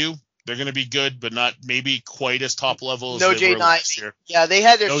 Illinois, Purdue, they're going to be good, but not maybe quite as top level as they were last year. Yeah, they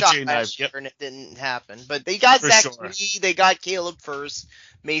had their shot last year, and it didn't happen. But they got Zach Lee, they got Caleb Furst,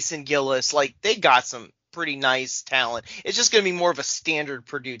 Mason Gillis. Like, they got some pretty nice talent. It's just going to be more of a standard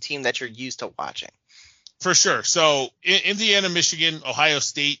Purdue team that you're used to watching. For sure. So Indiana, Michigan, Ohio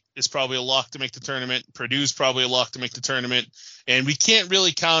State is probably a lock to make the tournament. Purdue's probably a lock to make the tournament. And we can't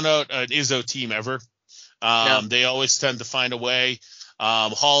really count out an Izzo team ever. No. They always tend to find a way.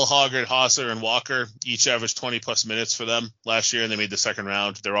 Hall, Hoggard, Hosser, and Walker each averaged 20-plus minutes for them last year, and they made the second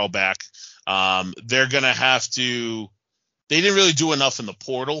round. They're all back. They're going to have to – they didn't really do enough in the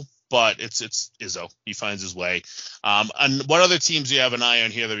portal, but it's Izzo. He finds his way. And what other teams do you have an eye on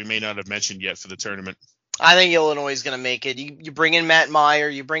here that we may not have mentioned yet for the tournament? I think Illinois is going to make it. You bring in Matt Meyer,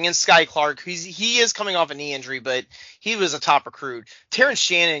 you bring in Sky Clark. He is coming off a knee injury, but he was a top recruit. Terrence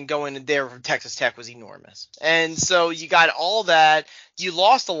Shannon going there from Texas Tech was enormous. And so you got all that. You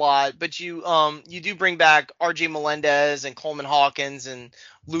lost a lot, but you do bring back R.J. Melendez and Coleman Hawkins and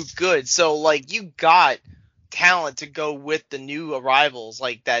Luke Good. So, like, you got talent to go with the new arrivals,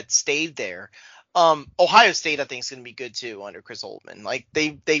 like, that stayed there. Ohio State, I think, is going to be good too under Chris Oldman. Like,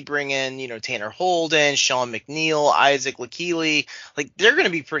 they bring in, Tanner Holden, Sean McNeil, Isaac Lakili. Like, they're going to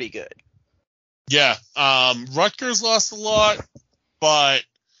be pretty good. Yeah. Rutgers lost a lot, but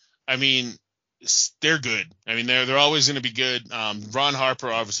I mean, they're good. I mean, they're always going to be good. Ron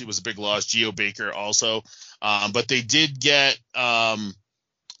Harper obviously was a big loss. Geo Baker also. But they did get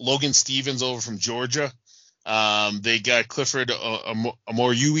Logan Stevens over from Georgia. They got Clifford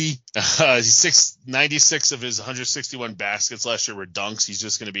Amoruyi. 96 of his 161 baskets last year were dunks. He's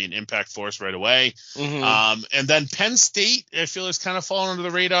just going to be an impact force right away. Mm-hmm. And then Penn State, I feel, is kind of fallen under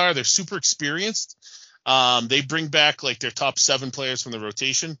the radar. They're super experienced. They bring back like their top 7 players from the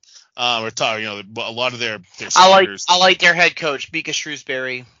rotation. A lot of their starters. I like their head coach, Mika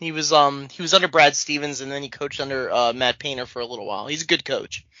Shrewsbury. He was under Brad Stevens, and then he coached under Matt Painter for a little while. He's a good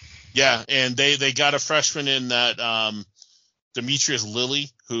coach. Yeah, and they got a freshman in that Demetrius Lilly,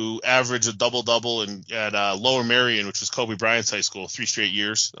 who averaged a double-double at Lower Merion, which was Kobe Bryant's high school, 3 straight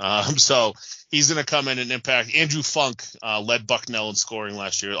years. So he's going to come in and impact. Andrew Funk led Bucknell in scoring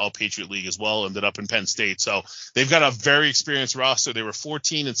last year, All-Patriot League as well, ended up in Penn State. So they've got a very experienced roster. They were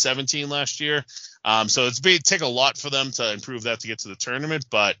 14 and 17 last year. So it'd take a lot for them to improve that to get to the tournament,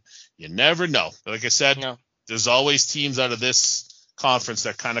 but you never know. Like I said, There's always teams out of this conference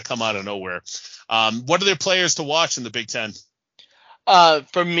that kind of come out of nowhere. What are their players to watch in the Big Ten?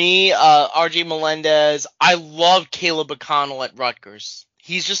 For me, R.J. Melendez. I love Caleb McConnell at Rutgers.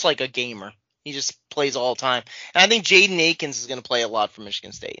 He's just like a gamer. He just plays all the time. And I think Jaden Akins is going to play a lot for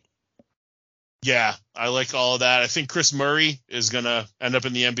Michigan State. Yeah, I like all of that. I think Chris Murray is going to end up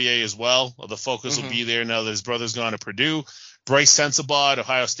in the NBA as well. The focus will be there now that his brother's gone to Purdue. Bryce Sensabaugh at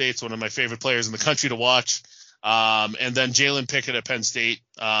Ohio State's one of my favorite players in the country to watch. And then Jalen Pickett at Penn State.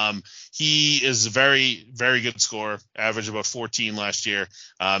 He is a very, very good scorer, averaged about 14 last year.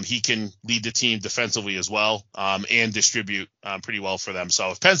 He can lead the team defensively as well, and distribute pretty well for them.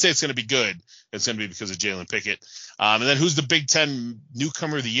 So if Penn State's going to be good, it's going to be because of Jalen Pickett. And then who's the Big Ten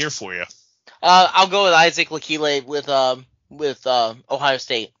newcomer of the year for you? I'll go with Isaac Lakile with Ohio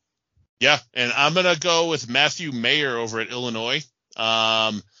State. Yeah, and I'm going to go with Matthew Mayer over at Illinois.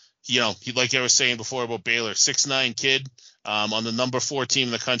 He, like I was saying before about Baylor, 6'9" kid, On the number 4 team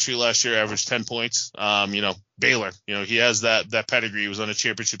in the country last year, averaged 10 points. Baylor, he has that pedigree. He was on a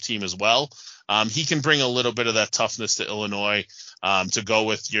championship team as well. He can bring a little bit of that toughness to Illinois to go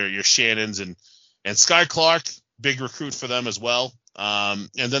with your Shannons and Sky Clark, big recruit for them as well. And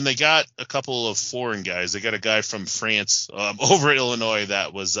then they got a couple of foreign guys. They got a guy from France over at Illinois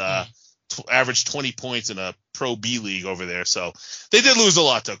that was averaged 20 points in a Pro B league over there. So they did lose a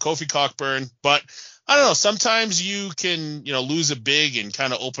lot though. Kofi Cockburn, but I don't know. Sometimes you can, lose a big and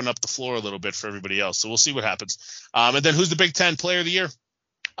kind of open up the floor a little bit for everybody else. So we'll see what happens. And then who's the Big Ten Player of the Year?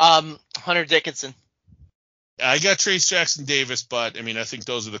 Hunter Dickinson. I got Trace Jackson Davis, but I think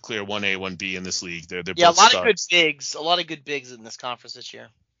those are the clear 1A, 1B in this league. They're both a lot of good bigs. A lot of good bigs in this conference this year.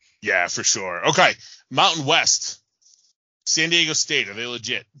 Yeah, for sure. Okay, Mountain West. San Diego State, are they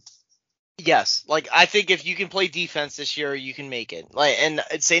legit? Yes. I think if you can play defense this year, you can make it. And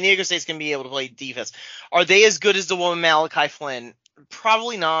San Diego State's going to be able to play defense. Are they as good as the one Malachi Flynn?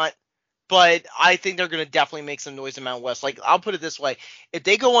 Probably not. But I think they're going to definitely make some noise in Mountain West. I'll put it this way. If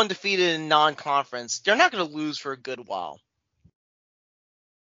they go undefeated in non-conference, they're not going to lose for a good while.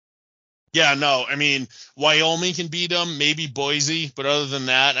 Yeah, no. Wyoming can beat them, maybe Boise. But other than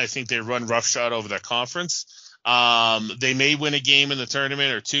that, I think they run roughshod over that conference. They may win a game in the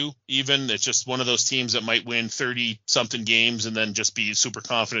tournament or two even. It's just one of those teams that might win 30-something games and then just be super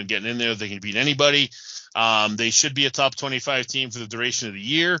confident getting in there. They can beat anybody. They should be a top 25 team for the duration of the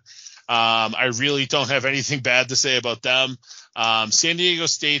year. I really don't have anything bad to say about them. San Diego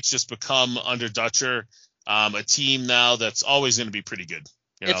State's just become, under Dutcher, a team now that's always going to be pretty good.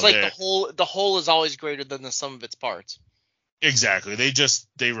 It's the whole is always greater than the sum of its parts. Exactly.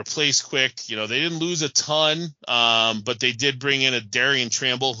 They replaced quick. They didn't lose a ton, but they did bring in a Darian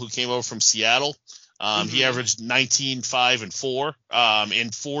Tramble who came over from Seattle. He averaged 19, 5, and 4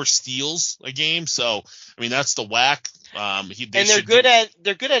 and 4 steals a game. So, that's the whack. They're good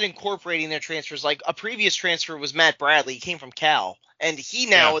at incorporating their transfers. A previous transfer was Matt Bradley. He came from Cal, and he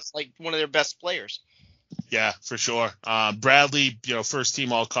now is one of their best players. Yeah, for sure. Bradley, first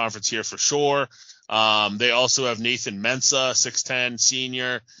team all conference here for sure. They also have Nathan Mensah, 6'10",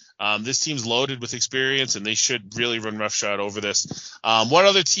 senior. This team's loaded with experience, and they should really run roughshod over this. What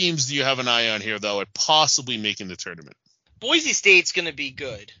other teams do you have an eye on here, though, at possibly making the tournament? Boise State's going to be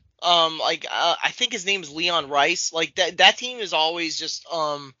good. I think his name is Leon Rice. That team is always just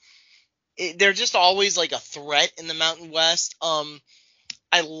they're just always a threat in the Mountain West.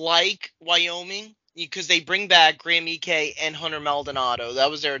 I like Wyoming because they bring back Graham Ike and Hunter Maldonado. That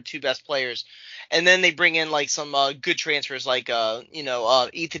was their 2 best players. And then they bring in some good transfers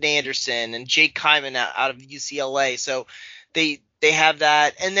Ethan Anderson and Jake Kyman out of UCLA. So they have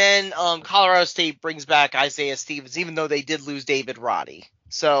that. And then Colorado State brings back Isaiah Stevens, even though they did lose David Roddy.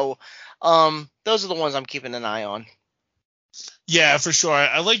 So those are the ones I'm keeping an eye on. Yeah, for sure.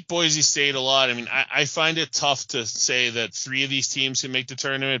 I like Boise State a lot. I find it tough to say that 3 of these teams can make the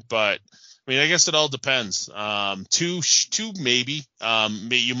tournament, but I guess it all depends. Two maybe.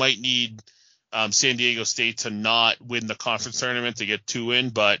 You might need San Diego State to not win the conference tournament to get 2 in,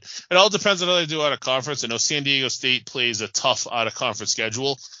 but it all depends on how they do out of conference. I know San Diego State plays a tough out of conference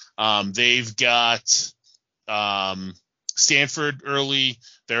schedule. They've got Stanford early.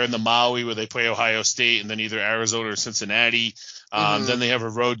 They're in the Maui where they play Ohio State and then either Arizona or Cincinnati. Then they have a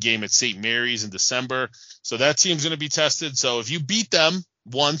road game at St. Mary's in December. So that team's going to be tested. So if you beat them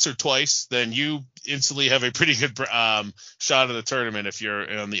once or twice, then you instantly have a pretty good shot at the tournament if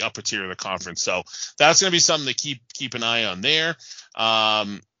you're on the upper tier of the conference. So that's going to be something to keep an eye on there.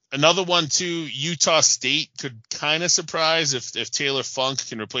 Another one too, Utah State could kind of surprise if Taylor Funk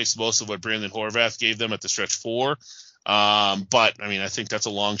can replace most of what Brandon Horvath gave them at the stretch 4. But I think that's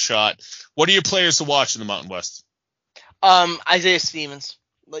a long shot. What are your players to watch in the Mountain West? Isaiah Stevens.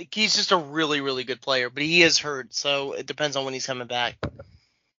 He's just a really, really good player, but he is hurt, so it depends on when he's coming back.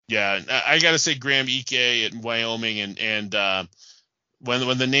 Yeah, I got to say Graham Ike at Wyoming, and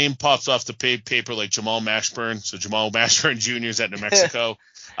when the name pops off the paper like Jamal Mashburn, so Jamal Mashburn Jr. is at New Mexico,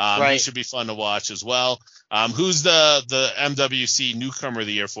 right. He should be fun to watch as well. Who's the MWC newcomer of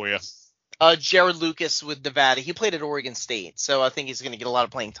the year for you? Jared Lucas with Nevada. He played at Oregon State, so I think he's going to get a lot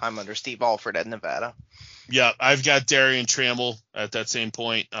of playing time under Steve Alford at Nevada. Yeah, I've got Darian Tramble at that same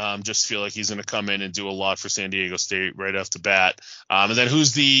point. Just feel like he's going to come in and do a lot for San Diego State right off the bat. And then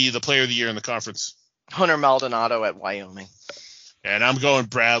who's the player of the year in the conference? Hunter Maldonado at Wyoming. And I'm going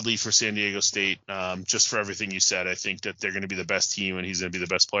Bradley for San Diego State, just for everything you said. I think that they're going to be the best team and he's going to be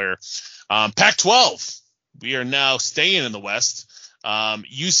the best player. Pac-12, we are now staying in the West.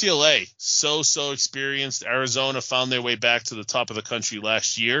 UCLA, so experienced. Arizona found their way back to the top of the country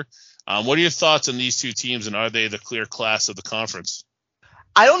last year. What are your thoughts on these two teams, and are they the clear class of the conference?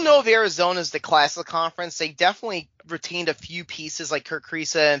 I don't know if Arizona's the class of the conference. They definitely retained a few pieces like Kurt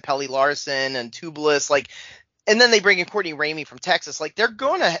Kriisa and Pelly Larson and Tubelis, and then they bring in Courtney Ramey from Texas. They're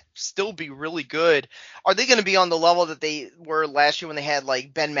going to still be really good. Are they going to be on the level that they were last year when they had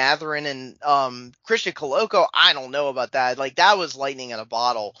Ben Matherin and Christian Coloco? I don't know about that. That was lightning in a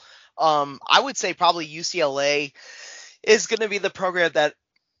bottle. I would say probably UCLA is going to be the program that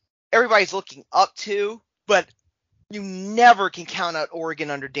everybody's looking up to, but you never can count out Oregon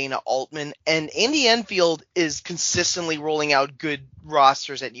under Dana Altman, and Andy Enfield is consistently rolling out good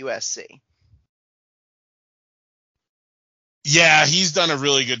rosters at USC. Yeah, he's done a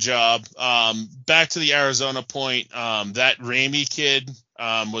really good job. Back to the Arizona point, that Ramey kid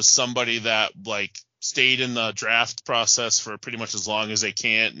was somebody that stayed in the draft process for pretty much as long as they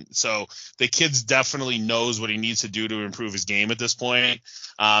can. So the kid's definitely knows what he needs to do to improve his game at this point.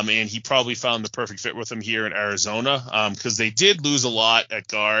 And he probably found the perfect fit with him here in Arizona, because they did lose a lot at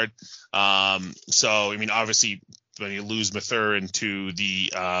guard. So, I mean, obviously when you lose Matherin to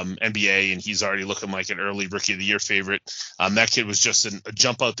the NBA and he's already looking like an early Rookie of the Year favorite, that kid was just a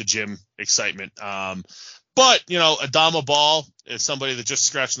jump out the gym excitement. But, Adama Ball is somebody that just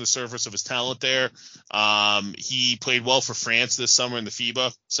scratching the surface of his talent there. He played well for France this summer in the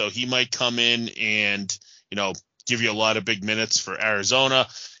FIBA, so he might come in and, give you a lot of big minutes for Arizona.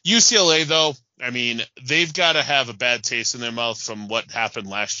 UCLA, though, I mean, they've got to have a bad taste in their mouth from what happened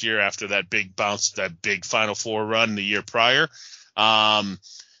last year after that big bounce, that big Final Four run the year prior. Johnny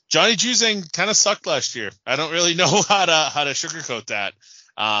Juzang kind of sucked last year. I don't really know how to sugarcoat that.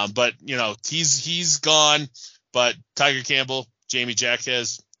 But he's gone. But Tiger Campbell, Jamie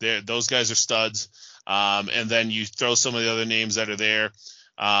Jaquez, those guys are studs. And then you throw some of the other names that are there.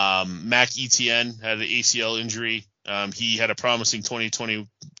 Mac Etienne had an ACL injury. He had a promising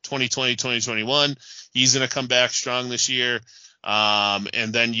 2021. He's going to come back strong this year.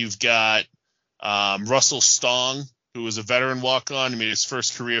 And then you've got Russell Stong, who was a veteran walk-on. He made his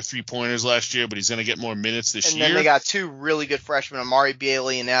first career three-pointers last year, but he's going to get more minutes this year. And then they got two really good freshmen, Amari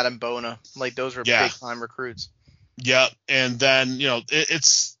Bailey and Adam Bona. Those were big-time recruits. Yeah, and then,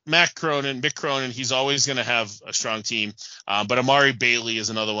 it's Mick Cronin. He's always going to have a strong team. But Amari Bailey is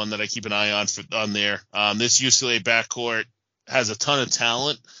another one that I keep an eye on there. This UCLA backcourt has a ton of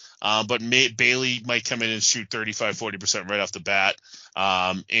talent, but Bailey might come in and shoot 35-40% right off the bat.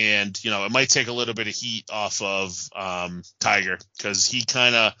 And, it might take a little bit of heat off of Tiger, because he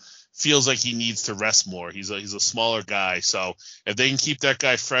kind of feels like he needs to rest more. He's a smaller guy. So if they can keep that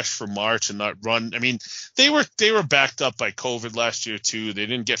guy fresh for March and not run, I mean, they were backed up by COVID last year too. They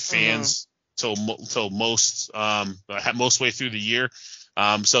didn't get fans till most way through the year.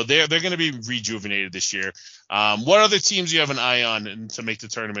 So they're going to be rejuvenated this year. What other teams do you have an eye on to make the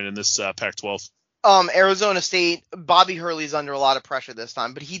tournament in this Pac-12? Arizona State, Bobby Hurley's under a lot of pressure this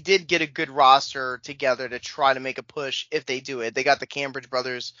time, but he did get a good roster together to try to make a push if they do it. They got the Cambridge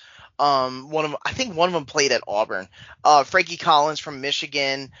brothers. I think one of them played at Auburn. Frankie Collins from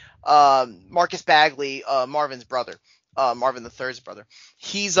Michigan. Marcus Bagley, Marvin's brother. Marvin III's brother.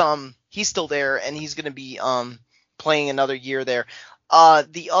 He's still there, and he's going to be playing another year there.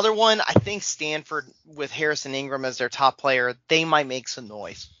 The other one, I think Stanford with Harrison Ingram as their top player, they might make some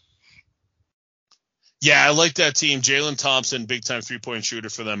noise. Yeah, I like that team. Jalen Thompson, big-time three-point shooter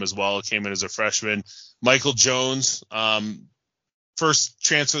for them as well. Came in as a freshman. Michael Jones, first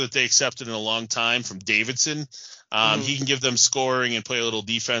transfer that they accepted in a long time from Davidson. He can give them scoring and play a little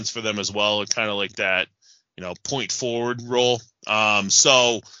defense for them as well, and kind of like that, point forward role. I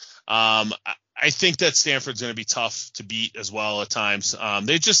think that Stanford's going to be tough to beat as well at times.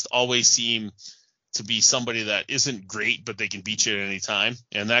 They just always seem to be somebody that isn't great, but they can beat you at any time,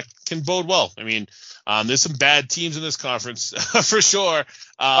 and that can bode well. I mean, there's some bad teams in this conference for sure.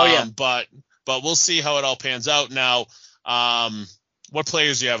 But we'll see how it all pans out. Now, what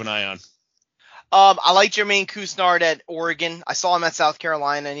players do you have an eye on? I like Jermaine Couisnard at Oregon. I saw him at South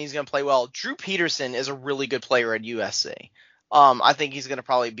Carolina, and he's going to play well. Drew Peterson is a really good player at USC. I think he's going to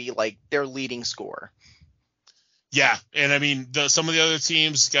probably be their leading scorer. Yeah, and I mean, some of the other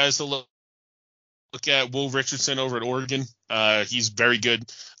teams, guys to look at, Will Richardson over at Oregon. He's very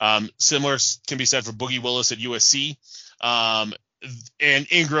good. Similar can be said for Boogie Willis at USC. And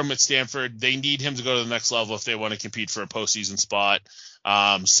Ingram at Stanford. They need him to go to the next level if they want to compete for a postseason spot.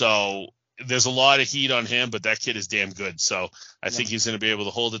 So there's a lot of heat on him, but that kid is damn good. So I think he's going to be able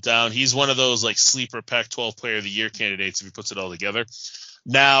to hold it down. He's one of those sleeper Pac-12 Player of the Year candidates if he puts it all together.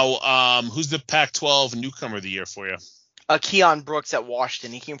 Now, who's the Pac-12 newcomer of the year for you? Keon Brooks at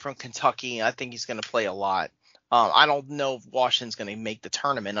Washington. He came from Kentucky. I think he's going to play a lot. I don't know if Washington's going to make the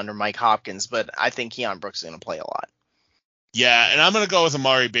tournament under Mike Hopkins, but I think Keon Brooks is going to play a lot. Yeah, and I'm going to go with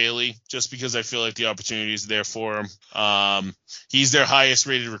Amari Bailey just because I feel like the opportunity is there for him. He's their highest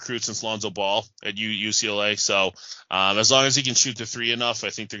rated recruit since Lonzo Ball at UCLA. So as long as he can shoot the three enough, I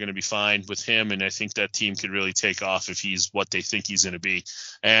think they're going to be fine with him. And I think that team could really take off if he's what they think he's going to be.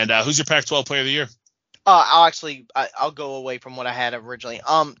 And who's your Pac-12 player of the year? I'll go away from what I had originally.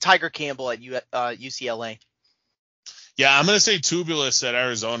 Tiger Campbell at UCLA. Yeah, I'm going to say Tubulus at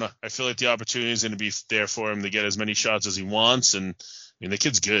Arizona. I feel like the opportunity is going to be there for him to get as many shots as he wants. And I mean, the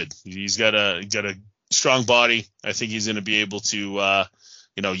kid's good. He's got a strong body. I think he's going to be able to,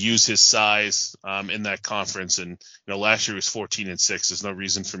 use his size in that conference. And, last year was 14-6. There's no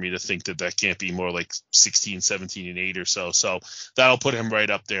reason for me to think that can't be more like 16, 17-8 or so. So that'll put him right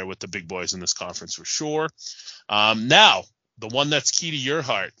up there with the big boys in this conference for sure. Now, the one that's key to your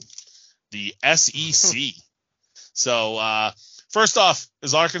heart, the SEC. So, first off,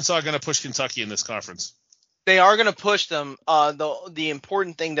 is Arkansas going to push Kentucky in this conference? They are going to push them. The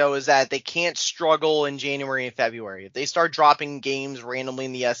important thing, though, is that they can't struggle in January and February. If they start dropping games randomly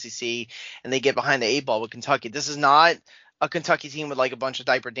in the SEC and they get behind the 8 ball with Kentucky, this is not a Kentucky team with like a bunch of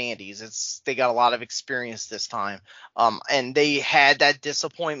diaper dandies. They got a lot of experience this time. And they had that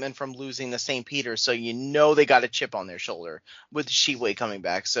disappointment from losing to St. Peter's, so they got a chip on their shoulder with Sheway coming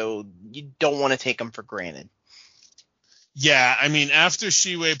back. So you don't want to take them for granted. Yeah, I mean, after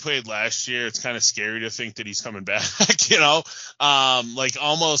Sheway played last year, it's kind of scary to think that he's coming back,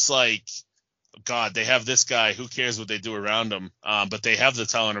 almost like, God, they have this guy. Who cares what they do around him? But they have the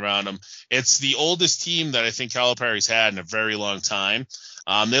talent around him. It's the oldest team that I think Calipari's had in a very long time.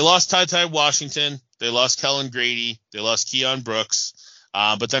 They lost Ty Washington. They lost Kellen Grady. They lost Keon Brooks.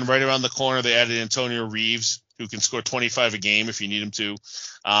 But then right around the corner, they added Antonio Reeves, who can score 25 a game if you need him to.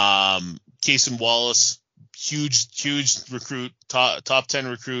 Cason Wallace. Huge recruit, top 10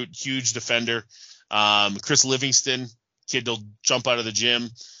 recruit, huge defender. Chris Livingston, kid will jump out of the gym.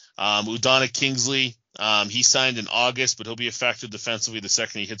 Udonna Kingsley, he signed in August, but he'll be effective defensively the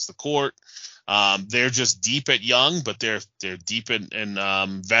second he hits the court. They're just deep at young, but they're deep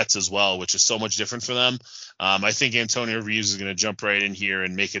in vets as well, which is so much different for them. I think Antonio Reeves is going to jump right in here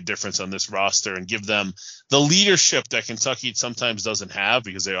and make a difference on this roster and give them the leadership that Kentucky sometimes doesn't have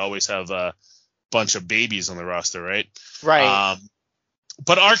because they always have bunch of babies on the roster, right? Right.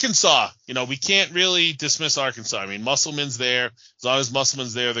 But Arkansas, we can't really dismiss Arkansas. I mean, Musselman's there. As long as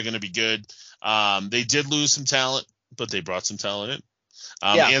Musselman's there, they're going to be good. They did lose some talent, but they brought some talent in.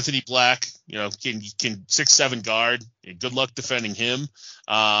 Anthony Black, can 6'7" guard. Good luck defending him.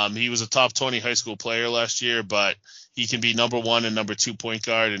 He was a top 20 high school player last year, but he can be number 1 and number 2 point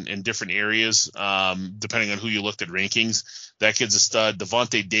guard in different areas, depending on who you looked at rankings. That kid's a stud.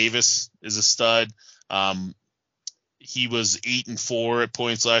 Devontae Davis is a stud. He was 8-4 at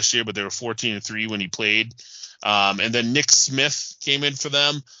points last year, but they were 14-3 when he played. And then Nick Smith came in for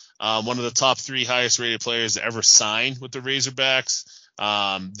them, one of the top 3 highest rated players to ever sign with the Razorbacks.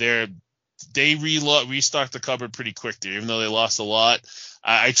 They restocked the cupboard pretty quick there, even though they lost a lot.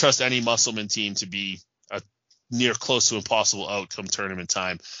 I trust any Musselman team to be a near close to impossible outcome tournament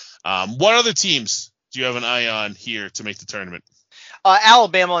time. What other teams do you have an eye on here to make the tournament?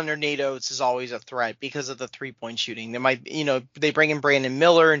 Alabama under Nate Oates is always a threat because of the 3-point shooting. They might, they bring in Brandon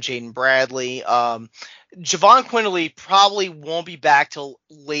Miller and Jaden Bradley. Javon Quinterly probably won't be back till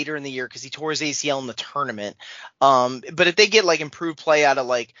later in the year because he tore his ACL in the tournament. But if they get like improved play out of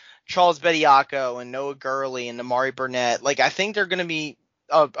like Charles Bediako and Noah Gurley and Amari Burnett, I think they're going to be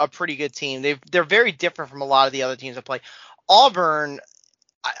a pretty good team. They're very different from a lot of the other teams that play. Auburn,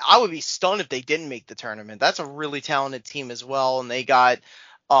 I would be stunned if they didn't make the tournament. That's a really talented team as well, and they got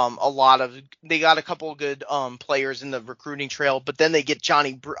a couple of good players in the recruiting trail. But then they get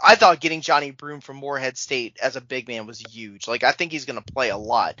I thought getting Johnny Broome from Morehead State as a big man was huge. I think he's going to play a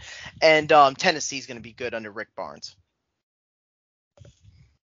lot, and Tennessee's going to be good under Rick Barnes.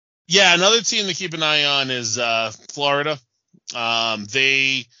 Yeah, another team to keep an eye on is Florida.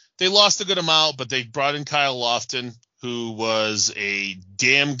 They lost a good amount, but they brought in Kyle Lofton, who was a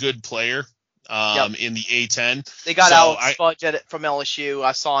damn good player in the A-10. They got Alex Fudge from LSU.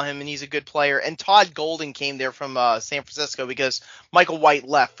 I saw him, and he's a good player. And Todd Golden came there from San Francisco because Michael White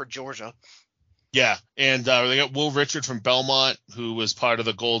left for Georgia. Yeah, and they got Will Richard from Belmont, who was part of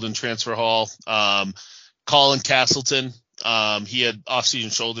the Golden Transfer Hall. Colin Castleton, he had off-season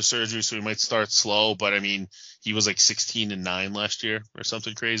shoulder surgery, so he might start slow, but I mean, he was like 16-9 last year or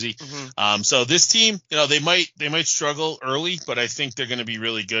something crazy. Mm-hmm. So this team, they might struggle early, but I think they're going to be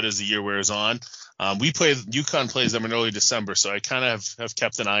really good as the year wears on. UConn plays them in early December, so I kind of have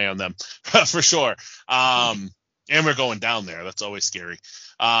kept an eye on them for sure. And we're going down there. That's always scary.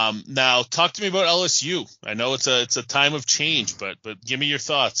 Now talk to me about LSU. I know it's a time of change, but give me your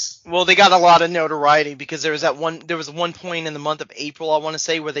thoughts. Well, they got a lot of notoriety because there was one point in the month of April, I want to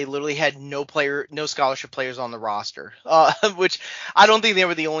say, where they literally had no scholarship players on the roster, which I don't think they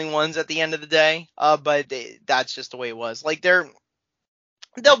were the only ones at the end of the day. But that's just the way it was. Like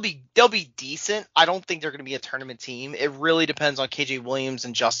they'll be decent. I don't think they're going to be a tournament team. It really depends on KJ Williams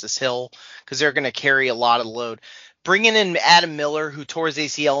and Justice Hill because they're going to carry a lot of the load. Bringing in Adam Miller, who tore his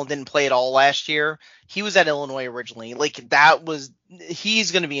ACL and didn't play at all last year, he was at Illinois originally. Like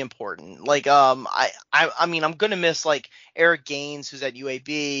he's going to be important. Like I mean, I'm going to miss like Eric Gaines, who's at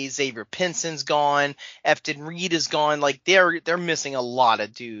UAB, Xavier Pinson's gone, Efton Reed is gone. Like they're missing a lot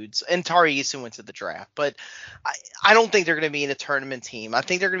of dudes. And Tari Eason went to the draft, but I don't think they're going to be in a tournament team. I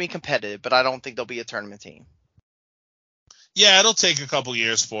think they're going to be competitive, but I don't think they'll be a tournament team. Yeah, it'll take a couple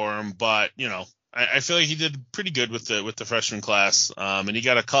years for him, but I feel like he did pretty good with the freshman class, and he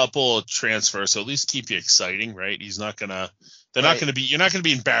got a couple of transfers, so at least keep you exciting, right? He's not gonna, they're not gonna be, you're not gonna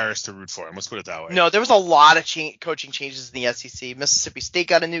be embarrassed to root for him. Let's put it that way. No, there was a lot of coaching changes in the SEC. Mississippi State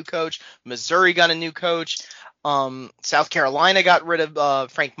got a new coach, Missouri got a new coach, South Carolina got rid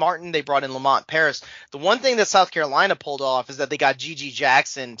of Frank Martin. They brought in Lamont Paris. The one thing that South Carolina pulled off is that they got Gigi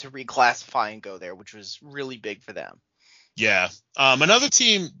Jackson to reclassify and go there, which was really big for them. Yeah, another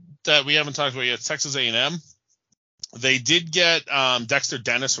team that we haven't talked about yet, Texas A&M. They did get Dexter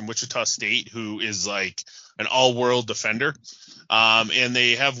Dennis from Wichita State, who is like an all-world defender. And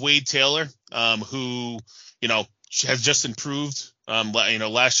they have Wade Taylor, who, has just improved.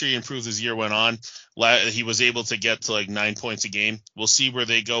 Last year he improved as the year went on. He was able to get to like 9 points a game. We'll see where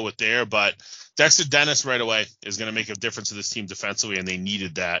they go with there. But Dexter Dennis right away is going to make a difference to this team defensively, and they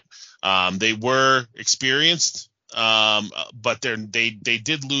needed that. They were experienced. But they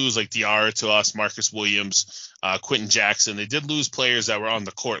did lose like Diarra to us, Marcus Williams, Quentin Jackson. They did lose players that were on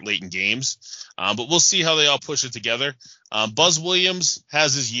the court late in games. But we'll see how they all push it together. Buzz Williams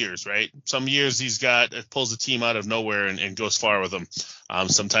has his years, right? Some years pulls the team out of nowhere and goes far with them.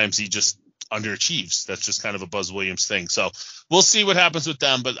 Sometimes he just underachieves. That's just kind of a Buzz Williams thing. So we'll see what happens with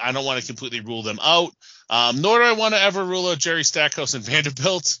them, but I don't want to completely rule them out. Nor do I want to ever rule out Jerry Stackhouse and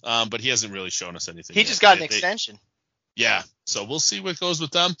Vanderbilt, but he hasn't really shown us anything. He just got an extension. Yeah, so we'll see what goes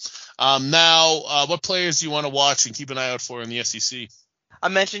with them. Now, what players do you want to watch and keep an eye out for in the SEC? I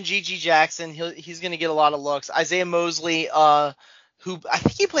mentioned Gigi Jackson. He's going to get a lot of looks. Isaiah Mosley, who I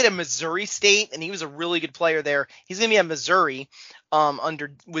think he played at Missouri State, and he was a really good player there. He's going to be at Missouri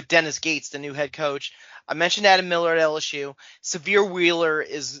with Dennis Gates, the new head coach. I mentioned Adam Miller at LSU. Severe Wheeler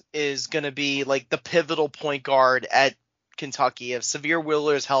is going to be like the pivotal point guard at Kentucky. If Severe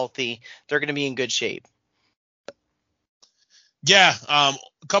Wheeler is healthy, they're going to be in good shape. Yeah, a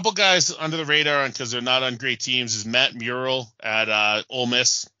couple guys under the radar because they're not on great teams is Matt Murrell at Ole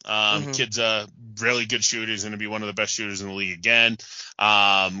Miss. Kid's a really good shooter. He's going to be one of the best shooters in the league again.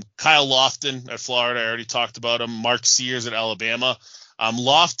 Kyle Lofton at Florida, I already talked about him. Mark Sears at Alabama.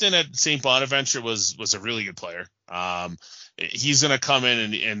 Lofton at St. Bonaventure was a really good player. He's going to come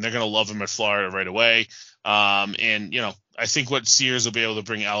in and they're going to love him at Florida right away. I think what Sears will be able to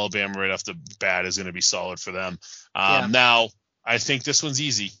bring Alabama right off the bat is going to be solid for them. Now, I think this one's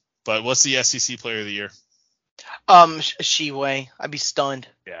easy, but what's the SEC player of the year? Sheway. I'd be stunned.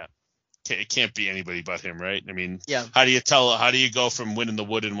 Yeah. It can't be anybody but him, right? I mean, yeah. How do you go from winning the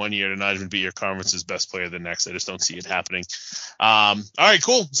Wood in 1 year to not even be your conference's best player the next? I just don't see it happening. All right,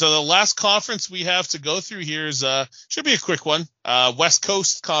 cool. So the last conference we have to go through here is should be a quick one. West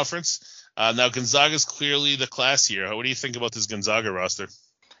Coast Conference. Now Gonzaga's clearly the class here. What do you think about this Gonzaga roster?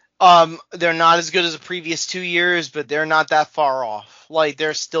 They're not as good as the previous 2 years, but they're not that far off. Like,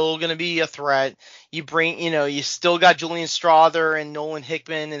 they're still going to be a threat. You still got Julian Strother and Nolan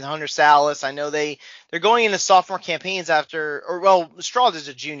Hickman and Hunter Salas. I know they're going into sophomore campaigns Strother's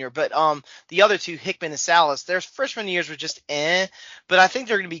a junior, but the other two, Hickman and Salas, their freshman years were just but I think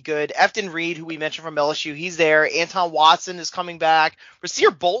they're going to be good. Efton Reed, who we mentioned from LSU, he's there. Anton Watson is coming back.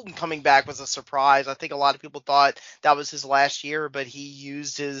 Rasir Bolton coming back was a surprise. I think a lot of people thought that was his last year, but he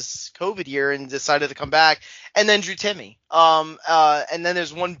used his COVID year and decided to come back. And then Drew Timme. And then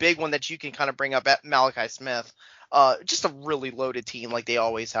there's one big one that you can kind of bring up at Malachi Smith. Just a really loaded team like they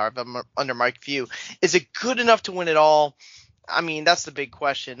always have under Mike Few. Is it good enough to win it all? I mean, that's the big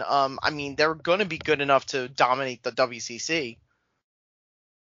question. They're going to be good enough to dominate the WCC.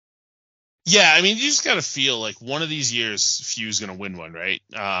 Yeah, I mean, you just got to feel like one of these years, Few's going to win one, right?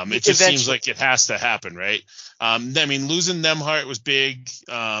 It just Eventually. seems like it has to happen, right? I mean, losing Nemhart was big.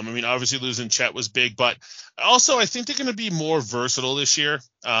 I mean, obviously losing Chet was big, but also I think they're going to be more versatile this year.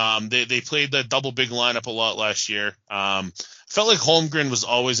 They played the double big lineup a lot last year. Felt like Holmgren was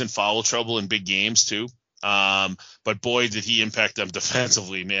always in foul trouble in big games too. But boy, did he impact them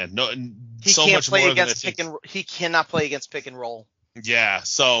defensively, man. No, He so can't much play more than I against think. he cannot play against pick and roll. Yeah.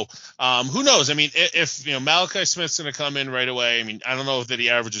 So, who knows? I mean, if Malachi Smith's going to come in right away, I mean, I don't know if that he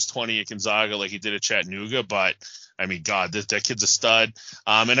averages 20 at Gonzaga like he did at Chattanooga, but I mean, God, that kid's a stud.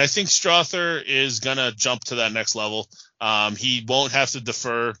 And I think Strother is going to jump to that next level. He won't have to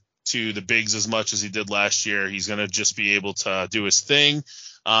defer to the bigs as much as he did last year. He's going to just be able to do his thing.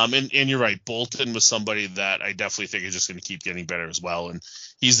 And you're right. Bolton was somebody that I definitely think is just going to keep getting better as well. And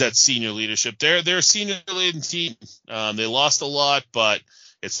he's that senior leadership. They're a senior laden team. They lost a lot, but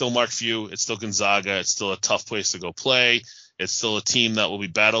it's still Mark Few. It's still Gonzaga. It's still a tough place to go play. It's still a team that will be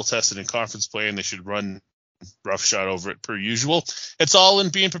battle tested in conference play, and they should run roughshod over it per usual. It's all in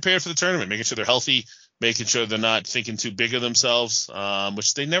being prepared for the tournament, making sure they're healthy, making sure they're not thinking too big of themselves,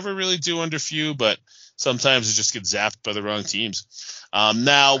 which they never really do under Few, but sometimes it just gets zapped by the wrong teams.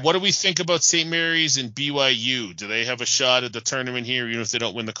 Now, what do we think about St. Mary's and BYU? Do they have a shot at the tournament here, even if they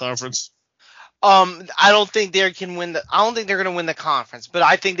don't win the conference? I don't think they can win I don't think they're going to win the conference, but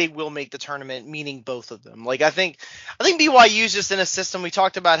I think they will make the tournament, meaning both of them. Like I think BYU is just in a system. We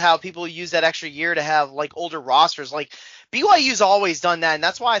talked about how people use that extra year to have like older rosters. Like BYU's always done that, and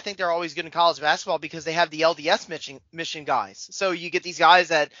that's why I think they're always good in college basketball, because they have the LDS mission guys. So you get these guys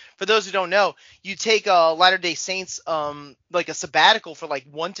that, for those who don't know, you take a Latter-day Saints like a sabbatical for like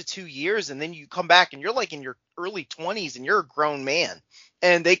 1 to 2 years, and then you come back and you're like in your early 20s and you're a grown man.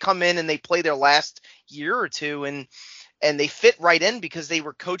 And they come in and they play their last year or two, and they fit right in because they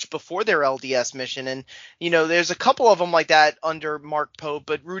were coached before their LDS mission. And, there's a couple of them like that under Mark Pope,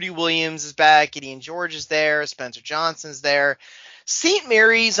 but Rudy Williams is back. Gideon George is there. Spencer Johnson's there. St.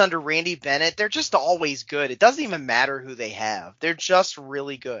 Mary's under Randy Bennett, they're just always good. It doesn't even matter who they have. They're just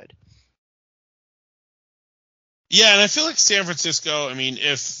really good. Yeah, and I feel like San Francisco, I mean,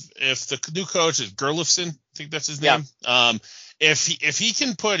 if the new coach is Gerlifson, I think that's his name. Yeah. If he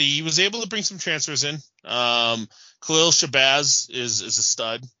can he was able to bring some transfers in. Khalil Shabazz is a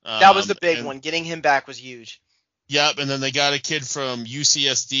stud. That was the big one. Getting him back was huge. Yep, and then they got a kid from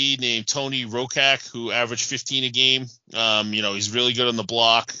UCSD named Tony Rokak who averaged 15 a game. He's really good on the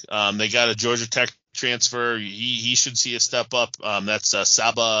block. They got a Georgia Tech transfer. He should see a step up. That's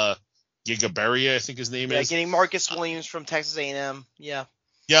Saba Gigaberia, I think his name is. Yeah, getting Marcus Williams from Texas A&M. Yeah.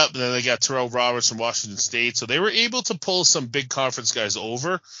 Yep, and then they got Terrell Roberts from Washington State. So they were able to pull some big conference guys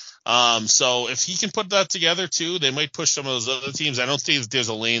over. So if he can put that together too, they might push some of those other teams. I don't think that there's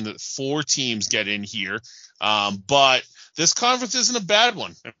a lane that 4 teams get in here. But this conference isn't a bad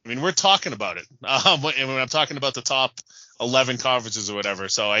one. I mean, we're talking about it. And when I'm talking about the top 11 conferences or whatever.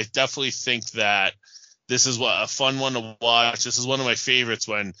 So I definitely think that this is a fun one to watch. This is one of my favorites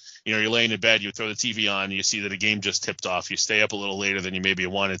when, you're laying in bed, you throw the TV on, and you see that a game just tipped off. You stay up a little later than you maybe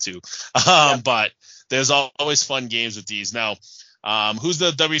wanted to. But there's always fun games with these. Now, who's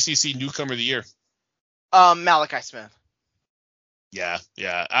the WCC newcomer of the year? Malachi Smith. Yeah.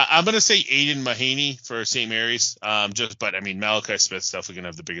 I'm going to say Aiden Mahaney for St. Mary's. But I mean, Malachi Smith's definitely going to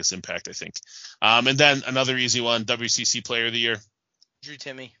have the biggest impact, I think. And then another easy one, WCC player of the year. Drew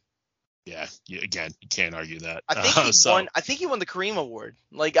Timme. Yeah, again, you can't argue that. I think he won the Kareem Award.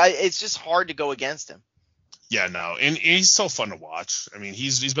 Like, it's just hard to go against him. Yeah, no, and he's so fun to watch. I mean,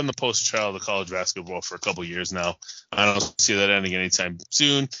 he's been the poster child of college basketball for a couple years now. I don't see that ending anytime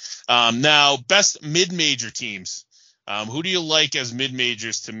soon. Now, best mid-major teams. Who do you like as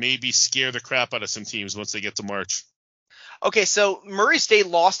mid-majors to maybe scare the crap out of some teams once they get to March? Okay, so Murray State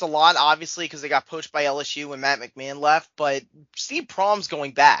lost a lot, obviously, because they got poached by LSU when Matt McMahon left, but Steve Prom's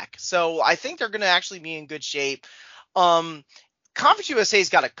going back. So I think they're going to actually be in good shape. Conference USA's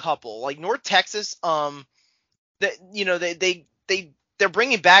got a couple. Like North Texas, they're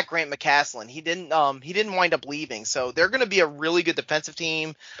bringing back Grant McCaslin. He didn't wind up leaving. So they're going to be a really good defensive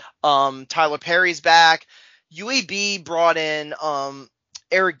team. Tyler Perry's back. UAB brought in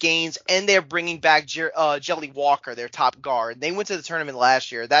Eric Gaines, and they're bringing back Jelly Walker, their top guard. They went to the tournament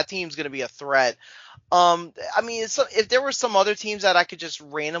last year. That team's going to be a threat. I mean, if there were some other teams that I could just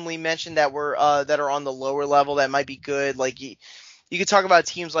randomly mention that are on the lower level that might be good, like you could talk about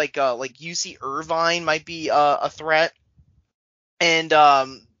teams like UC Irvine might be a threat, and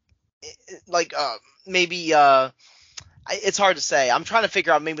maybe it's hard to say. I'm trying to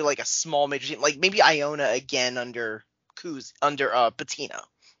figure out maybe like a small major team, like maybe Iona again under Patino.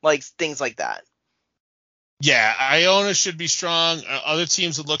 like things like that. Yeah, Iona should be strong. Other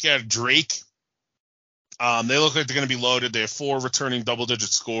teams would look at Drake. They look like they're going to be loaded. They have 4 returning double-digit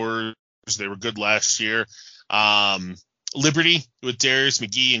scorers. They were good last year. Liberty with Darius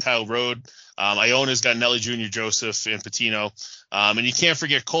McGee and Kyle Rode. Iona's got Nelly Jr., Joseph, and Patino. And you can't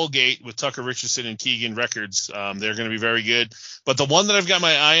forget Colgate with Tucker Richardson and Keegan Records. They're going to be very good. But the one that I've got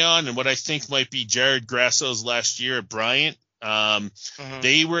my eye on and what I think might be Jared Grasso's last year at Bryant,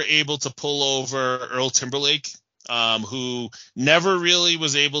 they were able to pull over Earl Timberlake, who never really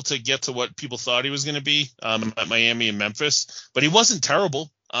was able to get to what people thought he was going to be at Miami and Memphis. But he wasn't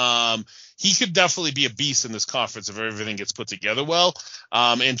terrible. He could definitely be a beast in this conference if everything gets put together well.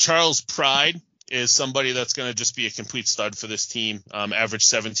 And Charles Pride is somebody that's going to just be a complete stud for this team. Averaged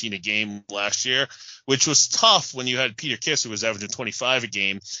 17 a game last year, which was tough when you had Peter Kiss, who was averaging 25 a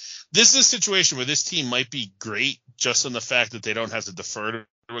game. This is a situation where this team might be great just on the fact that they don't have to defer to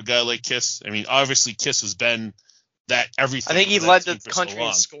a guy like Kiss. I mean, obviously Kiss has been that everything. I think he led the country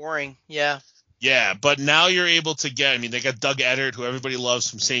in scoring. Yeah. Yeah, but now you're able to get, I mean, they got Doug Eddard, who everybody loves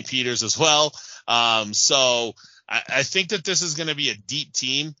from St. Peter's as well. So I think that this is going to be a deep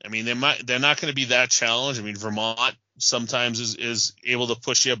team. I mean, they're not going to be that challenged. I mean, Vermont sometimes is able to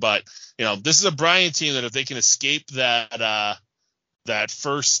push you, but this is a Bryant team that if they can escape that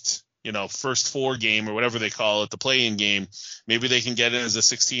first 4 game or whatever they call it, the play-in game, maybe they can get in as a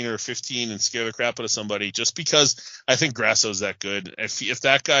 16 or a 15 and scare the crap out of somebody, just because I think Grasso's that good. If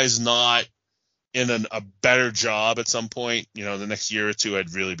that guy's not in a better job at some point, the next year or two,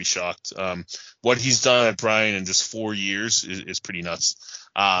 I'd really be shocked. What he's done at Bryant in just 4 years is pretty nuts.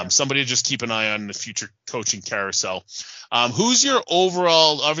 Somebody to just keep an eye on in the future coaching carousel. Who's your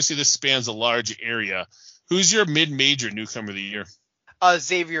overall, obviously this spans a large area, who's your mid-major newcomer of the year?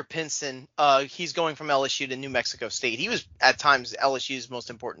 Xavier Pinson. He's going from LSU to New Mexico State. He was at times LSU's most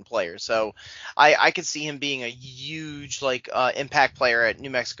important player. So I could see him being a huge impact player at New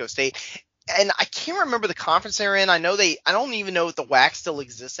Mexico State. And I can't remember the conference they're in. I don't even know if the WAC still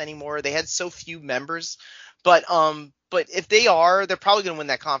exists anymore. They had so few members, but if they are, they're probably going to win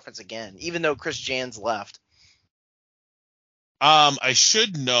that conference again, even though Chris Jans left. I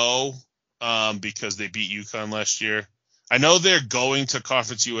should know, because they beat UConn last year. I know they're going to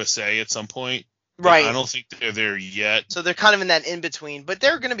Conference USA at some point. Right. I don't think they're there yet. So they're kind of in that in-between, but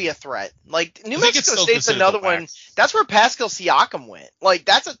they're going to be a threat. New Mexico State's another one. That's where Pascal Siakam went.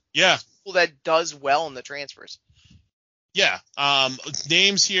 That's a school that does well in the transfers. Yeah.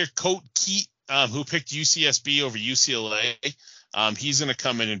 Names here, Colt Keat, who picked UCSB over UCLA. He's going to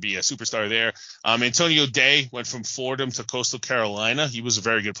come in and be a superstar there. Antonio Day went from Fordham to Coastal Carolina. He was a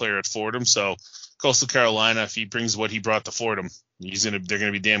very good player at Fordham, so Coastal Carolina, if he brings what he brought to Fordham, they're going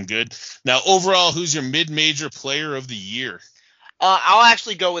to be damn good. Now, overall, who's your mid-major player of the year? I'll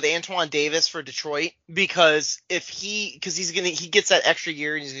actually go with Antoine Davis for Detroit, because he gets that extra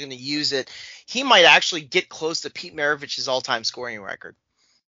year and he's going to use it. He might actually get close to Pete Maravich's all-time scoring record.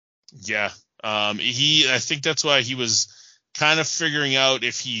 Yeah. I think that's why he was kind of figuring out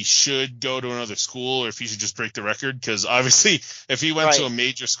if he should go to another school or if he should just break the record, because obviously if he went to a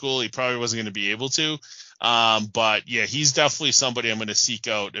major school, he probably wasn't going to be able to. But yeah, he's definitely somebody I'm going to seek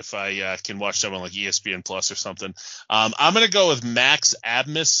out if I can watch them on ESPN Plus or something. I'm going to go with Max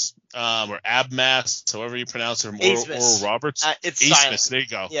Abmas, or Abmas, however you pronounce it, from Oral Roberts. It's Asmus, there you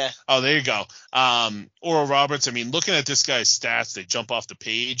go. Yeah. Oh, there you go. Oral Roberts, I mean, looking at this guy's stats, they jump off the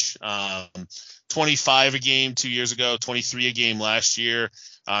page. 25 a game 2 years ago, 23 a game last year.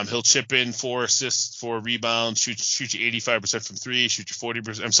 He'll chip in 4 assists, 4 rebounds, shoot you 85% from 3, shoot you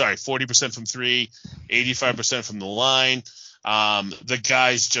 40% from 3, 85% from the line. The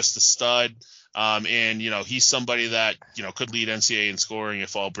guy's just a stud. And he's somebody that, could lead NCAA in scoring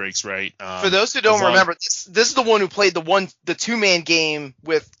if all breaks right. For those who don't remember, this is the one who played the 2-man game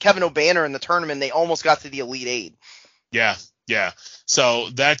with Kevin O'Banner in the tournament. They almost got to the Elite Eight. Yeah. Yeah. So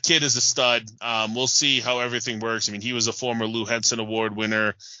that kid is a stud. We'll see how everything works. I mean, he was a former Lou Henson Award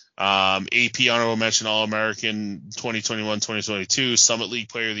winner, AP Honorable Mention All-American 2021-2022, Summit League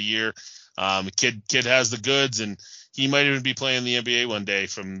Player of the Year. Kid has the goods, and he might even be playing the NBA one day.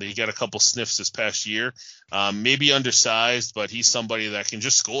 He got a couple sniffs this past year. Maybe undersized, but he's somebody that can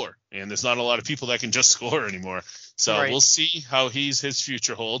just score. And there's not a lot of people that can just score anymore. So We'll see how his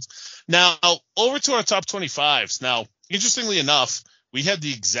future holds. Now, over to our top 25s. Now, interestingly enough, we had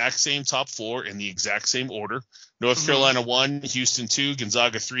the exact same top 4 in the exact same order. North Carolina 1, Houston 2,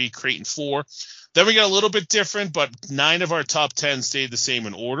 Gonzaga 3, Creighton 4. Then we got a little bit different, but 9 of our top 10 stayed the same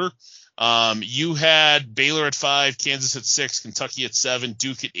in order. You had Baylor at 5, Kansas at 6, Kentucky at 7,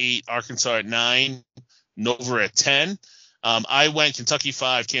 Duke at 8, Arkansas at 9, Nova at 10. I went Kentucky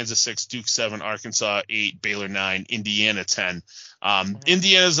 5, Kansas 6, Duke 7, Arkansas 8, Baylor 9, Indiana 10.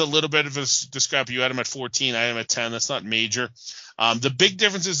 Indiana's a little bit of a discrepancy. You had them at 14, I had them at 10. That's not major. The big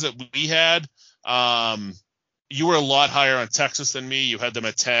differences that we had, you were a lot higher on Texas than me. You had them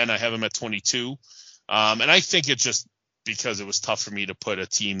at 10. I have them at 22. And I think it's just because it was tough for me to put a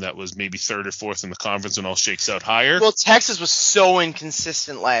team that was maybe third or fourth in the conference when all shakes out higher. Well, Texas was so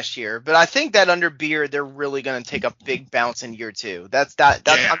inconsistent last year, but I think that under Beard, they're really going to take a big bounce in year 2.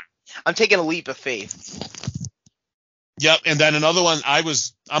 Yeah. I'm taking a leap of faith. Yep, and then another one.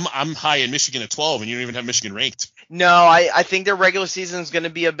 I'm high in Michigan at 12, and you don't even have Michigan ranked. No, I think their regular season is going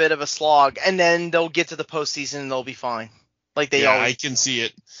to be a bit of a slog, and then they'll get to the postseason and they'll be fine. Like they always. I can see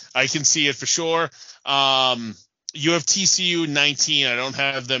it. I can see it for sure. You have TCU 19. I don't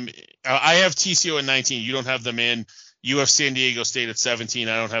have them. I have TCU at 19. You don't have them in. You have San Diego State at 17.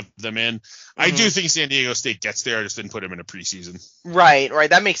 I don't have them in. Mm-hmm. I do think San Diego State gets there. I just didn't put them in a preseason. Right.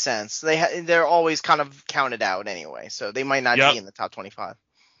 That makes sense. They're always kind of counted out anyway, so they might not be in the top 25.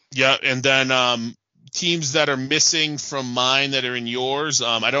 Yeah, and then teams that are missing from mine that are in yours.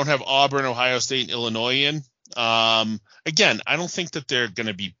 I don't have Auburn, Ohio State, and Illinois in. Again, I don't think that they're going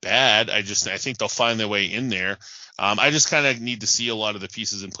to be bad. I think they'll find their way in there. I just kind of need to see a lot of the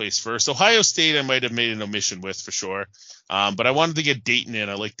pieces in place first. Ohio State, I might have made an omission with for sure. But I wanted to get Dayton in.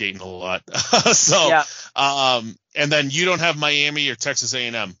 I like Dayton a lot. And then you don't have Miami or Texas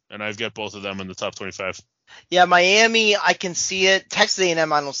A&M, and I've got both of them in the top 25. Yeah, Miami, I can see it. Texas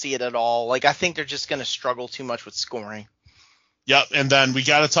A&M, I don't see it at all. Like, I think they're just going to struggle too much with scoring. Yep, and then we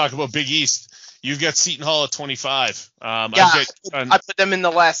got to talk about Big East. You've got Seton Hall at 25. I put them in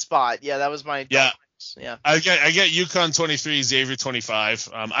the last spot. Yeah, that was my. Yeah. I get UConn 23, Xavier 25.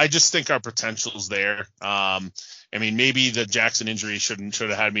 I just think our potential's there. I mean, maybe the Jackson injury should have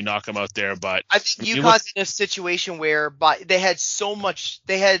had me knock them out there, but I think UConn's in a situation where they had so much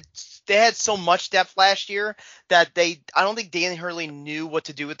depth last year that I don't think Danny Hurley knew what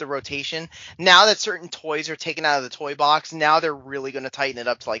to do with the rotation. Now that certain toys are taken out of the toy box, now they're really going to tighten it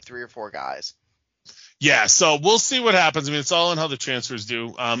up to like 3 or 4 guys. Yeah, so we'll see what happens. I mean, it's all in how the transfers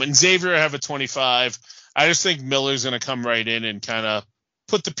do. And Xavier, I have a 25. I just think Miller's going to come right in and kind of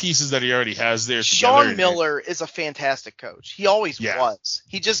put the pieces that he already has there together. Sean Miller is a fantastic coach. He always was.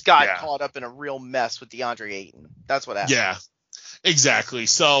 He just got caught up in a real mess with DeAndre Ayton. That's what happened. Yeah, exactly.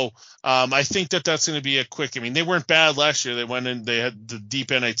 So I think that's going to be a quick. I mean, they weren't bad last year. They went in. They had the deep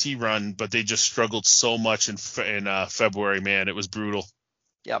NIT run, but they just struggled so much in February. Man, it was brutal.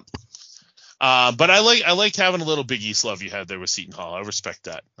 Yep. But I like having a little Big East love you had there with Seton Hall. I respect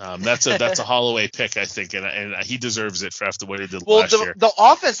that. That's a Holloway pick, I think, and he deserves it for after what he did last year. The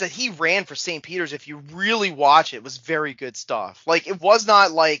offense that he ran for St. Peter's, if you really watch it, was very good stuff. Like it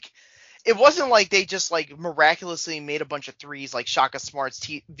wasn't like they just like miraculously made a bunch of threes like Shaka Smart's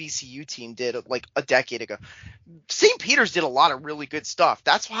VCU team did like a decade ago. St. Peter's did a lot of really good stuff.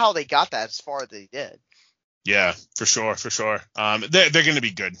 That's how they got that as far as they did. Yeah, for sure. They're going to be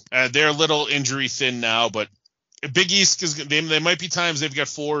good. They're a little injury thin now, but Big East, because they might be times they've got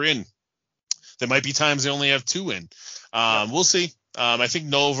 4 in. There might be times they only have 2 in. We'll see. I think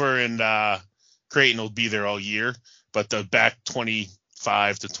Nova and Creighton will be there all year, but the back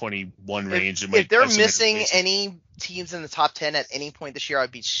 25 to 21 range. If they're missing any teams in the top 10 at any point this year, I'd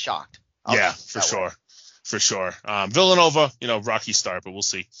be shocked. For sure. Villanova, rocky start, but we'll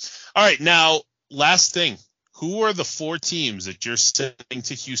see. All right, now last thing. Who are the 4 teams that you're sending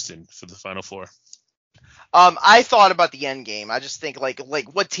to Houston for the Final Four? I thought about the end game. I just think like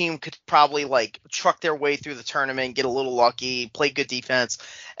what team could probably like truck their way through the tournament, get a little lucky, play good defense.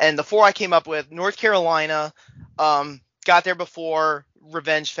 And the 4 I came up with: North Carolina, got there before,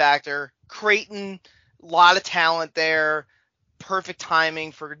 revenge factor. Creighton, a lot of talent there. Perfect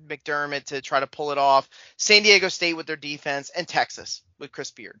timing for McDermott to try to pull it off. San Diego State with their defense, and Texas with Chris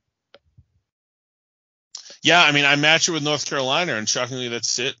Beard. Yeah, I mean, I match it with North Carolina, and shockingly,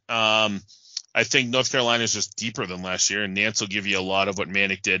 that's it. I think North Carolina is just deeper than last year, and Nance will give you a lot of what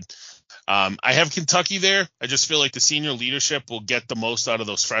Manick did. I have Kentucky there. I just feel like the senior leadership will get the most out of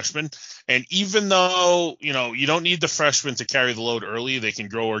those freshmen. And even though, you don't need the freshmen to carry the load early, they can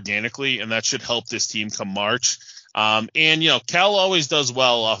grow organically, and that should help this team come March. Cal always does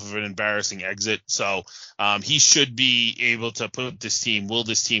well off of an embarrassing exit. So he should be able to put this team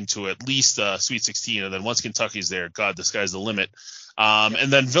to at least Sweet 16. And then once Kentucky's there, God, the sky's the limit.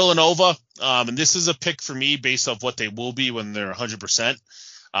 And then Villanova, and this is a pick for me based off what they will be when they're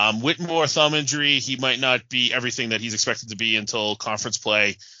 100%. Whitmore thumb injury, he might not be everything that he's expected to be until conference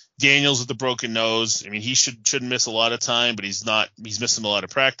play. Daniels with the broken nose. I mean, he shouldn't miss a lot of time, but he's missing a lot of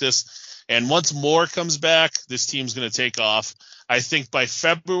practice. And once Moore comes back, this team's going to take off. I think by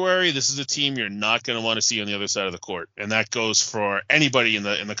February, this is a team you're not going to want to see on the other side of the court, and that goes for anybody in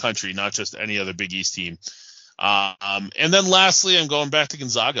the country, not just any other Big East team. And then lastly, I'm going back to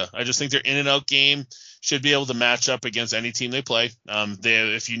Gonzaga. I just think their in and out game should be able to match up against any team they play.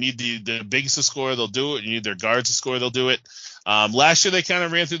 If you need the bigs to score, they'll do it. You need their guards to score, they'll do it. Last year they kind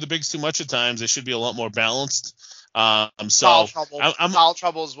of ran through the bigs too much at times. They should be a lot more balanced. Foul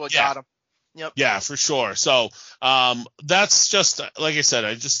trouble is what got them. Yep. Yeah, for sure. So that's just, like I said,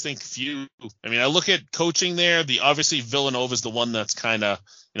 I just think I look at coaching there. Obviously Villanova is the one that's kind of,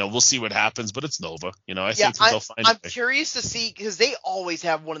 we'll see what happens, but it's Nova. I think they'll find I'm curious to see, because they always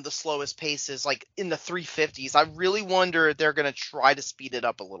have one of the slowest paces, like in the 350s. I really wonder if they're going to try to speed it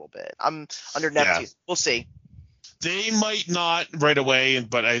up a little bit. I'm under Neptune. Yeah. We'll see. They might not right away,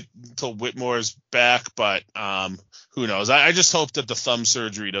 until Whitmore's back, but who knows? I just hope that the thumb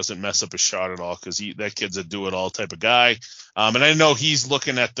surgery doesn't mess up his shot at all, because that kid's a do-it-all type of guy. And I know he's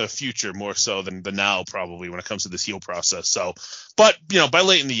looking at the future more so than the now, probably, when it comes to this heal process. So, but, by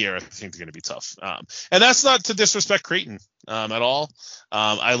late in the year, I think they're going to be tough. And that's not to disrespect Creighton at all.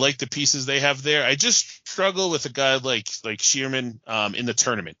 I like the pieces they have there. I just struggle with a guy like Shearman in the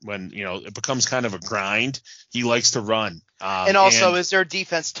tournament when, it becomes kind of a grind. He likes to run. And also, is their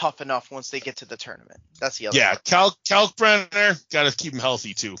defense tough enough once they get to the tournament? That's the other part. Kalkbrenner, got to keep him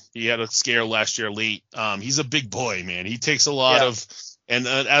healthy, too. He had a scare last year late. He's a big boy, man. He takes a lot of – and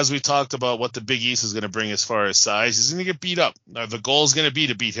as we talked about what the Big East is going to bring as far as size, he's going to get beat up. The goal is going to be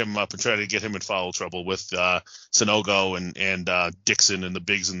to beat him up and try to get him in foul trouble with Sanogo and Dixon and the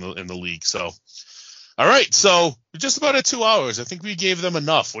bigs in the league. So, all right. So, we're just about at 2 hours. I think we gave them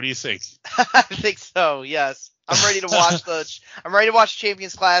enough. What do you think? I think so, yes. I'm ready to watch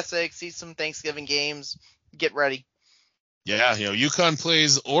Champions Classic, see some Thanksgiving games, get ready. Yeah, UConn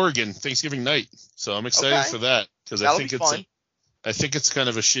plays Oregon Thanksgiving night, so I'm excited for that, because I think it's kind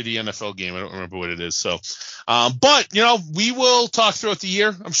of a shitty NFL game. I don't remember what it is. So, but we will talk throughout the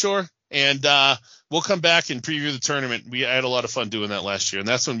year, I'm sure, and we'll come back and preview the tournament. I had a lot of fun doing that last year, and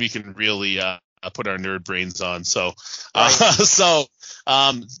that's when we can really put our nerd brains on. So,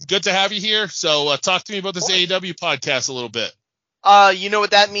 good to have you here. So, talk to me about this AEW podcast a little bit. You know what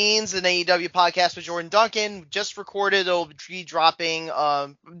that means? An AEW podcast with Jordan Duncan just recorded. It'll be dropping.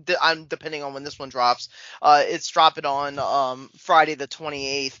 Depending on when this one drops. It's dropping on Friday the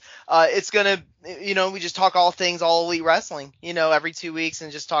 28th. It's gonna, we just talk all things All Elite Wrestling. Every 2 weeks,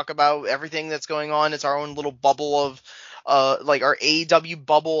 and just talk about everything that's going on. It's our own little bubble of. Like our AEW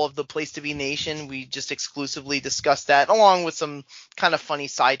bubble of the Place to Be Nation. We just exclusively discuss that, along with some kind of funny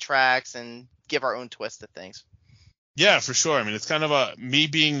sidetracks, and give our own twist to things. Yeah, for sure. I mean, it's kind of me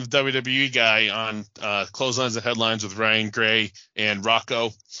being the WWE guy on Clotheslines and Headlines with Ryan Gray and Rocco.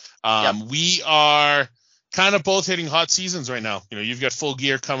 We are kind of both hitting hot seasons right now. You've got Full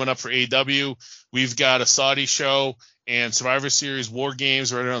Gear coming up for AEW. We've got a Saudi show and Survivor Series War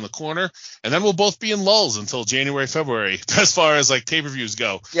Games right around the corner. And then we'll both be in lulls until January, February, as far as pay-per-views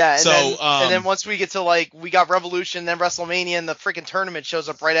go. Yeah, and then once we get to we got Revolution, then WrestleMania, and the freaking tournament shows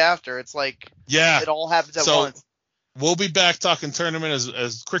up right after. It's it all happens at once. We'll be back talking tournament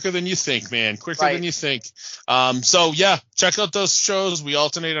as quicker than you think, man. Than you think. So yeah, check out those shows. We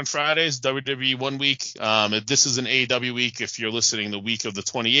alternate on Fridays, WWE 1 week. This is an AEW week if you're listening the week of the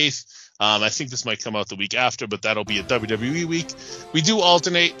 28th. I think this might come out the week after, but that'll be a WWE week. We do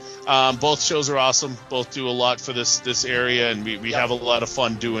alternate. Both shows are awesome. Both do a lot for this area, and we have a lot of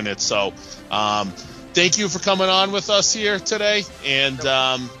fun doing it. So thank you for coming on with us here today. And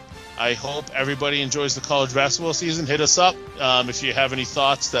I hope everybody enjoys the college basketball season. Hit us up if you have any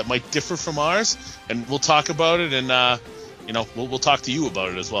thoughts that might differ from ours, and we'll talk about it. And we'll talk to you about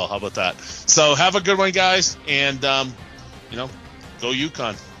it as well. How about that? So have a good one, guys, and go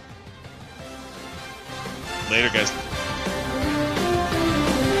UConn. Later, guys.